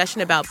snark-filled discussion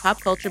about pop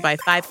culture by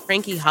 5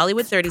 cranky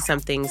Hollywood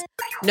 30-somethings.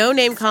 No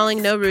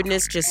name-calling, no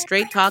rudeness, just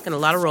straight talk and a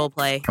lot of role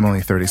play. I'm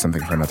only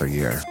 30-something for another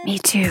year. Me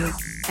too.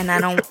 And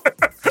I don't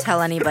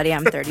tell anybody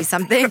I'm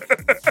 30-something.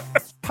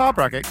 Pop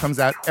Rocket comes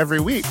out every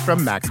week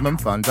from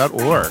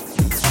MaximumFun.org.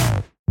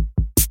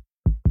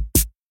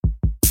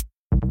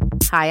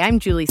 Hi, I'm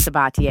Julie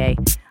Sabatier.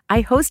 I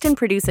host and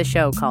produce a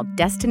show called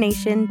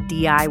Destination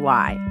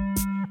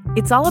DIY.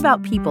 It's all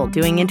about people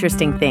doing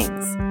interesting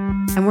things,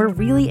 and we're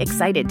really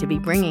excited to be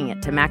bringing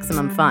it to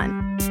Maximum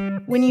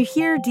Fun. When you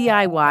hear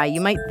DIY,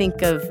 you might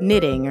think of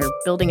knitting or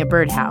building a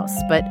birdhouse,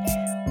 but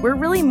we're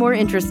really more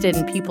interested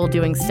in people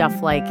doing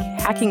stuff like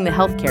hacking the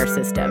healthcare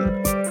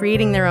system,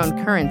 creating their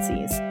own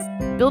currencies,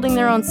 building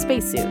their own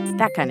spacesuit,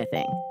 that kind of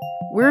thing.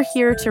 We're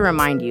here to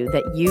remind you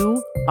that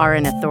you are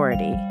an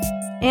authority.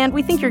 And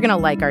we think you're going to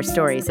like our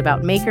stories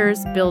about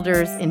makers,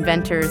 builders,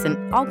 inventors,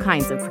 and all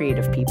kinds of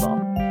creative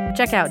people.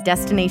 Check out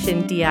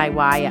Destination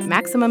DIY at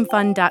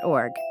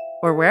MaximumFun.org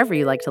or wherever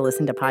you like to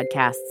listen to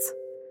podcasts.